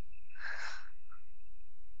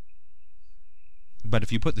 But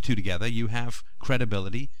if you put the two together, you have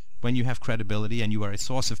credibility. When you have credibility and you are a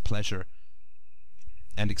source of pleasure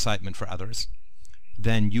and excitement for others,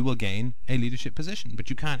 then you will gain a leadership position. But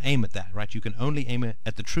you can't aim at that, right? You can only aim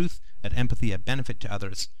at the truth, at empathy, at benefit to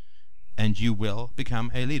others, and you will become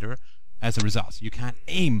a leader as a result. You can't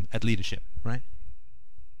aim at leadership, right?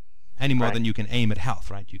 Any more than you can aim at health,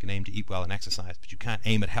 right? You can aim to eat well and exercise, but you can't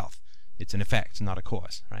aim at health. It's an effect, not a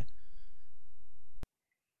cause, right?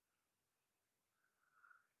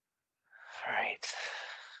 Right.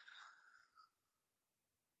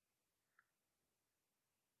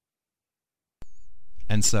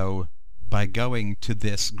 And so, by going to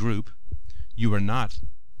this group, you are not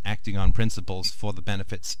acting on principles for the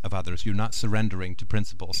benefits of others. You're not surrendering to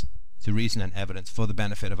principles, to reason and evidence for the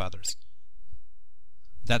benefit of others.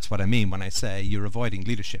 That's what I mean when I say you're avoiding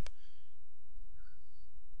leadership.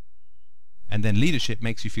 And then leadership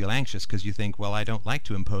makes you feel anxious because you think, well, I don't like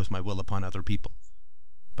to impose my will upon other people.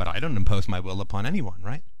 But I don't impose my will upon anyone,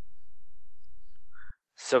 right?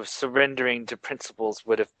 So surrendering to principles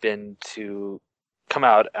would have been to come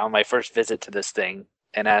out on my first visit to this thing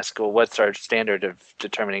and ask, well, what's our standard of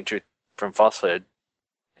determining truth from falsehood?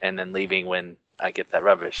 And then leaving when I get that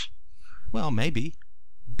rubbish. Well, maybe.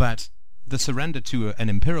 But the surrender to an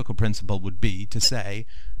empirical principle would be to say,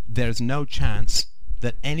 there's no chance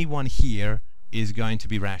that anyone here is going to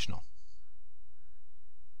be rational.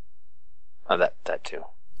 Oh, that too.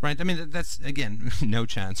 Right? I mean, that's, again, no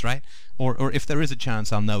chance, right? Or if there is a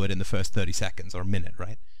chance, I'll know it in the first 30 seconds or minute,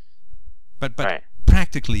 right? But Right.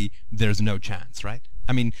 Practically, there's no chance, right?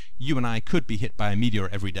 I mean, you and I could be hit by a meteor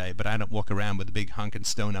every day, but I don't walk around with a big honkin'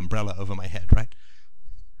 stone umbrella over my head, right?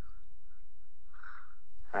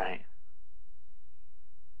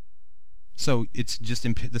 So it's just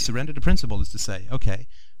the surrender to principle is to say, okay,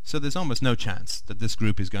 so there's almost no chance that this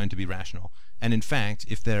group is going to be rational. And in fact,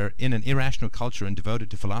 if they're in an irrational culture and devoted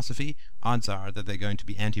to philosophy, odds are that they're going to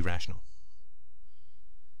be anti-rational.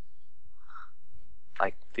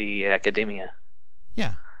 Like the academia.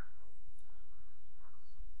 Yeah.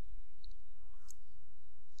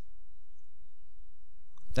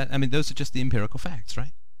 Those are just the empirical facts,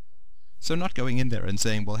 right? So not going in there and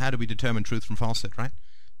saying, well, how do we determine truth from falsehood, right?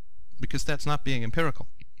 Because that's not being empirical.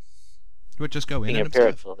 You would just go in and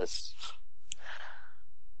observe.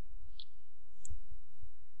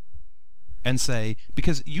 And say,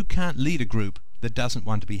 because you can't lead a group that doesn't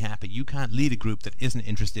want to be happy. You can't lead a group that isn't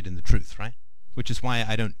interested in the truth, right? Which is why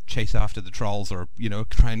I don't chase after the trolls or,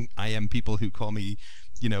 try and IM people who call me,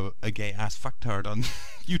 a gay-ass fucktard on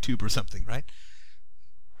YouTube or something, right?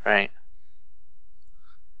 Right.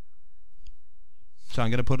 So I'm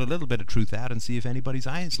going to put a little bit of truth out and see if anybody's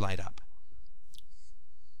eyes light up.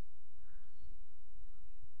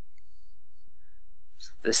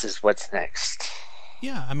 So this is what's next.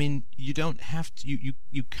 Yeah, you don't have to,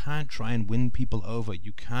 you can't try and win people over.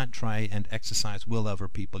 You can't try and exercise will over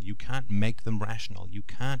people. You can't make them rational. You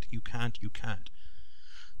can't. You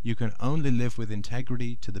can only live with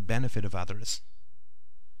integrity to the benefit of others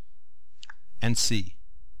and see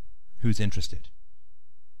who's interested.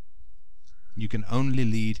 You can only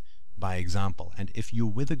lead by example. And if you're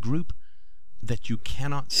with a group that you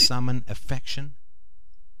cannot summon affection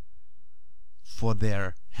for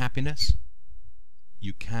their happiness,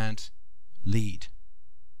 you can't lead.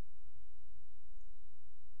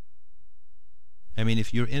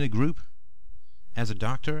 If you're in a group as a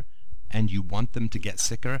doctor and you want them to get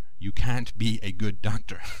sicker, you can't be a good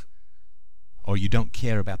doctor. Or you don't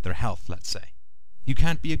care about their health, let's say. You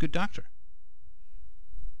can't be a good doctor.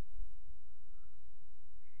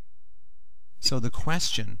 So the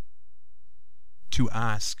question to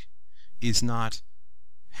ask is not,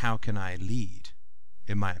 how can I lead,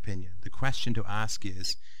 in my opinion. The question to ask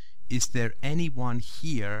is there anyone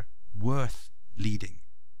here worth leading?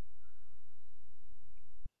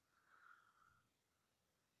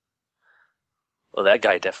 Well, that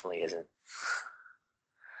guy definitely isn't.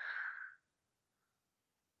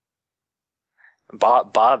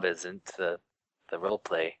 Bob isn't the role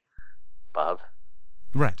play. Bob.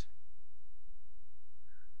 Right.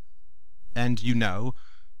 And you know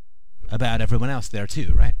about everyone else there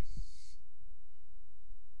too, right?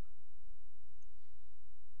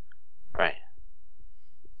 Right.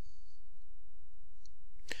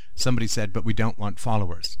 Somebody said, but we don't want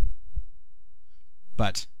followers.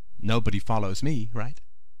 But nobody follows me, right?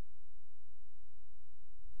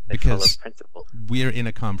 Because we're in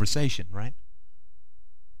a conversation, right?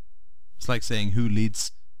 It's like saying who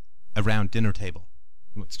leads a round dinner table.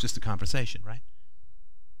 Well, it's just a conversation, right?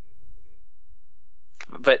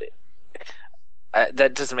 But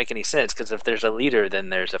that doesn't make any sense, because if there's a leader, then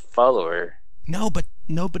there's a follower. No, but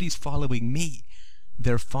nobody's following me.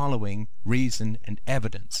 They're following reason and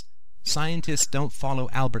evidence. Scientists don't follow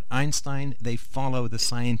Albert Einstein. They follow the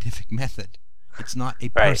scientific method. It's not a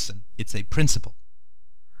person. It's a principle.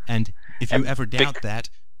 And if you ever doubt that,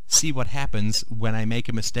 see what happens when I make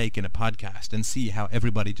a mistake in a podcast and see how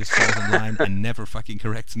everybody just falls in line and never fucking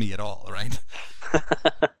corrects me at all, right?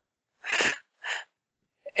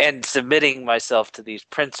 And submitting myself to these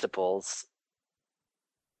principles,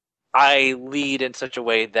 I lead in such a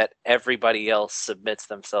way that everybody else submits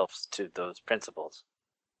themselves to those principles.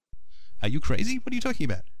 Are you crazy? What are you talking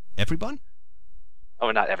about? Everyone?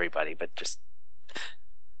 Oh, not everybody, but just...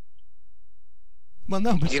 Well,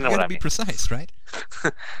 no, but you've got to be precise, right?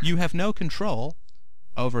 You have no control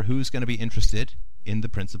over who's going to be interested in the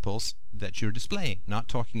principles that you're displaying. Not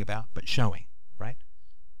talking about, but showing, right?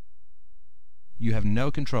 You have no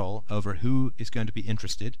control over who is going to be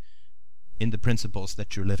interested in the principles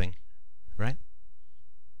that you're living, right?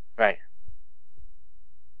 Right.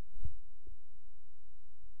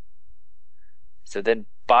 So then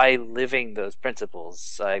by living those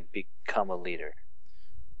principles, I become a leader.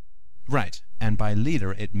 Right. And by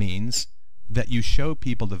leader, it means that you show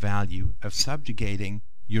people the value of subjugating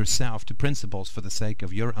yourself to principles for the sake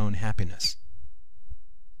of your own happiness.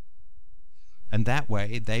 And that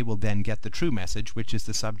way, they will then get the true message, which is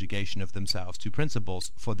the subjugation of themselves to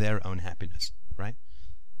principles for their own happiness, right?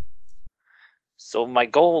 So my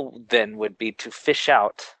goal then would be to fish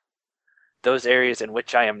out those areas in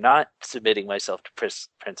which I am not submitting myself to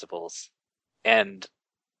principles and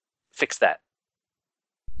fix that.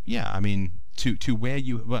 Yeah, I mean, to where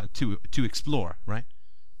you, well, to explore, right?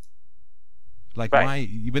 Like why,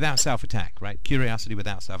 without self-attack, right? Curiosity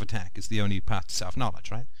without self-attack is the only path to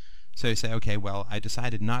self-knowledge, right? So you say, okay, well, I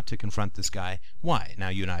decided not to confront this guy. Why? Now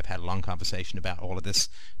you and I have had a long conversation about all of this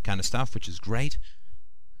kind of stuff, which is great.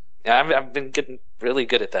 Yeah, I've been getting really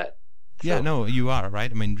good at that. Yeah, So- no, you are, right?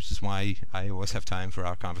 I mean, which is why I always have time for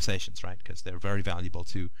our conversations, right? Because they're very valuable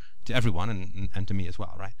to everyone and to me as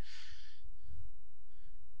well, right?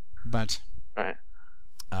 But Right.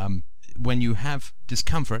 when you have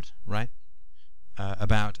discomfort, right,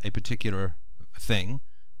 about a particular thing,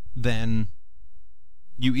 then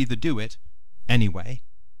you either do it anyway,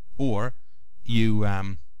 or you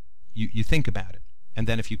you think about it, and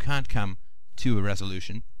then if you can't come to a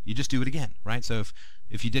resolution, you just do it again, right? So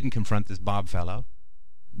if you didn't confront this Bob fellow,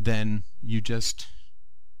 then you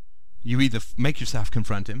either make yourself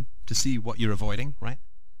confront him to see what you're avoiding, right?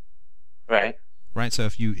 Right. Right. So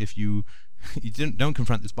if you you don't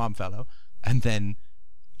confront this Bob fellow, and then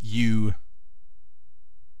you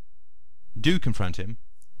do confront him,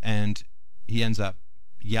 and he ends up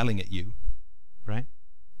yelling at you, right?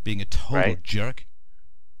 Being a total Right. jerk,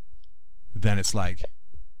 then it's like,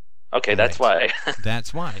 Okay, that's why.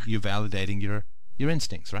 that's why you're validating your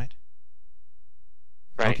instincts, right?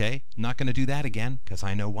 Right. Okay, not going to do that again because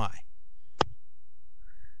I know why.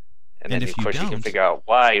 And And then if of you course you can don't- figure out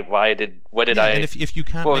what did Yeah, I and if you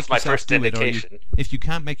can't what make was my yourself first do it, or indication? if you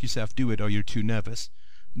can't make yourself do it, or you're too nervous,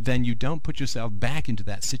 then you don't put yourself back into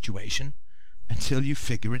that situation until you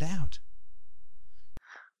figure it out.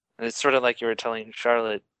 It's sort of like you were telling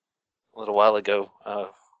Charlotte a little while ago.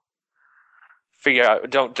 Figure out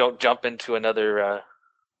don't jump into another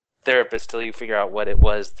therapist till you figure out what it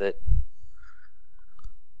was that.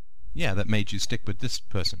 Yeah, that made you stick with this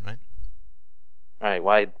person, right? Right.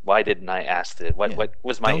 Why didn't I ask that? What Yeah. what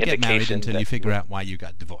was my Don't get married indication until you that- figure out why you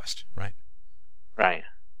got divorced, right? Right.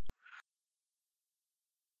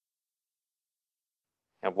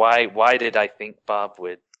 And why did I think Bob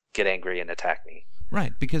would get angry and attack me?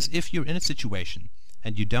 Right, because if you're in a situation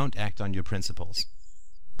and you don't act on your principles,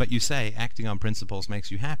 but you say acting on principles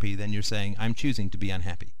makes you happy, then you're saying I'm choosing to be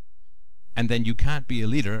unhappy. And then you can't be a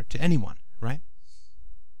leader to anyone, right?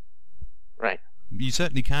 Right. You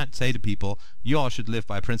certainly can't say to people, you all should live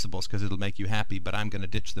by principles because it'll make you happy, but I'm going to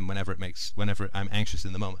ditch them whenever I'm anxious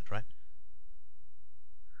in the moment, right?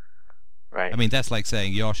 Right. I mean, that's like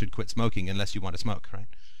saying you all should quit smoking unless you want to smoke, right?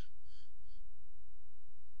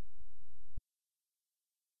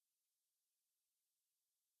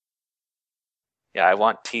 Yeah, I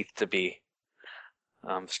want teeth to be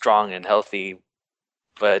strong and healthy,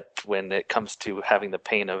 but when it comes to having the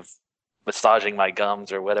pain of massaging my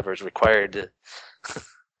gums or whatever is required to,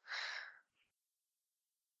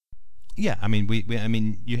 Yeah, I mean,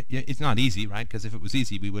 it's not easy, right? Because if it was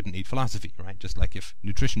easy, we wouldn't need philosophy, right? Just like if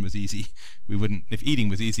nutrition was easy, if eating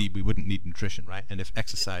was easy, we wouldn't need nutrition, right? And if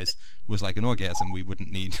exercise was like an orgasm, we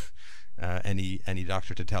wouldn't need any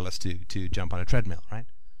doctor to tell us to jump on a treadmill, right?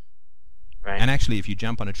 right? And actually, if you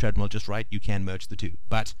jump on a treadmill just right, you can merge the two,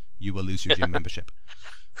 but you will lose your gym membership.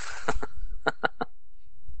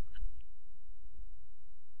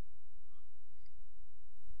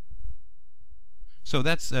 So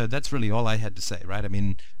that's really all I had to say, right? I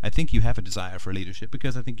mean, I think you have a desire for leadership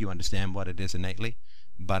because I think you understand what it is innately,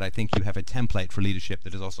 but I think you have a template for leadership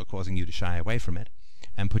that is also causing you to shy away from it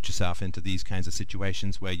and put yourself into these kinds of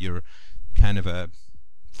situations where you're kind of a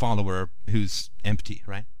follower who's empty,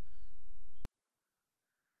 right?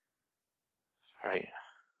 Right.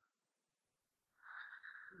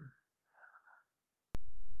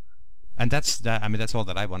 And that's all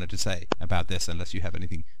that I wanted to say about this, unless you have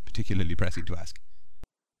anything particularly pressing to ask.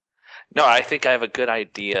 No, I think I have a good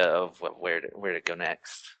idea of where to go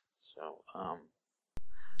next. So,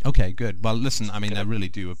 Okay, good. Well, listen, I mean, I really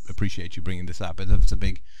do appreciate you bringing this up. It's a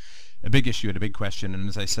big issue and a big question. And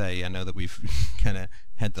as I say, I know that we've kind of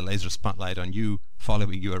had the laser spotlight on you,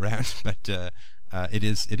 following you around, but it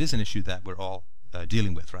is an issue that we're all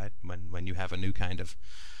dealing with, right? When you have a new kind of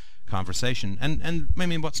conversation, and I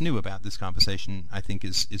mean, what's new about this conversation, I think,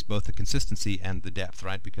 is both the consistency and the depth,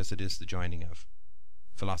 right? Because it is the joining of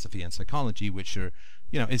philosophy and psychology, which are,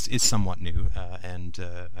 is somewhat new, and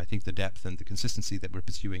I think the depth and the consistency that we're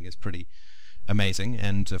pursuing is pretty amazing.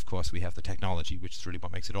 And of course, we have the technology, which is really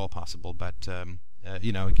what makes it all possible. But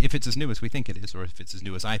if it's as new as we think it is, or if it's as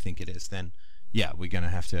new as I think it is, then yeah, we're going to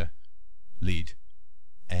have to lead.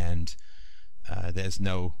 And there's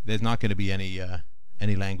not going to be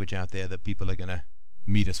any language out there that people are going to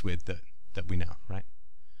meet us with that we know, right?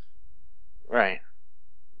 right.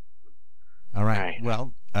 All right. Right.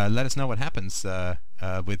 Well, let us know what happens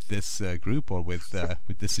with this group or with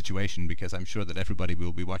this situation, because I'm sure that everybody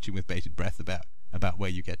will be watching with bated breath about where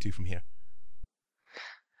you get to from here.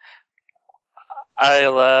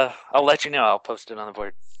 I'll let you know. I'll post it on the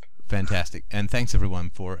board. Fantastic. And thanks everyone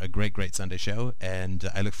for a great Sunday show. And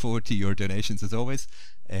I look forward to your donations as always.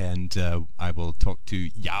 And I will talk to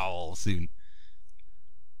y'all soon.